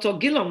 Dr.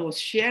 Gillum was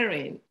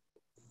sharing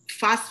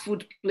fast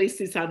food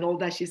places and all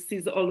that she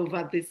sees all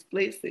over these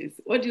places.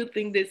 What do you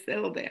think they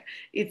sell there?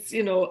 It's,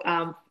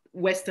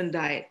 Western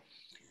diet.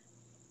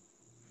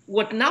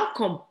 What now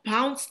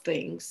compounds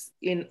things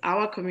in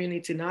our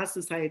community, in our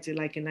society,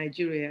 like in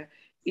Nigeria,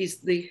 is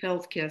the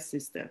healthcare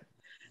system.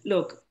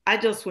 Look, I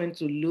just went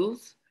to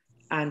LUTH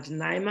and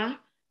NIMA,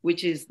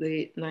 which is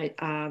the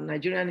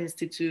Nigerian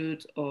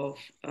Institute of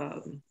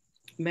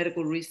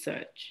Medical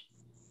Research,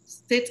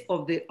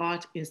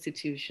 state-of-the-art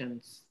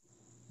institutions.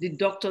 The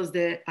doctors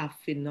there are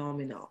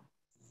phenomenal,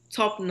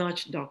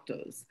 top-notch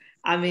doctors.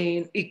 I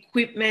mean,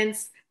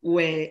 equipments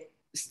were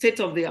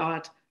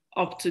state-of-the-art,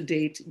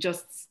 up-to-date,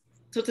 just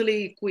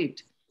totally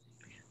equipped.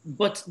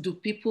 But do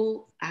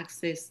people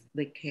access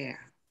the care?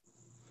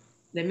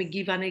 Let me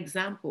give an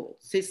example.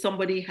 Say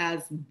somebody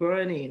has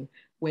burning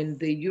when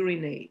they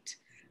urinate.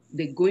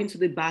 They go into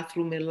the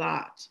bathroom a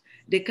lot.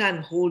 They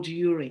can't hold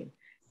urine.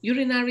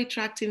 Urinary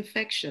tract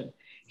infection.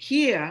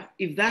 Here,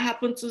 if that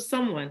happens to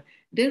someone,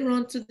 they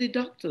run to the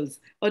doctors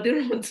or they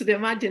run to the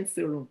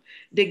emergency room.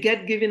 They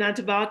get given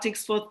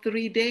antibiotics for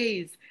 3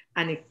 days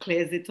and it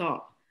clears it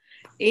up.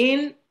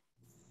 In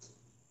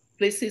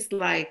places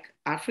like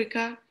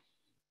Africa,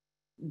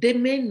 they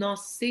may not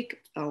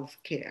seek health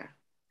care.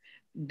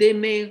 They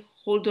may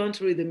hold on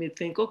to it. They may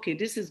think, okay,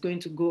 this is going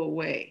to go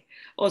away,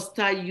 or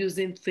start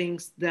using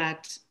things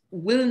that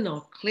will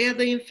not clear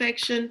the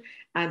infection.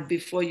 And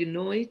before you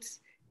know it,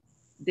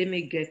 they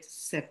may get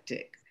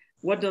septic.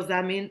 What does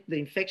that mean? The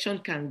infection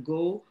can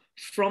go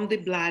from the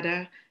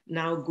bladder,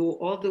 now go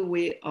all the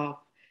way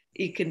up.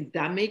 It can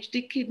damage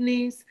the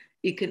kidneys.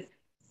 It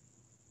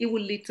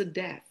will lead to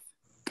death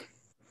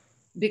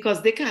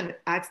because they can't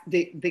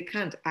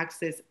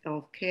access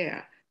health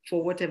care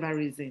for whatever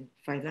reason,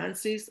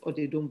 finances, or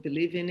they don't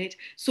believe in it.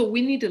 So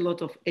we need a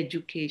lot of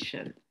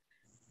education.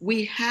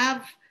 We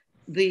have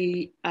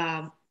the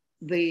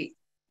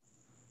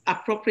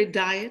appropriate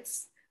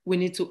diets. We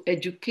need to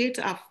educate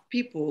our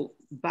people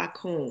back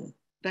home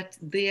that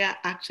they are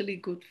actually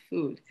good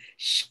food.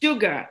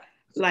 Sugar,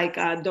 like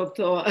our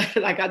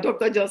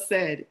doctor just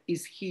said,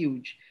 is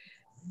huge.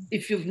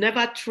 If you've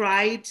never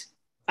tried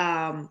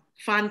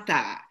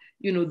Fanta,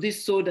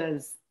 these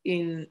sodas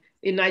in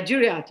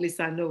Nigeria, at least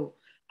I know,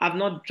 I've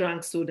not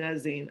drank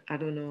sodas in, I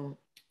don't know,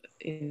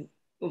 in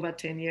over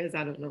 10 years,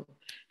 I don't know,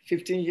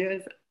 15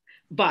 years.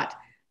 But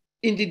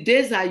in the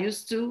days I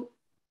used to,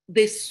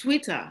 they're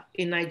sweeter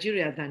in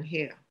Nigeria than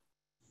here.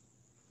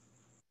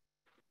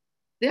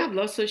 They have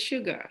lots of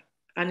sugar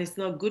and it's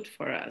not good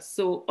for us.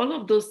 So all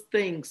of those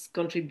things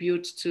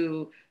contribute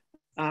to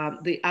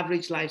the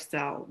average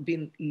lifestyle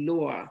being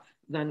lower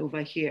than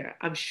over here.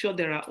 I'm sure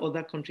there are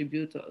other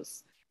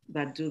contributors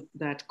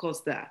that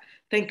cause that.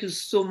 Thank you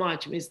so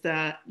much,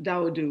 Mr.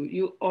 Daudu.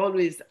 You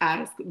always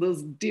ask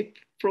those deep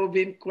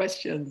probing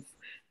questions.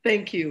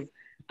 Thank you.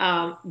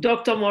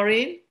 Dr.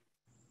 Maureen,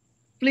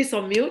 please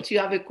unmute. You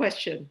have a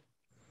question.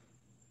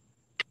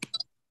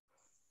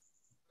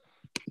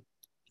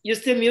 You're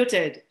still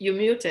muted. You're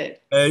muted.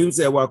 You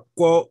say what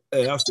call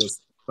access?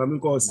 Just 1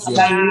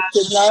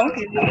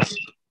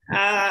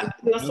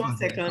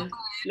 second.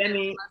 Let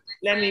me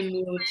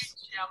mute.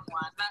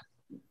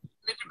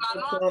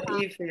 Dr.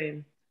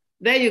 Ephraim.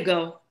 There you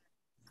go.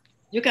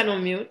 You can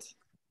unmute.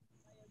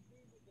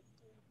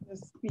 The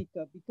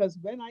speaker, because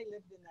when I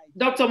lived in Nigeria.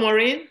 Dr.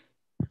 Maureen?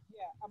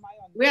 Yeah, am I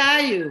on? Where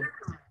are you?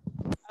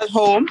 At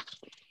home.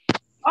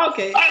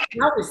 Okay,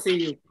 now we see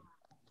you.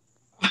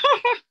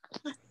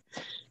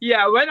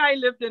 Yeah, when I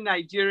lived in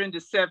Nigeria in the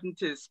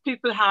 70s,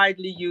 people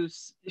hardly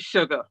used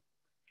sugar.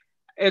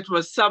 it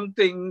was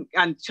something,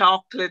 and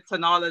chocolates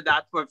and all of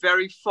that were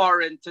very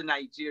foreign to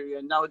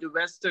Nigeria. Now the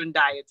Western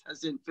diet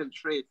has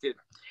infiltrated.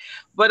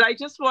 But I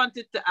just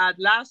wanted to add,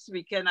 last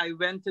weekend I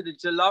went to the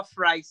Jollof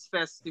Rice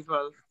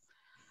Festival,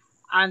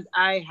 and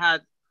I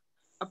had,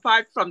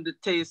 apart from the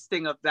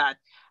tasting of that,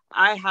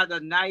 I had a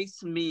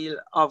nice meal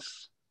of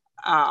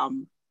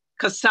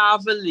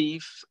cassava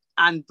leaf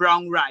and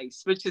brown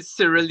rice, which is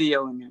Sierra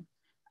Leone.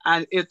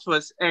 And it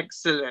was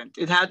excellent.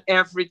 It had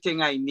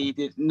everything I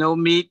needed, no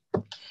meat,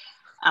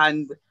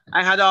 and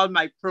I had all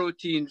my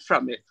protein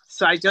from it.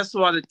 So I just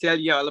want to tell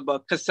you all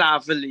about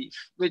cassava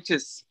leaf, which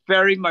is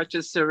very much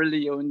a Sierra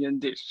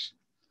Leonean dish.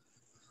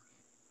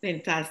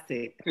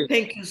 Fantastic.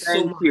 Thank you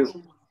so much.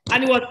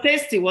 And it was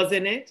tasty,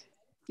 wasn't it?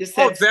 You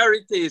said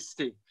very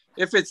tasty.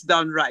 If it's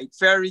done right,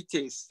 very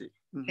tasty.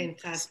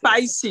 Fantastic.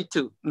 Spicy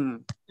too.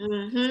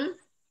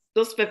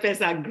 Those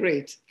peppers are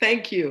great.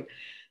 Thank you.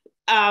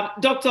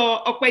 Dr.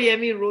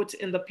 Okweyemi wrote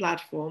in the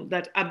platform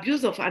that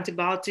abuse of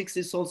antibiotics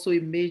is also a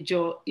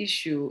major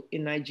issue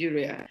in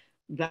Nigeria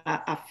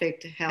that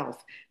affect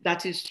health.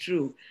 That is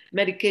true.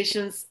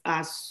 Medications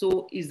are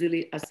so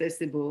easily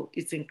accessible.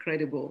 It's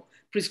incredible.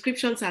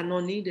 Prescriptions are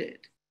not needed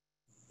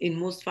in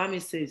most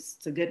pharmacies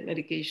to get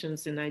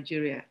medications in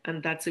Nigeria,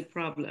 and that's a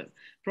problem.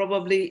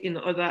 Probably in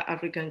other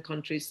African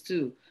countries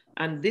too.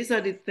 And these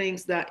are the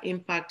things that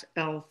impact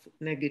health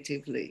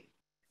negatively.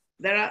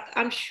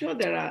 I'm sure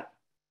there are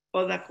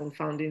other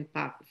confounding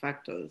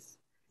factors.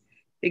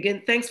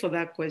 Again, thanks for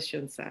that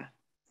question, sir,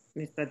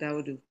 Mr.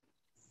 Daudu.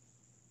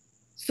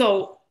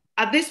 So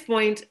at this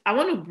point, I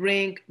want to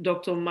bring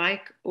Dr.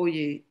 Mike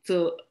Oye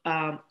to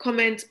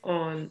comment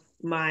on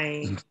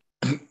my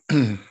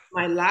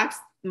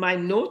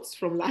notes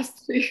from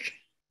last week.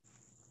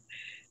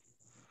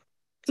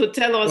 To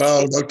tell us.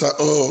 Well, Dr.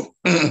 O,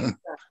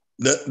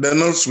 the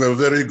notes were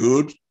very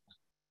good.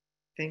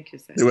 Thank you,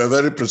 sir. They were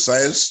very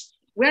precise.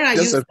 Where are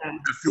Just you, a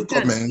few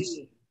comments.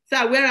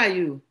 Sir, where are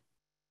you?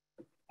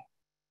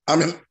 I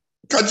mean,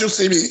 can't you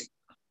see me?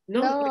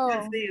 No, we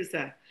can't see you,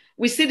 sir.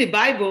 We see the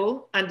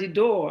Bible and the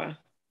door.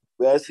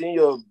 We are seeing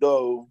your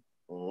door.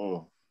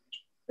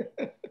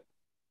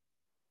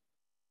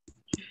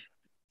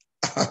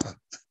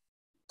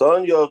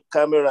 Turn your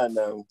camera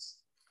now.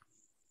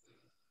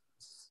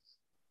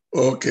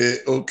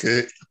 Okay.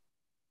 We're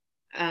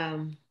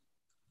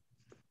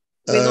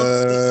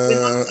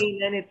not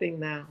seeing anything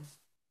now.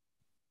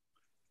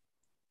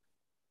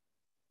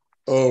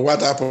 Oh, what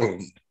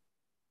happened?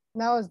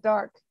 Now it's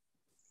dark.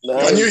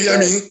 Can you hear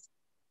me?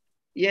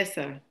 Yes,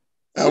 sir.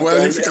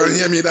 Well, if you can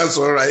hear me, that's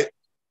all right.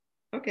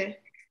 Okay.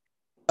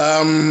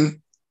 Where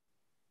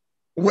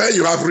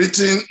you have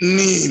written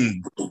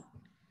neem.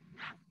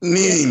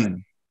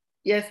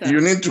 Yes, sir. You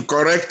need to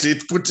correct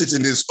it, put it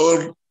in its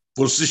old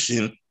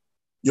position.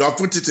 You have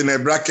put it in a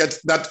bracket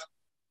that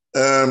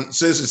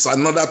says it's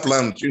another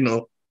plant, you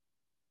know.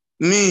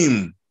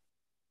 Neem.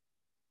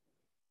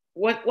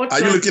 What are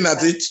you looking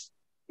at it?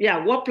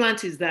 Yeah, what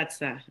plant is that,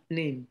 sir?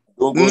 Neem.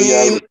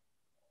 Neem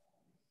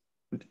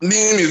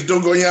is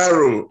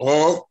Dogoyaro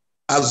or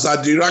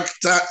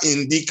Azadirachta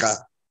indica.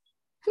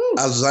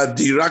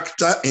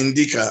 Azadirachta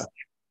indica.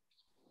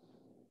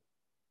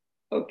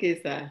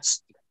 Okay, sir.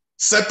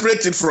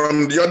 Separate it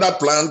from the other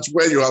plant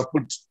where you have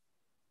put.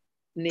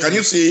 Neem. Can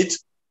you see it?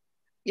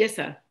 Yes,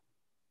 sir.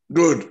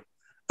 Good.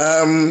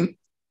 Then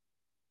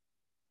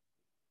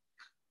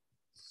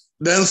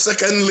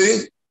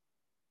secondly,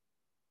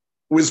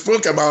 we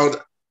spoke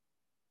about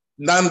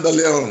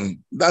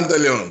dandelion.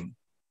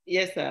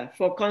 Yes, sir.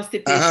 For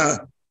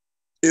constipation.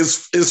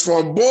 It's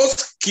for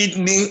both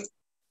kidney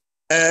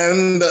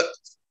and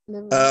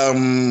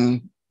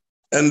the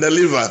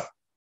liver.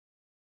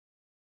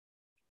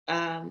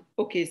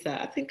 Okay, sir.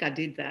 I think I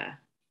did that.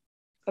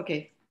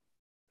 Okay.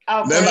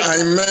 Then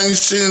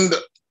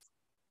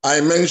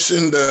I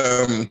mentioned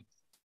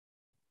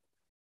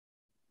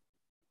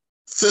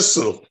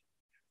thistle,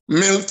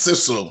 milk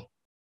thistle.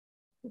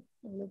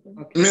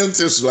 Okay. Milk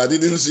thistle, I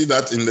didn't see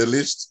that in the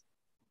list.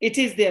 It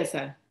is there,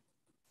 sir.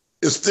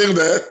 It's still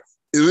there?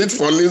 Is it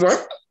for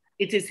liver?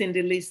 It is in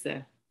the list,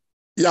 sir.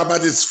 Yeah,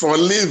 but it's for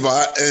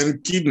liver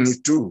and kidney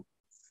too.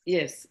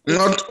 Yes.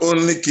 Not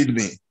only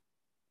kidney.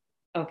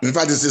 Okay. In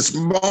fact, it is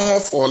more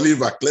for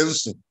liver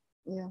cleansing.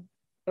 Yeah.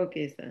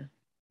 Okay, sir.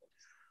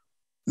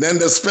 Then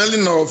the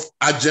spelling of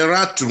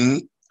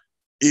ageratum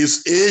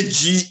is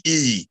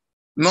A-G-E,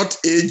 not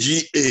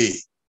A-G-A.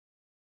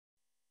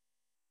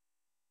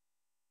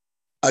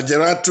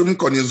 Ageratum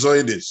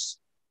conizoides.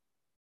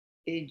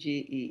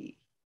 A-G-E,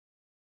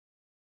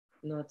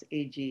 not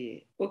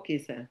A-G-A. Okay,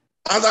 sir.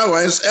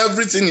 Otherwise,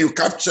 everything you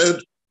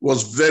captured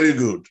was very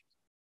good.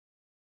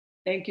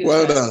 Thank you,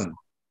 well sir. done.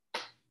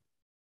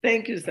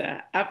 Thank you,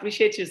 sir. I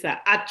appreciate you, sir.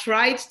 I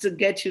tried to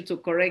get you to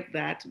correct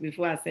that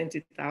before I sent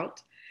it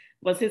out.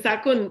 But since I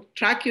couldn't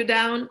track you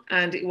down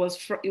and it was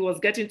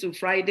getting to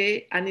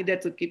Friday, I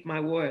needed to keep my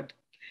word.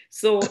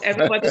 So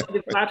everybody on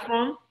the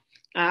platform,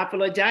 I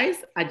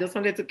apologize. I just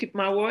wanted to keep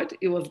my word.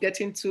 It was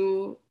getting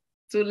too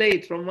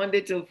late from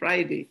Monday till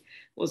Friday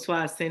was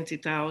why I sent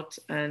it out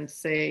and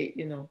say,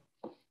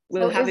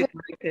 We'll have it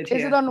corrected here.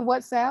 Is it on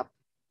WhatsApp?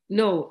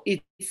 No,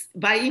 it's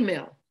by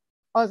email.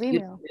 Oh, it's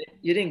email.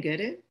 You didn't get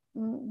it?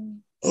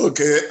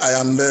 Okay, I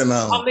am there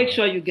now. I'll make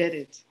sure you get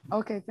it.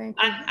 Okay,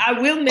 thank you. I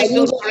will make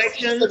those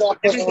corrections.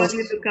 Everybody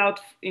look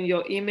out in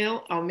your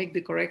email. I'll make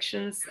the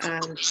corrections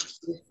and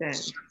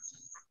send.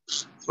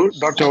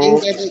 Doctor,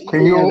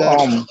 can you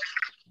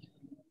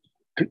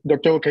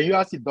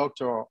ask the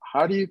doctor,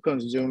 how do you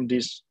consume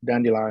this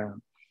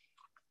dandelion?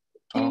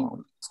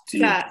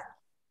 Sir,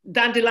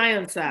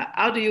 dandelion, sir.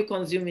 How do you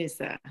consume it,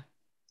 sir?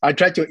 I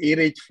try to eat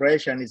it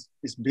fresh and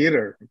it's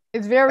bitter.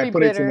 It's very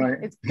bitter.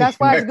 That's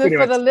why it's good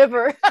for the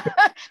liver.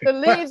 The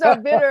leaves are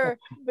bitter,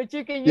 but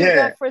you can use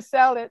that for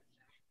salad.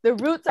 The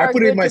roots are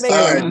good to make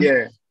salad,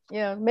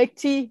 Yeah, make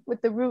tea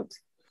with the root,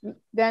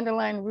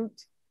 dandelion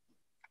root.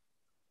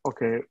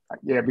 Okay,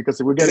 yeah,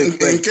 because we get it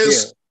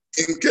fresh.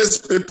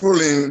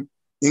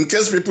 In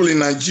case people in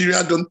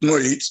Nigeria don't know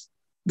it,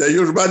 the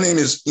Yoruba name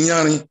is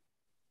Nyani.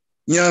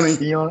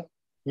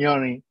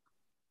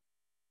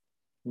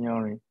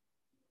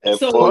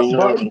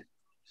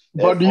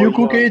 But do you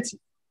cook it?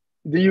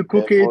 Do you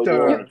cook it?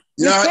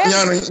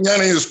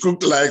 Nyani is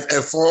cooked like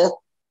efo.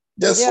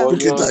 Just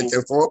cook it like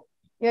efo.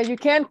 Yeah, you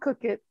can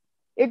cook it.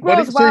 It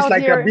grows wild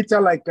it's here.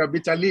 like a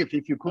bitter leaf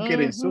if you cook it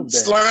in soup.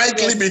 Then.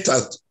 Slightly bitter.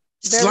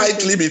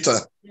 Slightly bitter.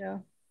 Yeah.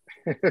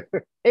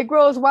 It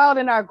grows wild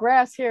in our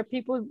grass here.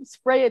 People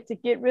spray it to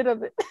get rid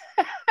of it.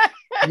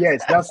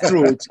 Yes, that's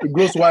true. It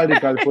grows wild in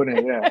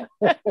California, yeah.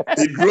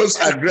 It grows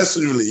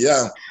aggressively,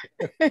 yeah.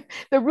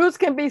 The roots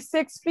can be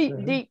 6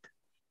 feet deep.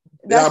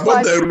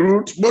 Both the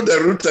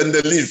root and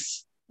the leaf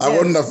are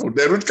wonderful.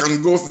 The root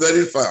can go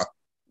very far.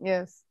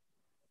 Yes.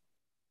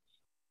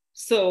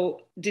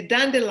 So the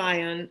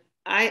dandelion,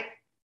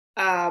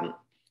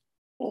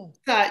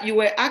 sir, you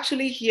were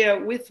actually here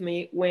with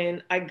me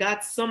when I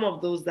got some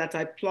of those that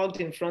I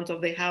plugged in front of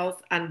the house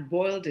and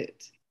boiled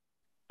it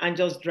and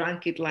just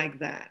drank it like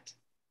that.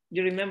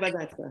 You remember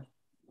that, sir?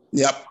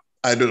 Yep,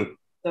 I do.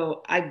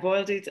 So I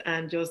boiled it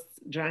and just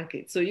drank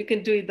it. So you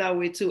can do it that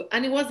way too.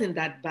 And it wasn't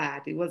that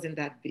bad. It wasn't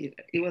that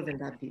bitter. It wasn't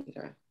that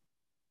bitter.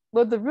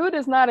 Well, the root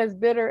is not as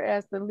bitter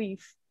as the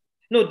leaf.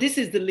 No, this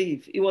is the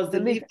leaf. It was the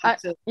leaf.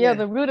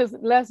 The root is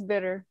less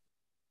bitter.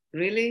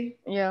 Really?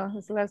 Yeah,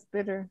 it's less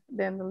bitter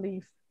than the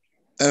leaf.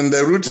 And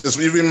the root is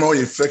even more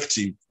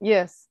effective.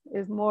 Yes,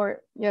 it's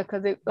more,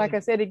 because like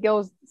I said, it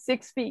goes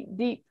 6 feet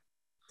deep.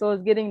 So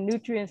it's getting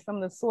nutrients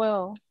from the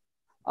soil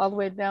all the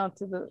way down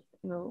to the,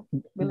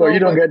 But you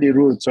don't get the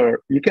roots,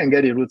 or you can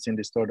get the roots in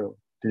the store though,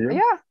 do you?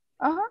 Yeah,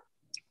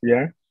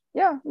 Yeah?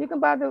 Yeah, you can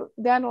buy the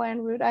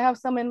dandelion root. I have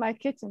some in my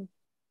kitchen.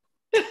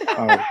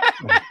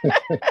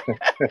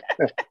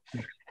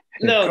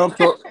 No,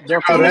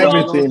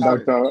 everything,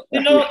 doctor.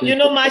 You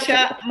know,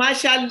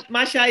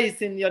 Marsha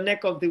is in your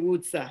neck of the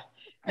woods, sir.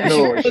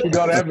 No, she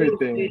got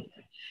everything.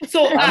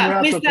 So,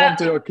 I'm going to come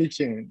to your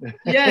kitchen.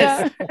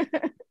 Yes,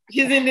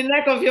 she's in the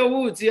neck of your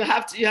woods. You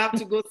have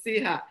to go see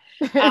her.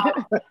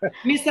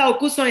 Mr.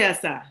 Okusonya,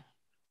 sir.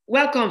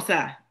 Welcome,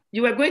 sir.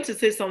 You were going to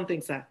say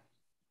something, sir.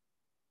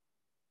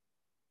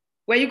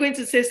 Were you going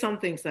to say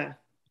something, sir?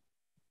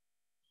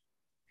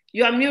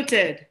 You are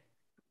muted.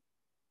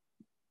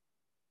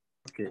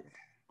 Okay.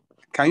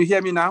 Can you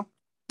hear me now?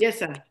 Yes,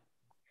 sir.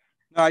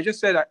 No, I just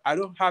said I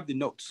don't have the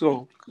note.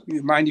 So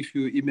you mind if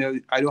you email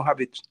it? I don't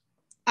have it.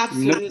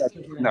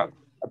 Absolutely. No,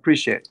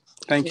 appreciate it.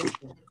 Thank you.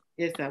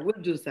 Yes, sir.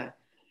 We'll do, sir.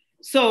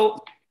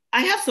 So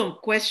I have some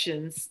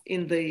questions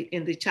in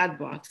the chat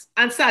box.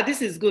 And sir,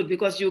 this is good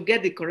because you'll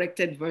get the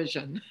corrected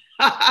version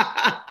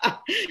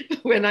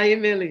when I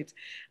email it.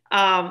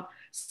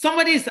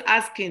 Somebody is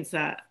asking,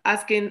 sir,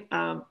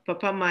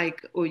 Papa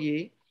Mike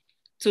Oye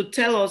to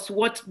tell us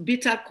what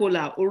bitter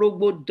cola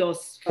Orogbo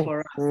does for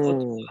us. Or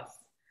to us.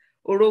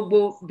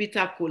 Orogbo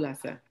bitter cola,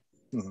 sir.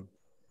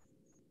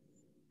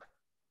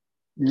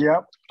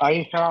 Yep,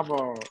 I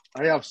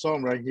have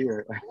some right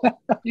here.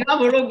 You have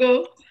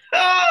Orogbo?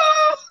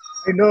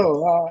 I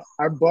know.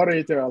 I bought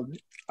it.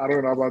 I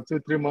don't know, about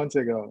 2-3 months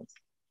ago.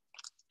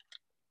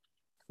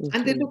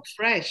 And they look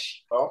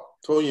fresh. Well,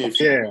 Tony,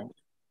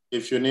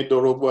 if you need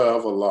Orogbo, I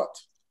have a lot.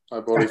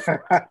 I bought it.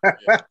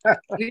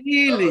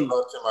 Really? I have a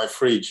lot in my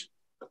fridge.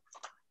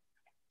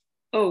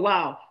 Oh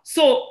wow!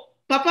 So,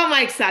 Papa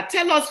Mike, sir,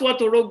 tell us what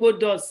Orogbo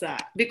does, sir,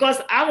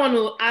 because I want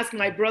to ask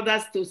my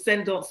brothers to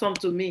send some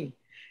to me.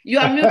 You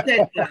are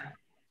muted, sir.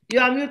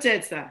 You are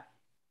muted, sir.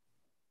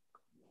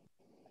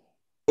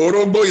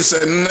 Orogbo is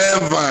a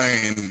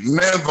nervine.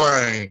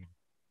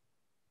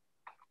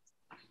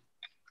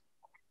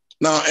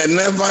 Now, a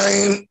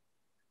nervine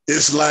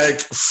is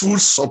like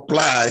food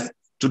supply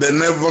to the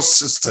nervous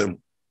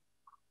system.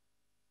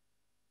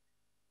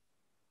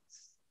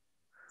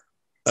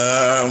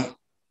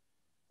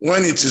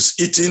 When it is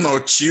eaten or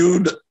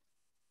chewed,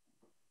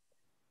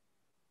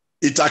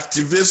 it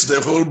activates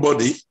the whole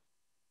body.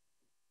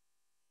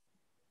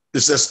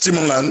 It's a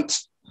stimulant.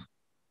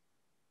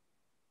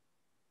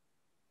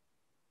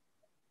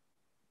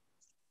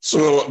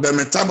 So the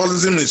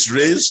metabolism is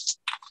raised.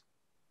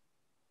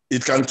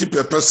 It can keep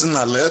a person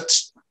alert.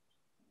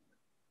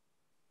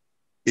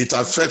 It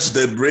affects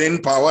the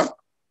brain power.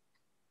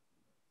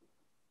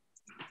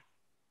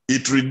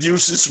 It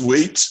reduces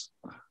weight.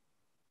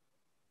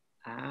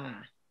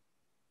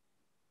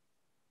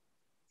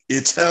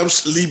 It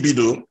helps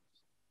libido.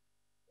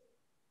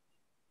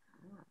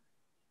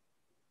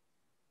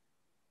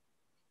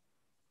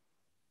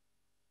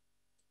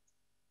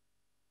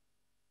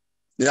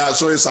 Yeah,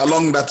 so it's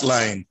along that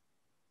line.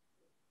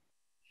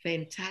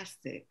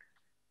 Fantastic.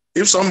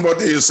 If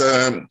somebody is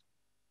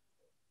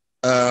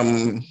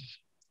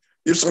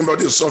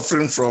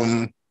suffering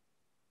from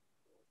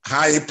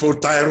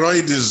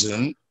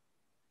hypothyroidism,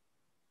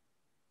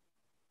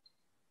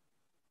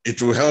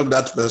 it will help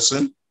that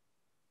person.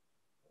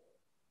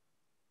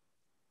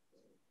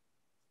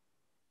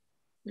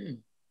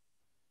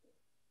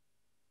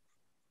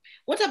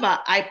 What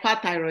about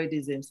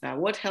hyperthyroidism, sir?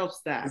 What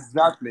helps that?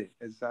 Exactly.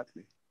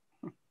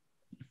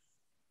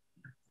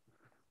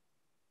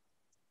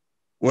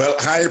 Well,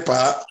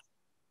 hyper,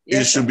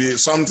 it should be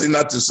something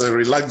that is a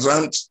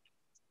relaxant,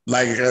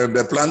 like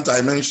the plant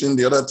I mentioned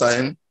the other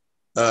time,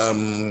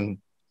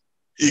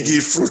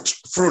 Iggy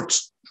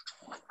fruit.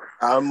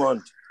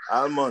 Almond,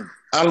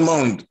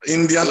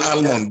 Indian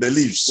almond, the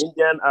leaves.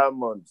 Indian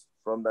almond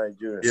from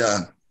Nigeria.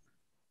 Yeah.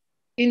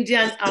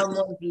 Indian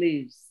almond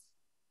leaves.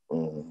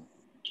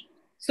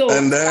 So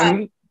and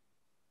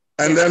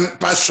then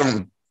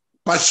passion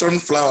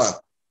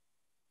flower.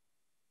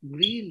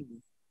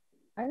 Really?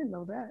 I didn't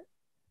know that.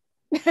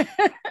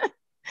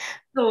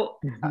 So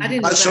I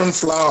didn't know passion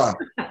flower,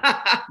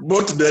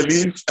 both the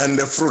leaf and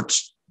the fruit.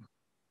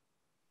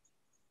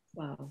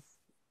 Wow.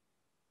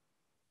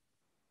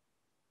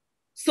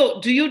 So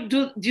do you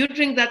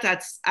drink that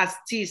as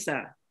tea,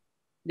 sir?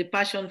 The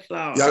passion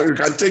flower. Yeah, you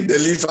can take the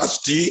leaf as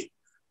tea.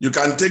 You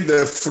can take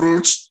the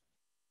fruit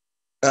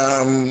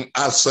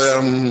as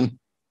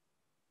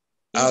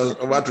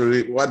what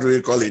do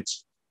we call it?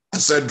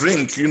 As a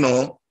drink, you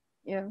know.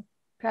 Yeah,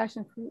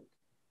 passion fruit.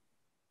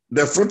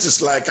 The fruit is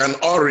like an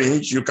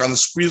orange. You can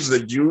squeeze the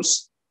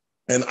juice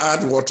and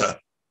add water.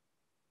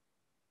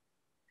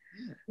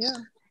 Yeah.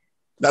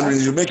 That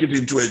means you make it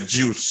into a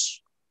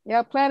juice. Yeah,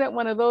 I planted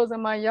one of those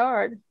in my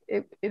yard.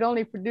 It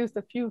only produced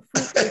a few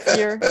fruit this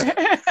year.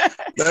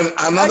 Then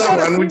another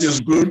one which is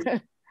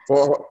good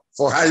for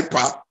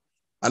hyper,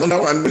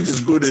 another one which is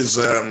good is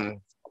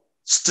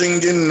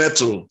stinging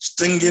nettle.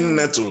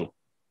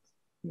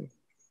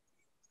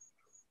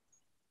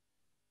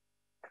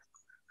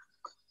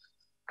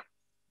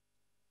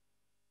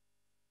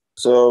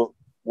 So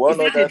is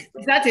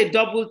that a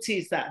double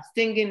T, sir?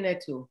 Stinging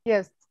nettle.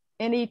 Yes,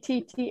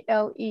 NETTLES.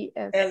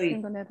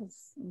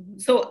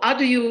 So how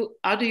do you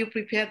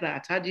prepare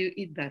that? How do you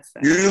eat that, sir?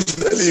 You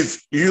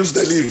use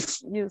the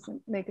leaf.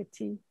 Make a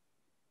tea.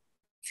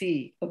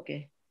 Tea,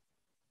 okay.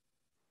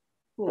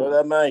 Cool.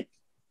 Brother Mike,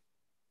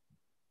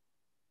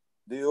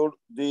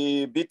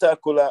 the bitter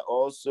cola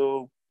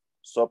also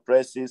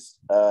suppresses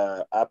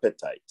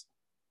appetite.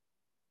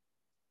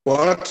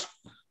 What?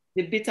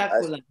 The bitter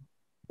cola.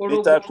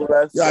 Bitter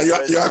cola. Yeah,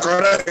 you are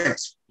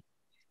correct.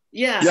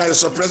 Yeah. Yeah, it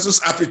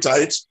suppresses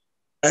appetite,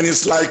 and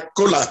it's like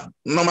cola,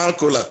 normal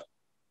cola.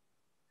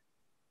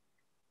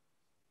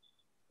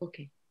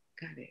 Okay,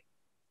 got it.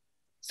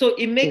 So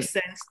it makes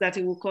sense that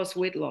it will cause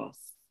weight loss.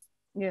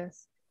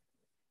 Yes.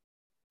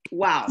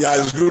 Wow. Yeah,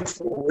 it's good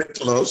for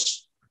weight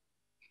loss.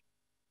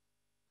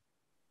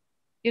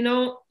 You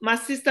know, my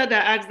sister that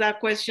asked that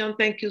question,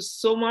 thank you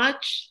so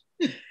much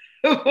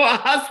for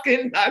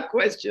asking that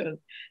question.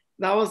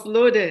 That was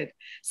loaded.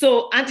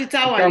 So, Auntie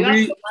Tawa, you have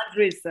your hand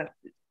raised,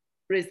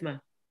 Prisma.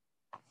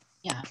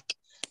 Yeah.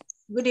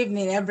 Good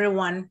evening,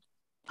 everyone.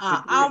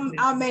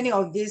 How many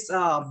of these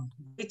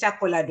bitter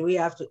cola do we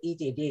have to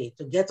eat a day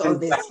to get all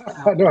this?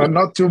 No,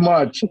 not too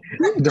much.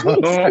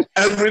 No,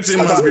 everything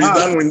must be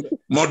done with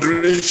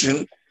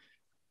moderation.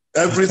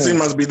 Everything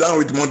must be done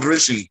with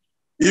moderation.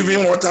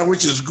 Even water,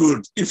 which is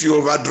good. If you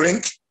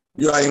overdrink,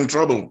 you are in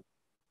trouble.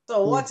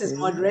 So what is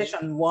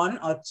moderation, 1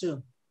 or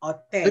 2 or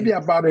 10? Maybe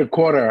about a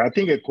quarter. I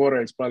think a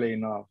quarter is probably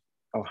enough.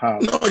 Or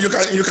half. No, you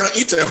can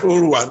eat a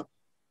whole one.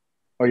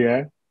 Oh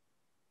yeah?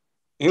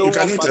 You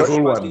can eat a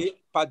whole one.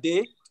 Per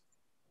day?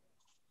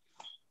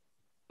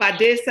 Per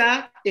day,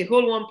 sir? A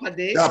whole one per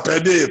day? Yeah, per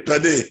day.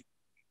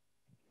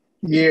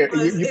 Yeah.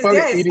 Is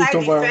there a side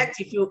effect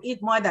if you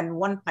eat more than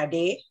 1 per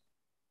day?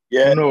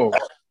 Yeah. No.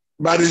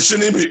 But it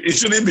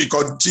shouldn't be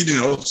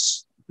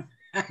continuous.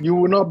 You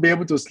will not be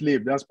able to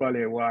sleep. That's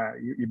probably why.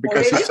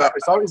 Because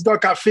it's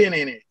got caffeine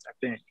in it, I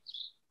think.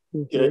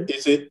 Yeah,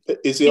 is it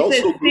it's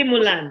also a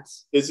stimulant?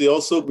 Is it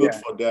also good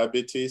for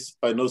diabetes?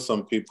 I know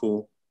some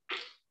people.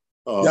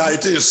 Yeah,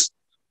 it is.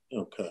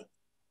 Okay.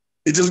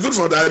 It is good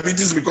for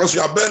diabetes because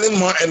you are burning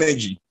more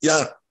energy.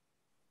 Yeah.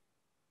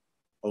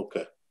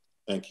 Okay.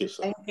 Thank you,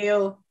 sir. Thank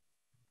you.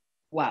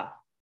 Wow.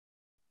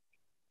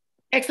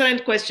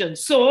 Excellent question.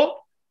 So,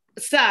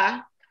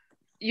 sir,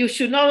 you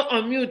should not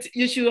unmute.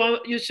 You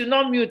should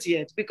not mute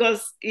yet,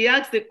 because he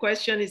asked the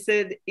question. He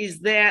said, "Is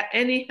there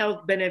any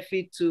health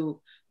benefit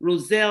to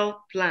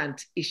Roselle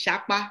plant,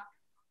 Ishakpa?"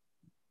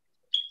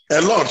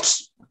 A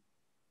lot.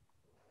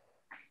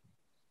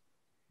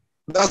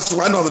 That's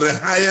one of the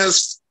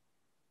highest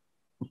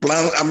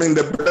plants,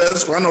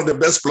 one of the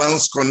best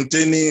plants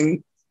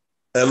containing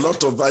a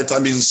lot of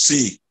vitamin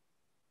C.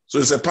 So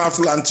it's a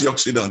powerful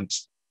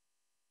antioxidant.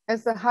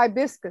 It's a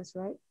hibiscus,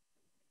 right?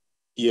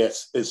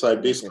 Yes, it's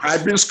hibiscus.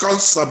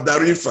 Hibiscus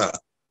subdarifa.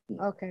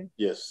 Okay.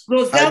 Yes.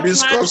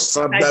 Hibiscus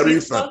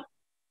subdarifa.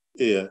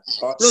 Yeah.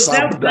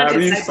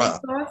 Subdarifa.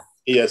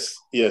 Yes,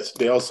 yes.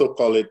 They also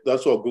call it,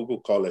 that's what Google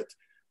call it.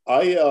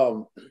 I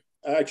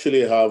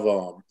actually have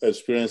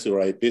experience with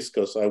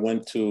hibiscus. I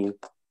went to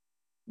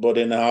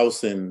boarding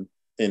house in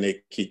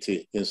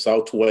Ekiti in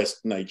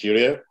southwest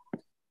Nigeria.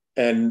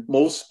 And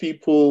most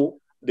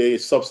people, they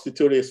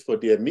substitute it for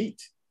their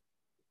meat.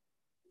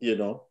 You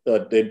know,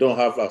 they don't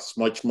have as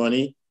much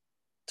money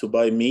to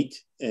buy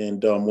meat.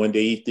 And when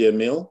they eat their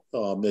meal, you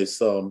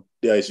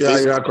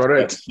are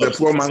correct. The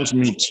poor man's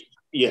meat.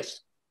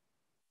 Yes.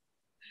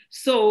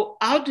 So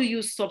how do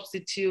you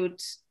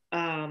substitute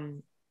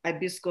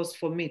hibiscus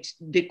for meat?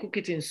 They cook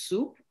it in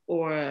soup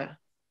or?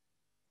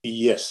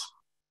 Yes.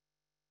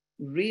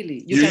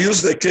 Really? You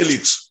use the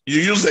calyx.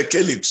 You use the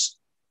calyx.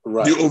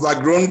 Right. The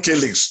overgrown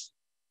calyx.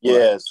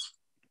 Yes.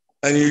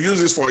 And you use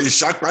this for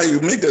ishakwa.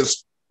 You make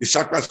this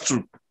ishakwa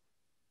soup.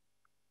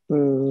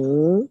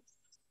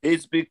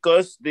 It's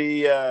because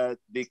the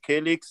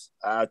calyx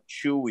are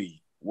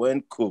chewy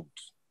when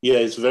cooked. Yeah,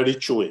 it's very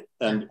chewy.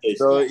 And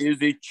so it's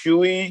the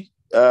chewy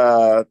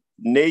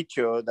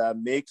nature that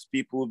makes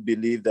people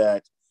believe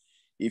that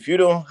if you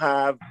don't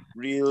have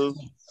real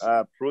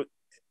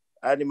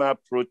animal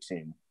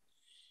protein,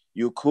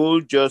 you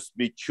could just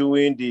be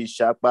chewing the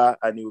ishakwa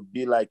and it would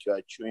be like you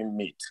are chewing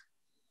meat.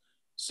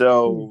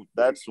 So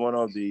that's one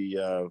of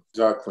the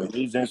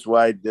reasons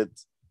why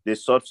they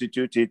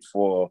substitute it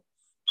for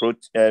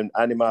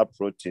animal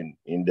protein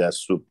in their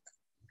soup.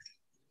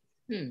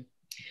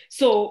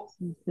 So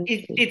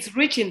it's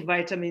rich in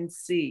vitamin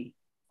C.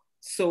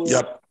 So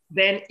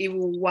then it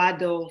will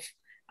ward off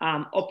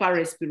upper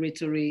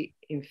respiratory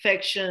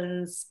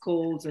infections,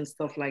 colds, and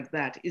stuff like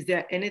that. Is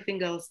there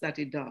anything else that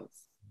it does?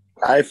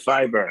 High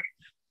fiber.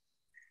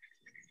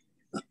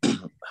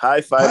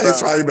 High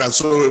fiber,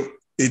 so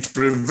it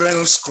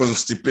prevents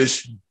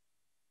constipation.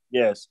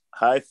 Yes,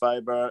 high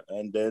fiber,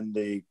 and then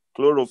the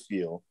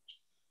chlorophyll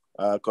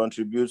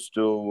contributes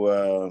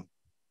to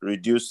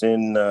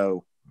reducing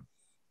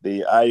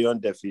the iron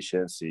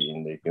deficiency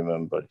in the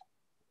human body.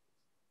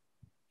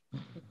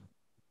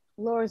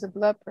 Lowers the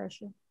blood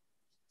pressure.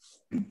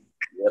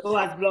 Yes.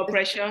 Lowers blood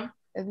pressure?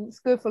 It's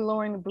good for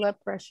lowering the blood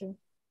pressure.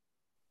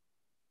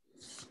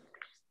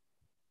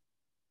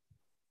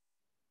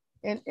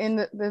 And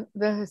the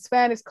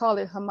Hispanics call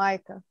it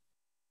Jamaica.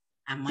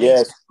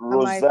 Yes,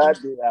 Rosa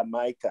de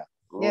Jamaica.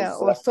 Yeah,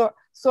 or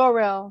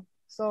sorrel.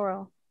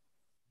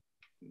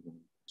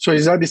 So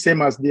is that the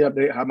same as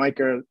the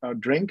Jamaica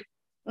drink?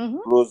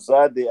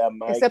 Rosa de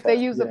Jamaica. Except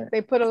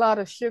they put a lot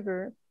of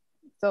sugar.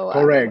 So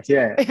correct,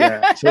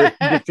 yeah. So it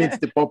defeats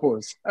the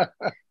purpose.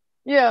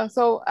 Yeah,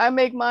 so I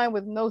make mine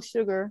with no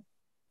sugar.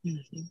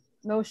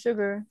 No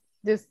sugar,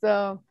 just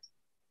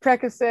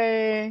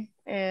precocet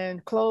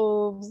and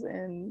cloves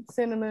and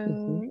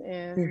cinnamon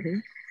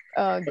and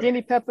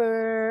guinea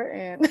pepper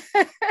and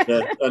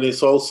and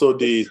it's also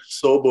the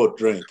Zobo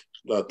drink.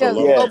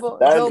 Zobo.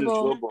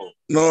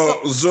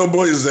 No,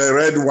 Zobo is the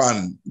red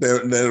one.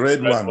 The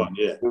red one.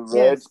 Yeah. The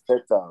red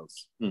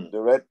petals. The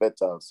red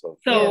petals.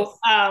 So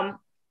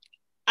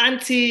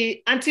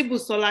Auntie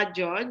Busola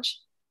George,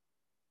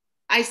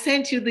 I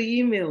sent you the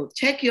email.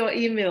 Check your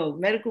email,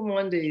 Medical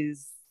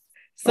Mondays.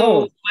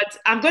 So, but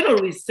I'm going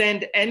to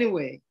resend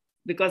anyway,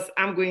 because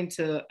I'm going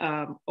to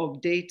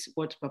update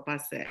what Papa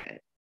said.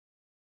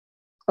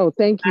 Oh,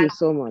 thank you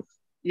so much.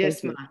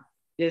 Yes, ma'am.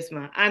 Yes,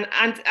 ma'am. And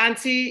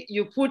Auntie,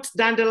 you put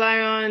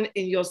dandelion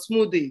in your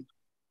smoothie.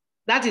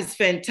 That is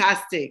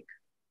fantastic.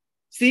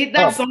 See,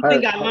 that's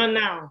something I learned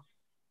now.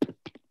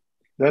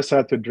 That's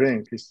how to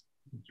drink. It's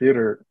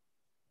bitter.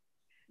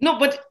 No,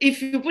 but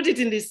if you put it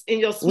in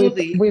your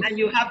smoothie and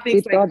you have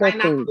things like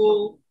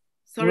pineapple,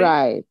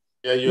 right?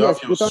 Yeah, you have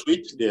your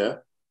sweet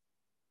there.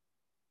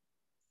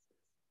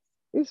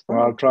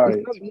 I'll try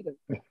it.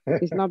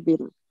 It's not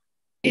bitter.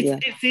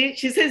 See,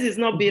 she says it's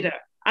not bitter.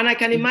 And I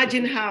can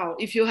imagine how,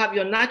 if you have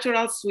your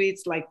natural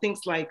sweets, like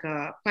things like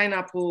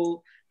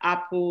pineapple,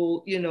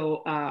 apple,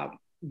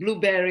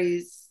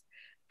 blueberries,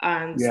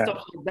 and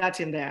stuff like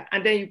that in there,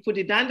 and then you put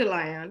the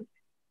dandelion,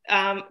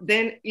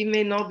 then it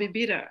may not be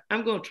bitter.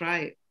 I'm going to try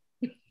it.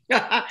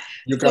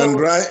 You can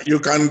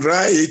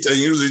dry it and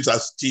use it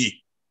as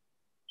tea.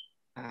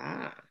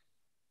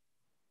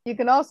 You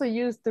can also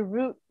use the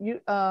root.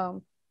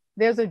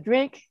 There's a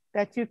drink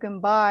that you can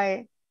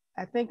buy.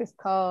 I think it's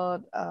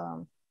called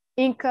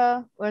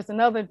Inca. There's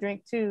another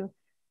drink too,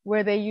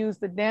 where they use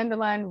the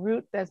dandelion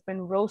root that's been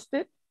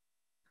roasted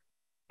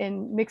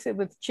and mix it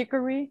with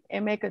chicory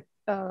and make a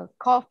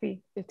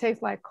coffee. It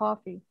tastes like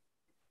coffee.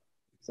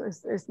 So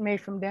it's made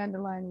from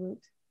dandelion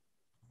root.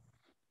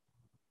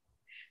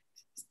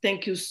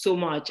 Thank you so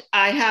much.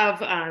 I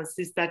have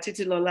Sister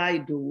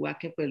Titilola Idowu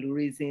Akinpelu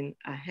raising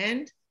a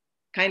hand.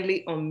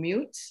 Kindly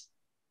unmute.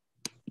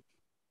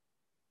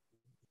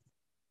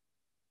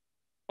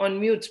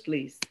 Unmute,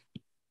 please.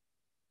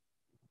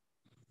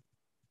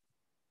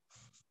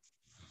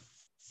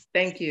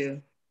 Thank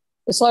you.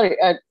 Sorry,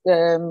 I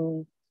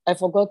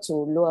forgot to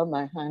lower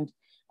my hand.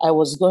 I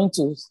was going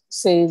to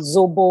say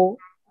zobo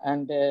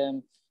and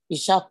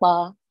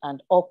ishapa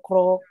and okra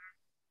are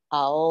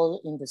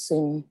all in the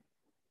same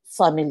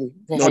family.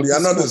 No, they are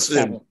not the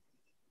same.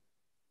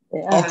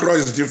 Okra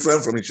is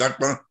different from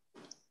ishapa.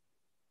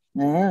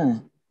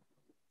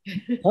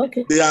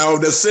 Okay. They are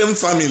of the same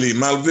family,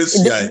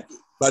 Malvaceae,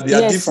 but they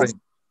are different.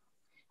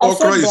 I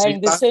said they are in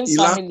the same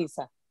family,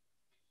 sir.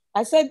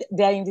 I said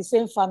they are in the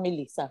same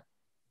family, sir.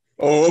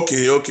 Oh,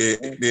 okay.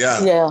 They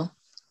are. Yeah.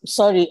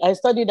 Sorry, I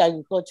studied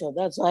agriculture.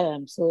 That's why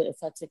I'm so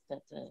emphatic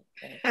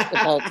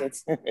about it.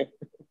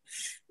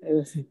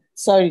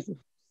 Sorry.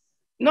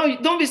 No,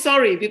 don't be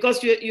sorry,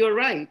 because you're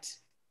right.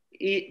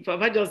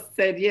 Papa just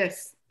said,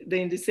 yes,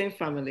 they're in the same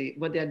family,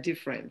 but they're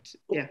different.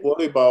 Yeah.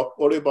 What about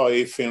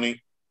a feeling?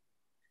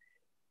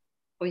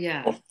 Oh,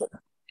 yeah.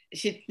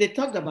 They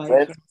talked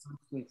about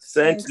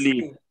Scent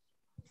leaf.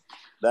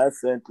 That's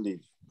scent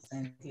leaf.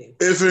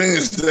 Everything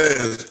is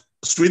there.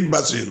 Sweet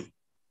basil.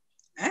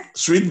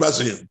 Sweet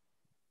basil.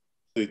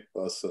 Sweet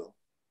basil.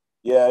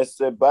 Yeah, it's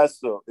a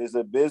basil. It's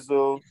a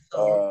basil.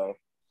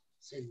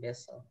 Sweet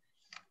basil.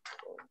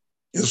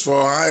 It's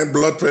for high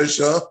blood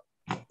pressure.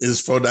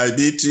 It's for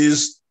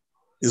diabetes.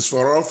 It's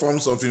for all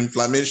forms of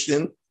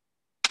inflammation.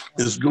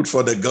 It's good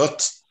for the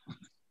gut.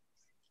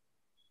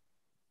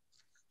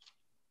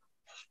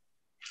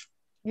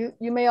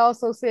 You may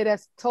also say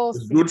that's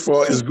Tulsi.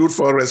 It's good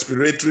for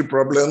respiratory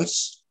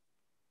problems.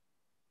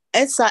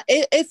 Esa,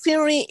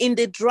 ephedrine in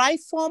the dry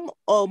form,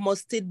 or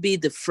must it be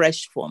the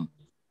fresh form?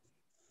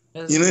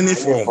 In any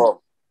form.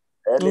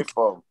 Any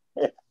form.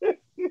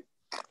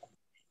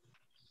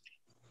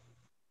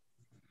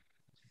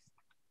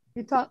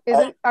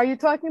 Are you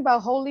talking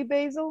about holy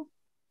basil?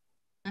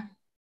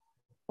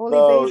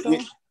 Holy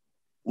basil?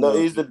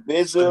 It's the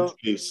basil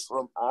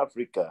from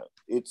Africa.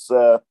 It's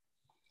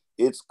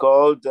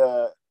called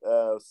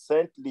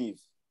scent leaf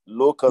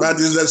locally. But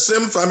it's the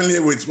same family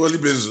with holy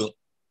basil.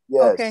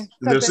 Yes. Okay.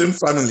 It's the same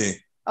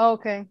family.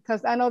 Okay,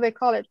 because I know they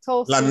call it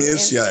Tulsi.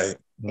 Lamiaceae.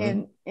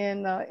 In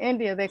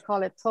India, they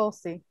call it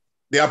Tulsi.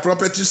 Their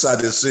properties are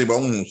the same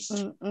almost.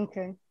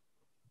 Okay.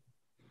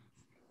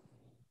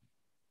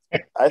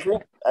 I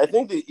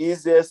think the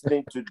easiest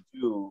thing to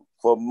do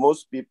for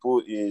most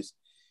people is,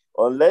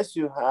 unless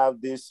you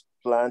have these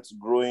plants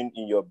growing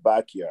in your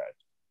backyard,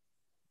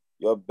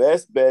 your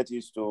best bet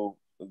is to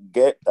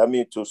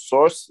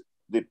source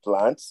the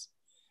plants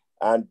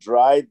and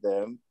dry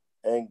them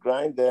and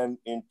grind them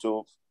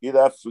into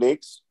either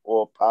flakes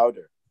or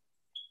powder.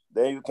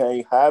 Then you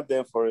can have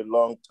them for a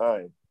long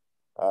time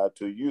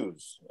to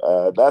use.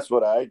 That's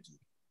what I do.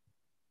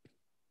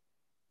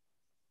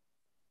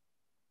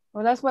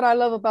 Well, that's what I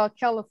love about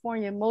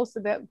California. Most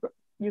of that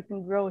you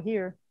can grow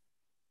here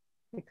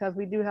because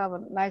we do have a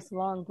nice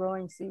long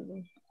growing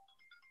season.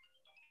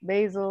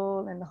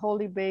 Basil and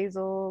holy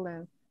basil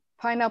and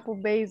pineapple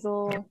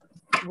basil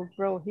will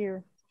grow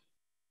here.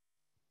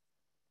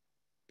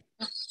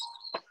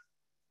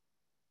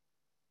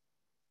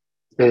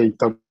 Hey,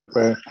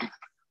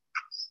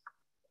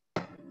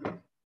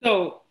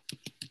 So,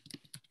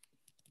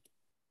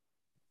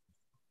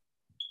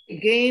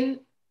 again,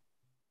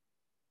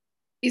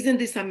 isn't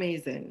this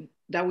amazing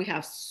that we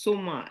have so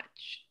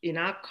much in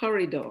our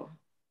corridor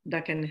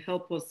that can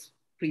help us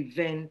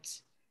prevent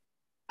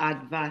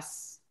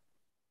adverse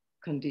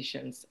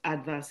conditions,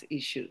 adverse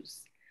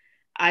issues?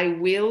 I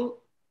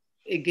will,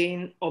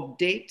 again,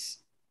 update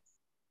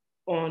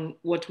on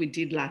what we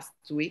did last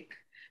week,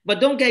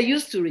 but don't get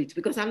used to it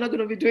because I'm not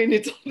going to be doing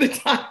it all the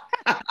time.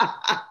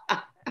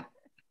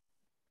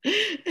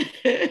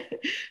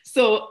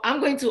 So I'm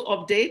going to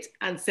update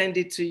and send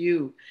it to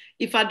you.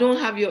 If I don't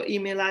have your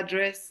email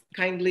address,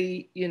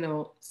 kindly,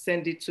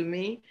 send it to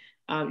me.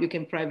 You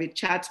can private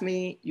chat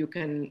me. You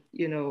can,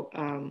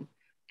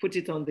 put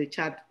it on the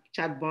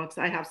chat box.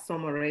 I have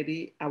some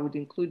already. I would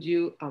include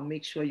you. I'll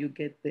make sure you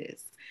get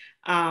this.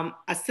 I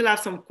still have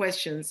some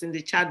questions in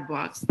the chat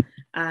box,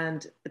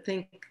 and I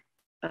think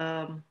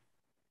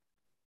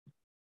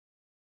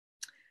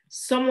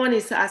someone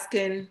is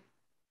asking,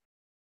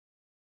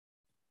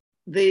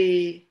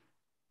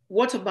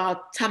 what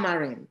about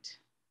tamarind?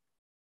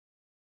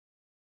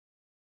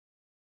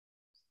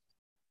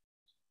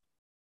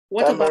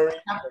 What about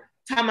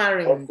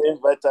tamarind? Contains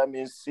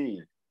vitamin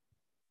C.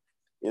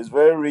 It's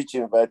very rich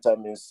in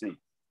vitamin C.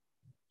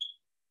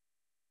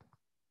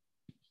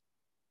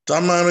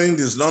 Tamarind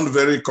is not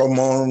very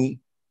common.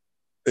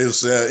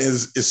 It's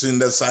in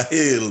the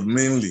Sahel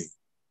mainly.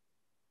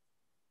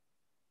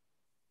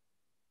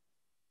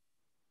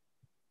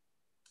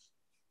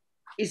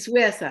 It's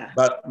where, sir?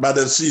 But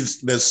the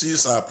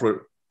seeds are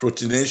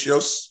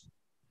proteinaceous.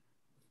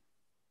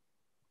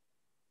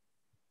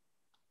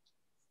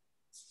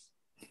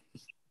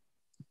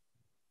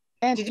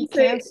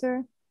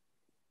 Anti-cancer.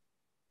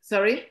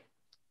 Sorry?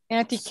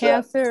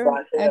 Anti-cancer,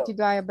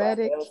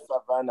 anti-diabetic.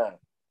 Savannah.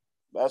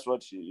 That's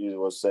what she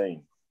was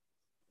saying.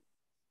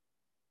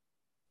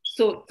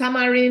 So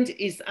tamarind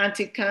is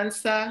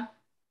anti-cancer.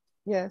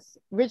 Yes,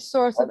 rich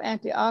source of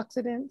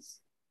antioxidants,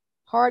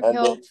 heart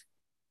health,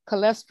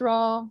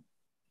 cholesterol,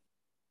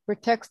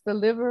 protects the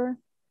liver,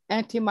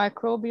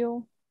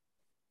 antimicrobial.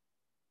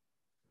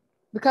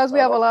 Because we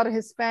have a lot of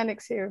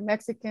Hispanics here,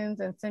 Mexicans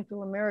and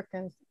Central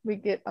Americans, we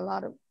get a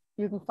lot of,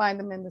 you can find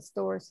them in the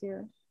stores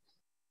here.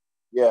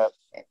 Yeah.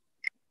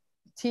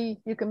 Tea,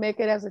 you can make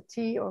it as a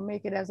tea or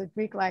make it as a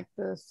drink like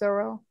the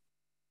sorrel.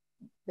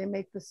 They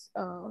make this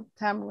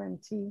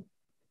tamarind tea.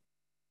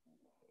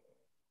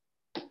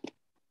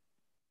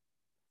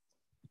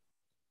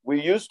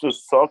 We used to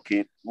suck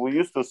it. We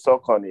used to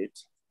suck on it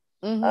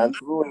and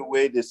throw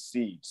away the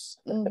seeds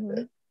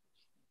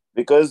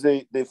because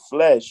the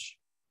flesh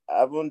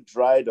haven't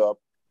dried up,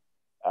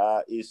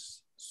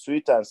 is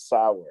sweet and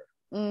sour.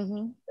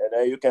 And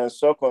you can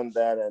suck on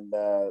that, and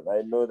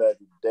I know that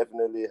it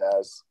definitely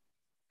has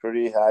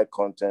pretty high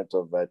content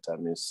of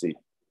vitamin C.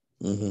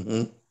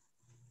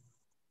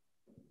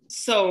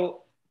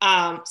 So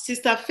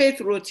Sister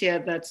Faith wrote here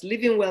that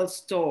Living Well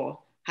store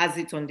has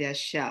it on their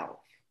shelf.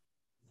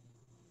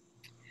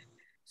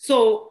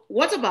 So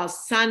what about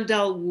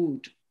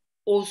sandalwood,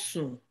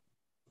 osun?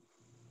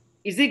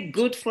 Is it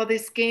good for the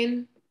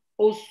skin?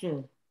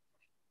 Osun,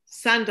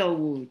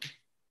 sandalwood.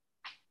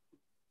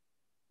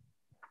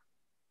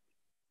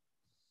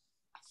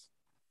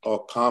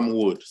 Or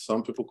camwood.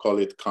 Some people call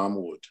it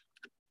camwood.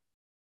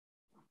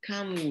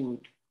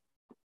 Camwood.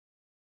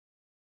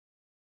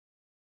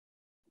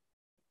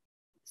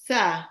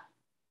 Sir,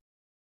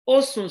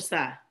 osun,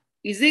 sir,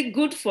 is it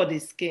good for the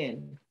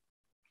skin?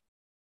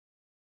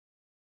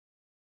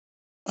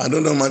 I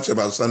don't know much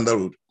about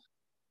sandalwood.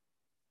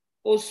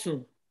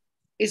 Osun.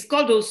 It's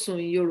called osun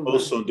in Yoruba.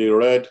 Also,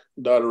 that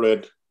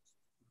red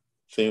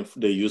thing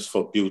they use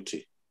for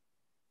beauty.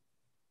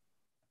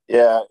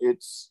 Yeah,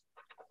 it's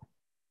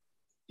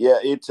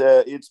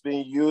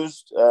been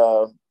used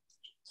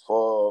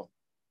for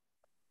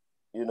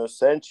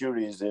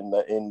centuries in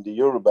the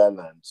Yoruba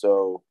land.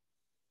 So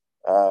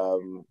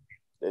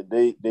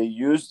they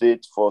used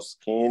it for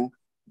skin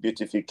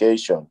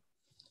beautification,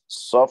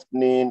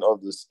 softening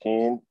of the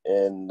skin,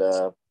 and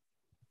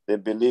they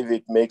believe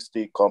it makes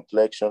the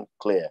complexion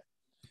clear.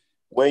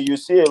 When you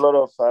see a lot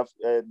of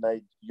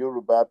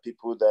Yoruba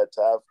people that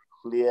have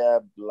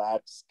clear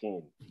black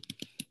skin,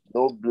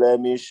 no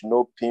blemish,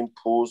 no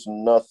pimples,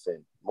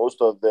 nothing,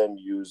 most of them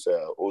use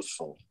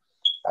osun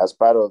as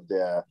part of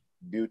their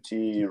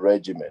beauty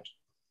regimen.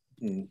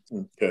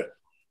 Okay.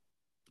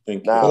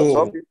 Thank now, you.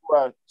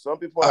 Some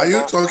people are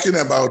you talking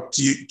about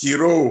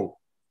Tiro? No.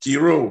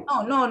 Tiro,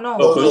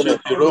 not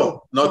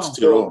Tiro.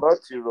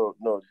 Not Tiro.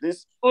 No,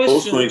 this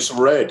osun is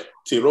red.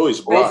 Tiro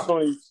is black.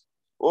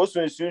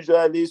 Osun is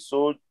usually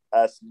sold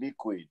as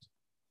liquid,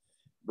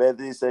 but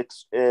this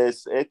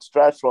is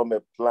extract from a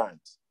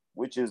plant,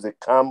 which is the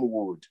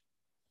camwood.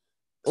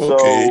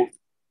 Okay.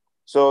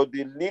 So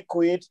the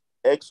liquid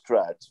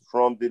extract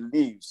from the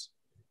leaves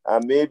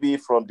and maybe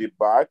from the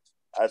bark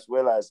as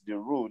well as the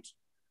root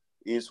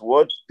is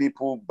what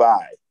people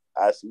buy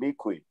as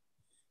liquid.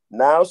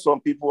 Now some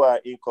people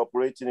are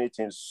incorporating it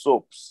in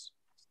soaps.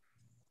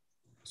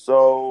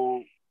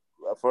 So,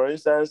 for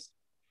instance,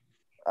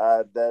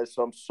 there's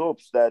some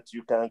soaps that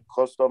you can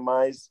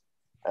customize,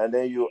 and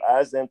then you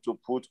ask them to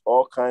put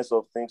all kinds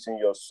of things in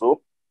your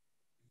soap,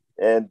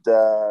 and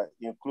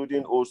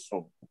including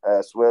osun,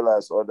 as well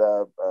as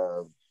other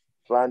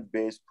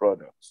plant-based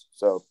products.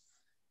 So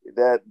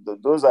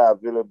those are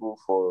available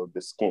for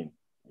the skin,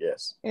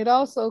 yes. It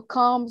also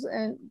calms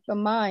the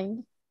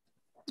mind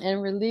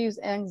and relieves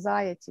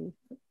anxiety.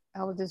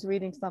 I was just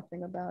reading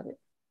something about it.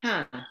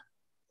 Huh.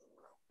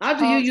 How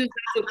do you use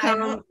that to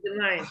calm the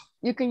mind?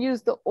 You can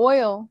use the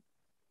oil,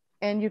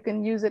 and you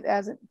can use it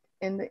as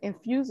in the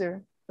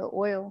infuser, the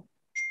oil.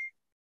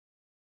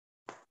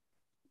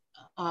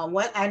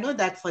 Well, I know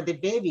that for the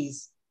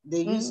babies,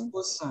 they use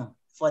osun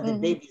for the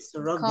babies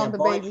to rub their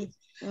body.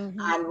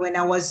 And when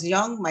I was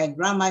young, my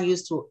grandma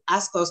used to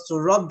ask us to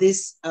rub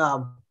this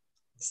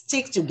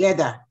stick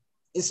together.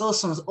 It's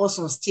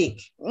osun stick.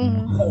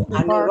 And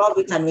we rub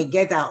it and we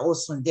get our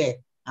osun there,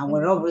 and we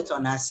rub it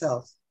on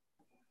ourselves.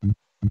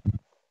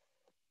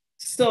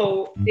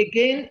 So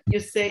again, you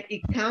say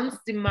it calms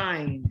the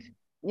mind.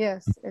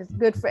 Yes, it's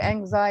good for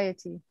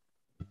anxiety.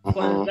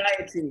 For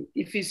anxiety,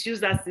 if it's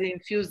used as the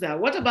infuser.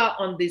 What about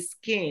on the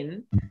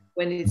skin,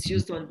 when it's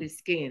used on the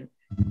skin?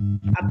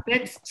 I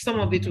bet some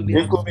of it will be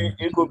absorbed.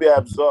 It could be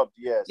absorbed,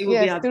 yes. It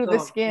will be absorbed, through the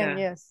skin,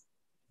 yes.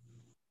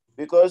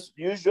 Because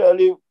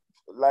usually,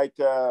 like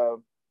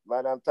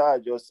Madam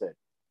Tara just said,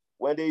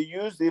 when they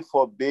use it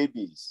for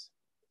babies,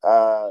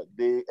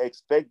 they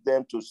expect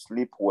them to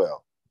sleep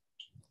well.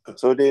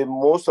 So they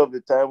most of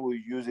the time will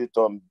use it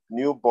on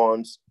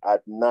newborns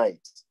at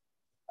night,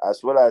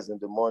 as well as in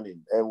the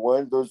morning. And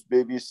when those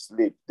babies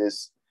sleep,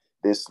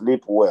 they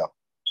sleep well.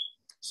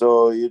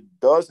 So it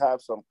does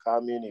have some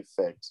calming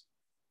effect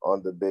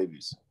on the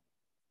babies.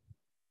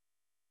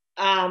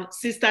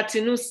 Sister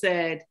Tinu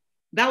said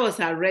that was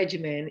her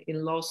regimen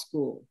in law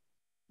school,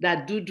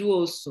 that Dudu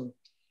Osun.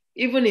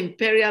 even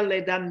imperial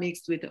leather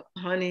mixed with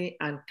honey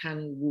and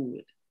canned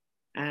wood.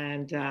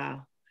 And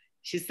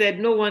she said,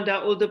 no wonder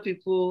older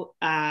people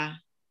are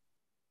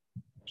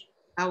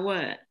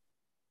what?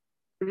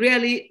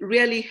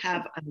 Really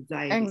have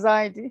anxiety.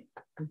 Anxiety.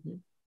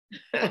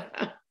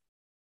 Mm-hmm.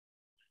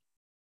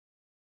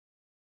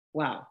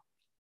 Wow.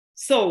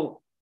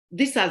 So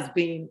this has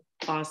been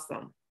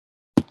awesome.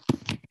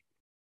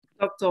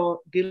 Dr.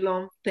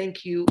 Gillum,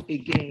 thank you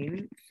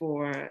again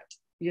for,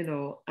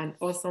 an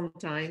awesome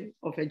time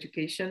of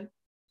education.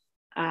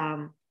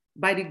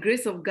 By the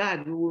grace of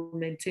God, we will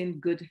maintain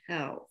good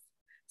health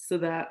so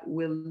that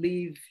we'll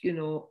live,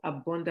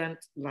 abundant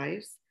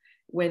lives.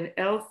 When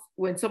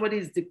somebody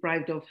is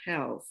deprived of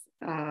health,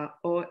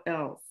 or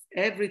else,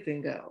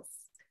 everything else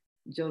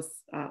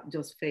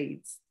just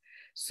fades.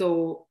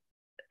 So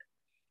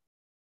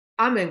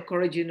I'm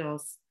encouraging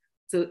us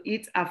to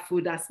eat our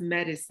food as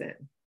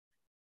medicine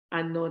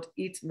and not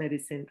eat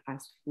medicine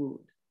as food.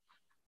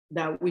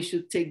 That we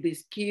should take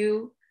this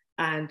cue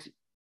and,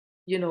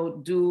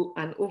 do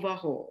an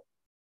overhaul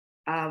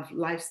of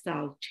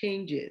lifestyle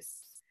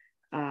changes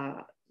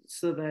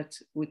so that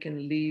we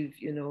can live,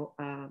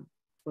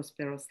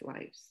 prosperous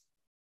lives.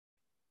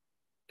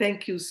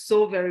 Thank you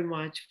so very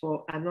much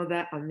for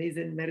another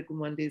amazing Medical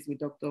Mondays with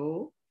Dr.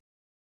 O.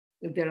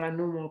 If there are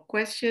no more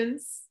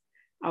questions,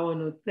 I want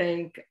to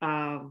thank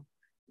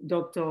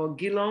Dr.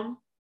 Gillum,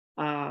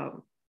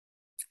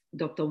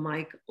 Dr.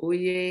 Mike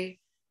Oye,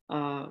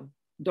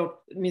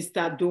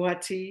 Mr.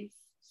 Doherty,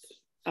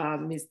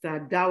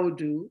 Mr.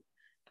 Daudu,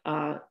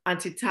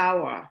 Auntie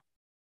Tower,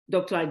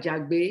 Dr.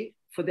 Ajagbe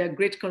for their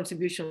great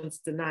contributions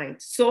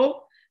tonight.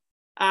 So,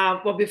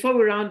 but before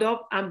we round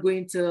up, I'm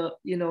going to,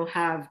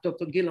 have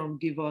Dr. Gillum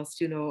give us,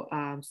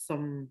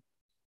 some,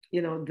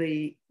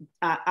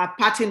 our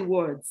parting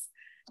words.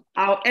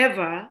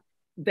 However,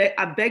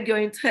 I beg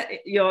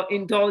your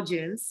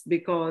indulgence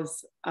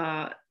because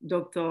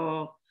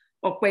Dr.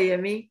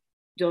 Okweyemi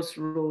just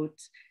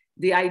wrote,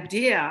 the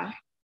idea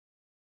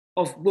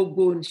of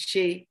Gbogbo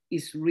Nse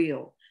is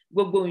real.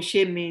 Gbogbo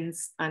Nse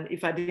means, and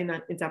if I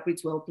didn't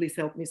interpret well, please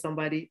help me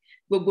somebody.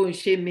 Gbogbo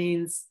Nse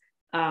means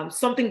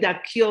something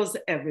that cures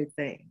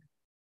everything.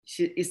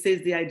 It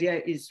says the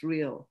idea is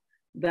real,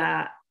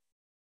 that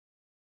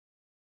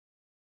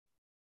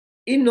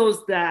he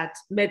knows that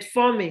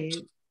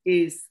metformin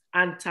is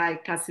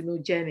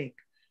anti-carcinogenic.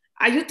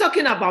 Are you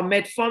talking about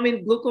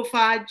metformin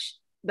glucophage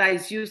that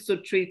is used to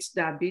treat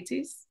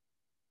diabetes?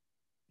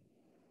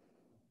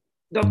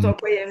 Dr.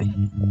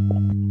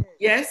 Okweyemi?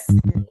 Yes?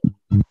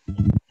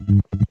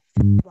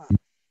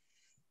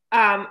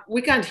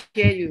 We can't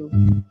hear you.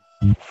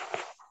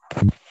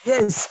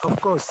 Yes,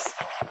 of course.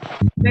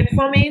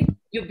 Metformin,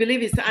 you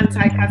believe it's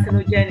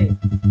anti-carcinogenic?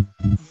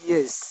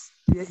 Yes.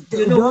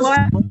 You know what?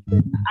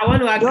 I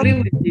want to agree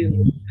with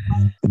you.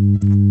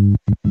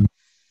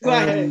 Go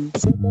ahead.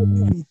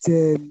 Somebody with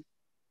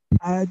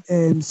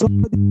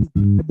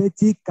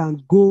diabetic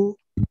can go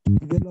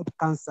develop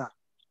cancer.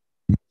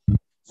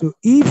 So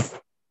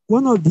if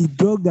one of the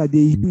drugs that they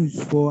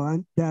use for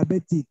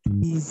diabetic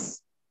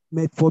is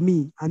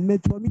metformin, and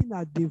metformin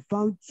has been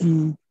found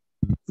to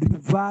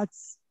revert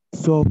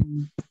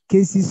some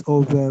cases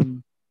of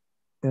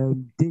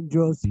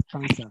dangerous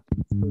cancer.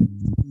 So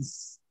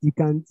you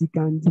can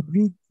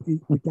read,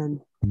 we can,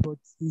 but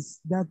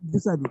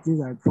those are the things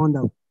I found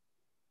out.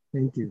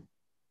 Thank you.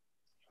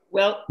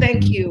 Well,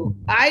 thank you.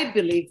 I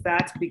believe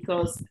that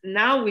because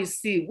now we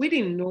see, we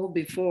didn't know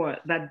before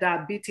that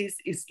diabetes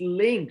is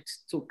linked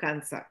to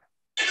cancer.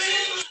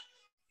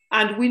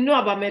 And we know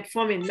about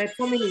metformin.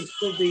 Metformin is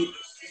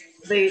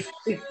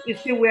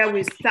it's where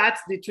we start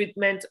the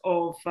treatment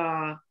of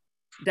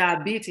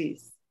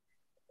diabetes.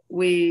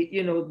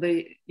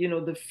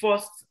 The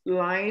first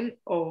line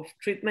of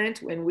treatment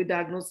when we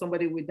diagnose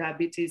somebody with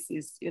diabetes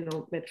is,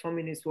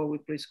 metformin is what we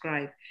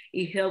prescribe.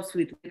 It helps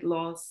with weight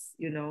loss,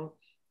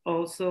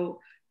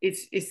 also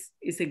it's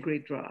a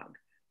great drug.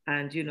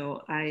 And,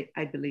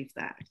 I believe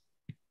that.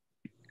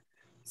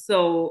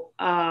 So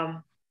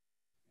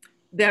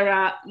there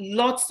are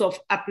lots of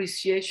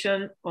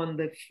appreciation on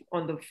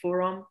the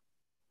forum,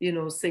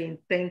 saying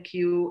thank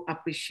you,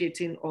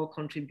 appreciating all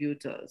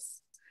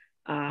contributors.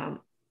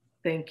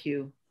 Thank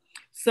you.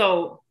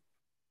 So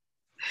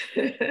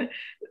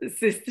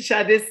Sister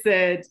Shade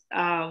said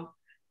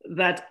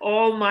that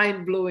all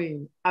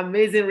mind-blowing,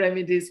 amazing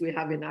remedies we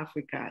have in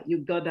Africa. You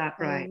got that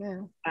right.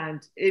 Amen.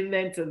 And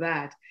amen to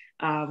that.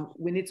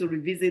 We need to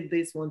revisit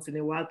this once in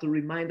a while to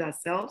remind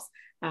ourselves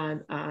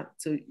and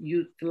to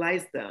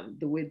utilize them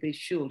the way they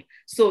should.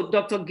 So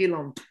Dr.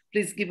 Gillum,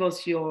 please give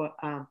us your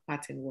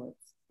parting words.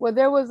 Well,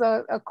 there was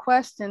a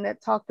question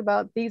that talked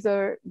about these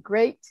are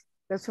great,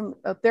 that's from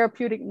a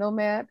therapeutic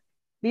nomad.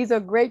 These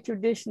are great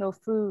traditional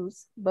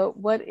foods, but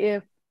what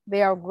if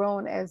they are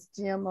grown as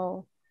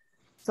GMO?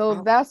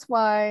 So that's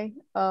why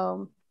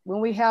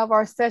when we have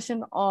our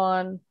session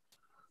on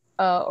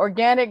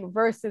organic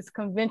versus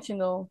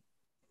conventional,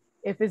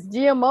 if it's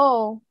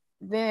GMO,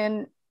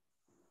 then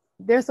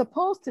they're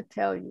supposed to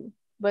tell you,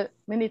 but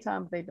many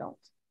times they don't.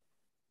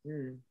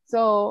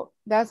 So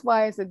that's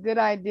why it's a good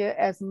idea,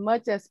 as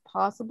much as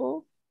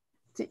possible,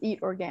 to eat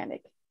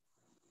organic.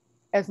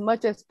 As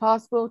much as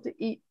possible to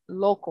eat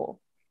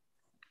local.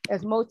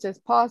 As much as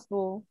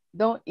possible,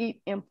 don't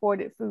eat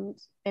imported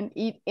foods and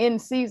eat in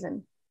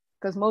season.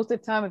 Because most of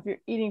the time, if you're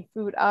eating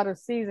food out of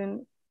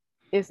season,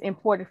 it's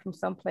imported from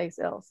someplace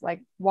else,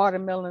 like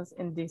watermelons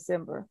in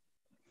December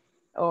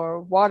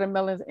or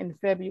watermelons in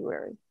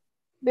February.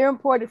 They're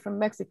imported from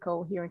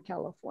Mexico here in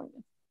California.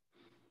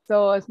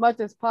 So as much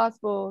as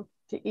possible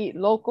to eat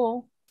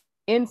local,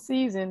 in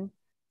season,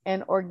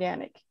 and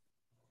organic.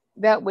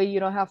 That way you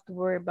don't have to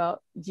worry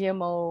about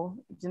GMO,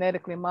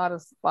 genetically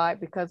modified,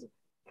 because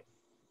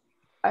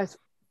as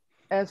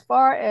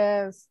far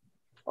as,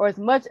 or as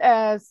much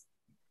as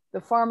the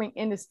farming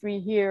industry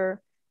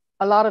here,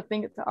 a lot of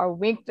things are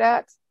winked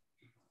at,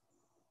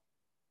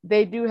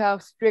 they do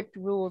have strict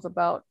rules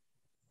about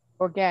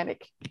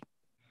organic.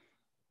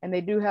 And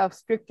they do have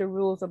stricter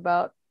rules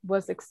about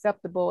what's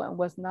acceptable and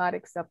what's not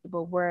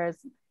acceptable. Whereas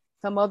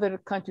some other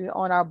countries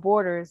on our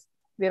borders,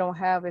 they don't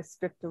have as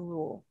strict a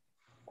rule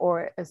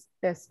or as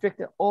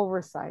strict an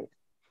oversight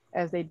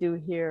as they do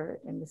here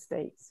in the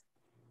States.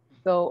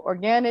 So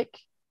organic,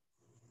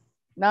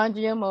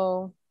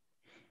 non-GMO,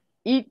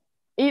 eat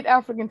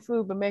African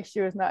food, but make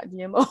sure it's not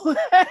GMO.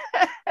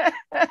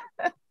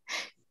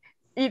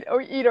 eat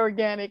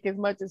organic as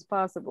much as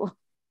possible.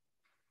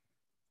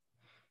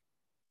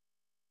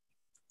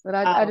 But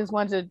I just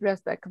wanted to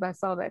address that because I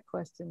saw that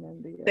question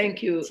in the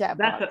thank you. Chat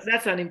box.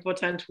 That's an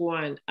important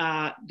one.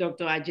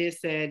 Dr. Ajay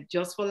said,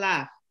 just for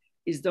laugh,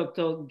 is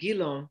Dr.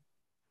 Gillum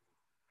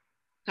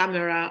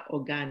camera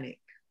organic?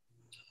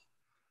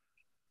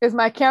 Is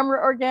my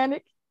camera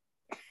organic?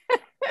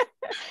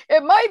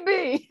 It might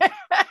be.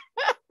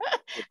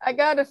 I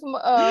got it from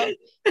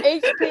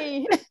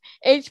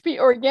HP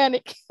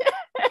Organic.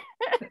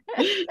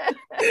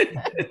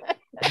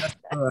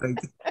 Right.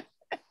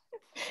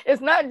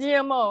 It's not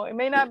GMO. It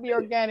may not be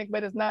organic,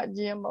 but it's not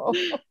GMO.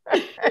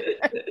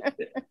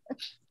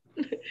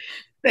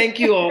 Thank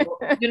you all.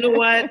 You know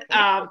what?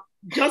 I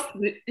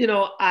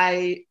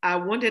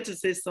wanted to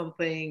say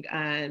something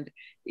and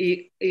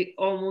it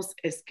almost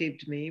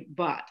escaped me,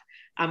 but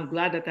I'm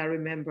glad that I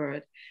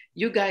remembered.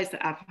 You guys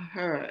have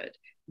heard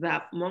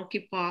that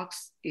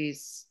monkeypox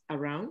is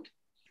around.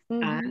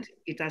 Mm-hmm. And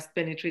it has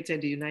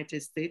penetrated the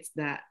United States,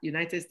 that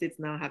United States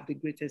now have the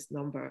greatest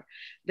number.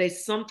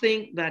 There's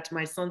something that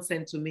my son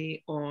sent to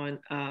me on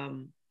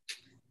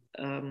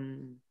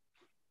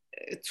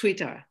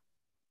Twitter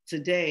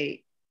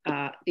today.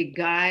 A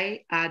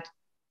guy had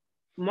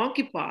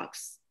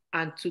monkeypox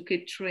and took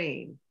a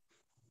train,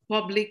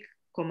 public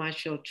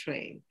commercial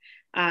train.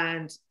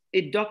 And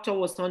a doctor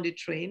was on the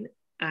train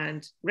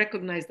and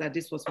recognized that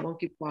this was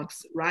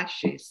monkeypox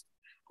rashes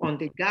on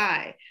the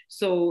guy.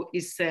 So he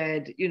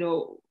said,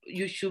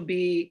 you should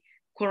be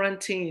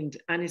quarantined.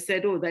 And he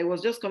said, that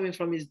was just coming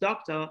from his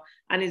doctor.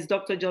 And his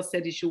doctor just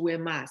said he should wear a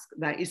mask,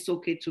 that it's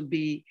okay to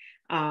be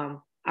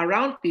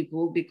around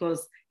people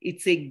because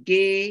it's a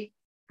gay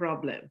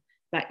problem,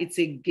 that it's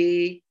a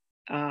gay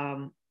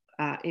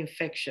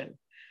infection.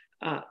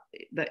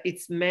 That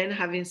it's men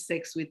having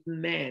sex with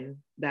men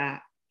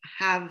that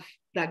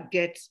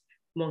get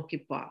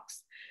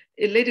monkeypox.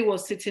 A lady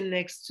was sitting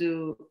next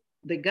to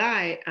the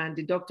guy and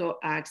the doctor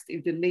asked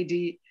if the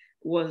lady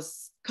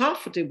was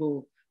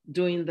comfortable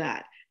doing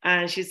that.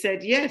 And she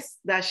said, yes,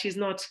 that she's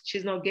not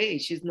gay.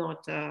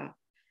 So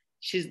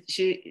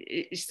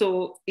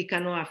it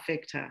cannot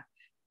affect her.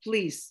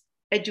 Please,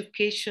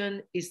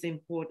 education is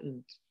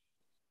important.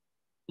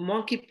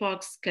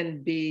 Monkeypox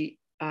can be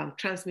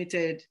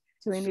transmitted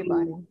to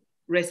anybody.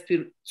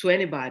 To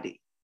anybody.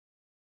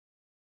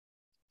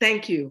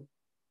 Thank you.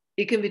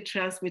 It can be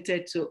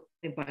transmitted to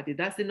anybody.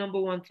 That's the number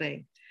one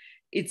thing.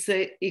 It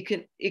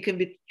can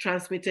be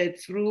transmitted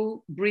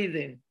through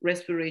breathing,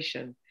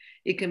 respiration.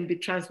 It can be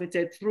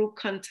transmitted through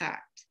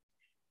contact.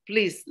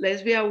 Please,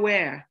 let's be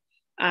aware.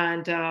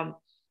 And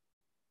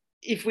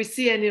if we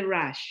see any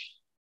rash,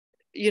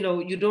 you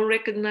don't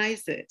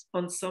recognize it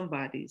on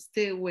somebody,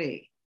 stay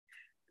away.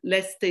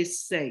 Let's stay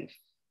safe.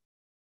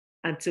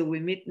 Until we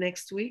meet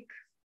next week,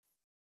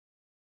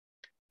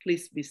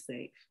 please be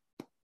safe.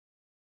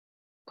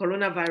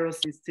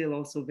 Coronavirus is still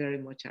also very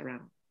much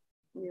around.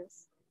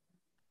 Yes.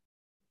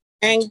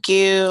 Thank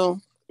you,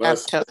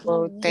 Dr.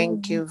 O.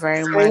 Thank you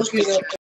very much.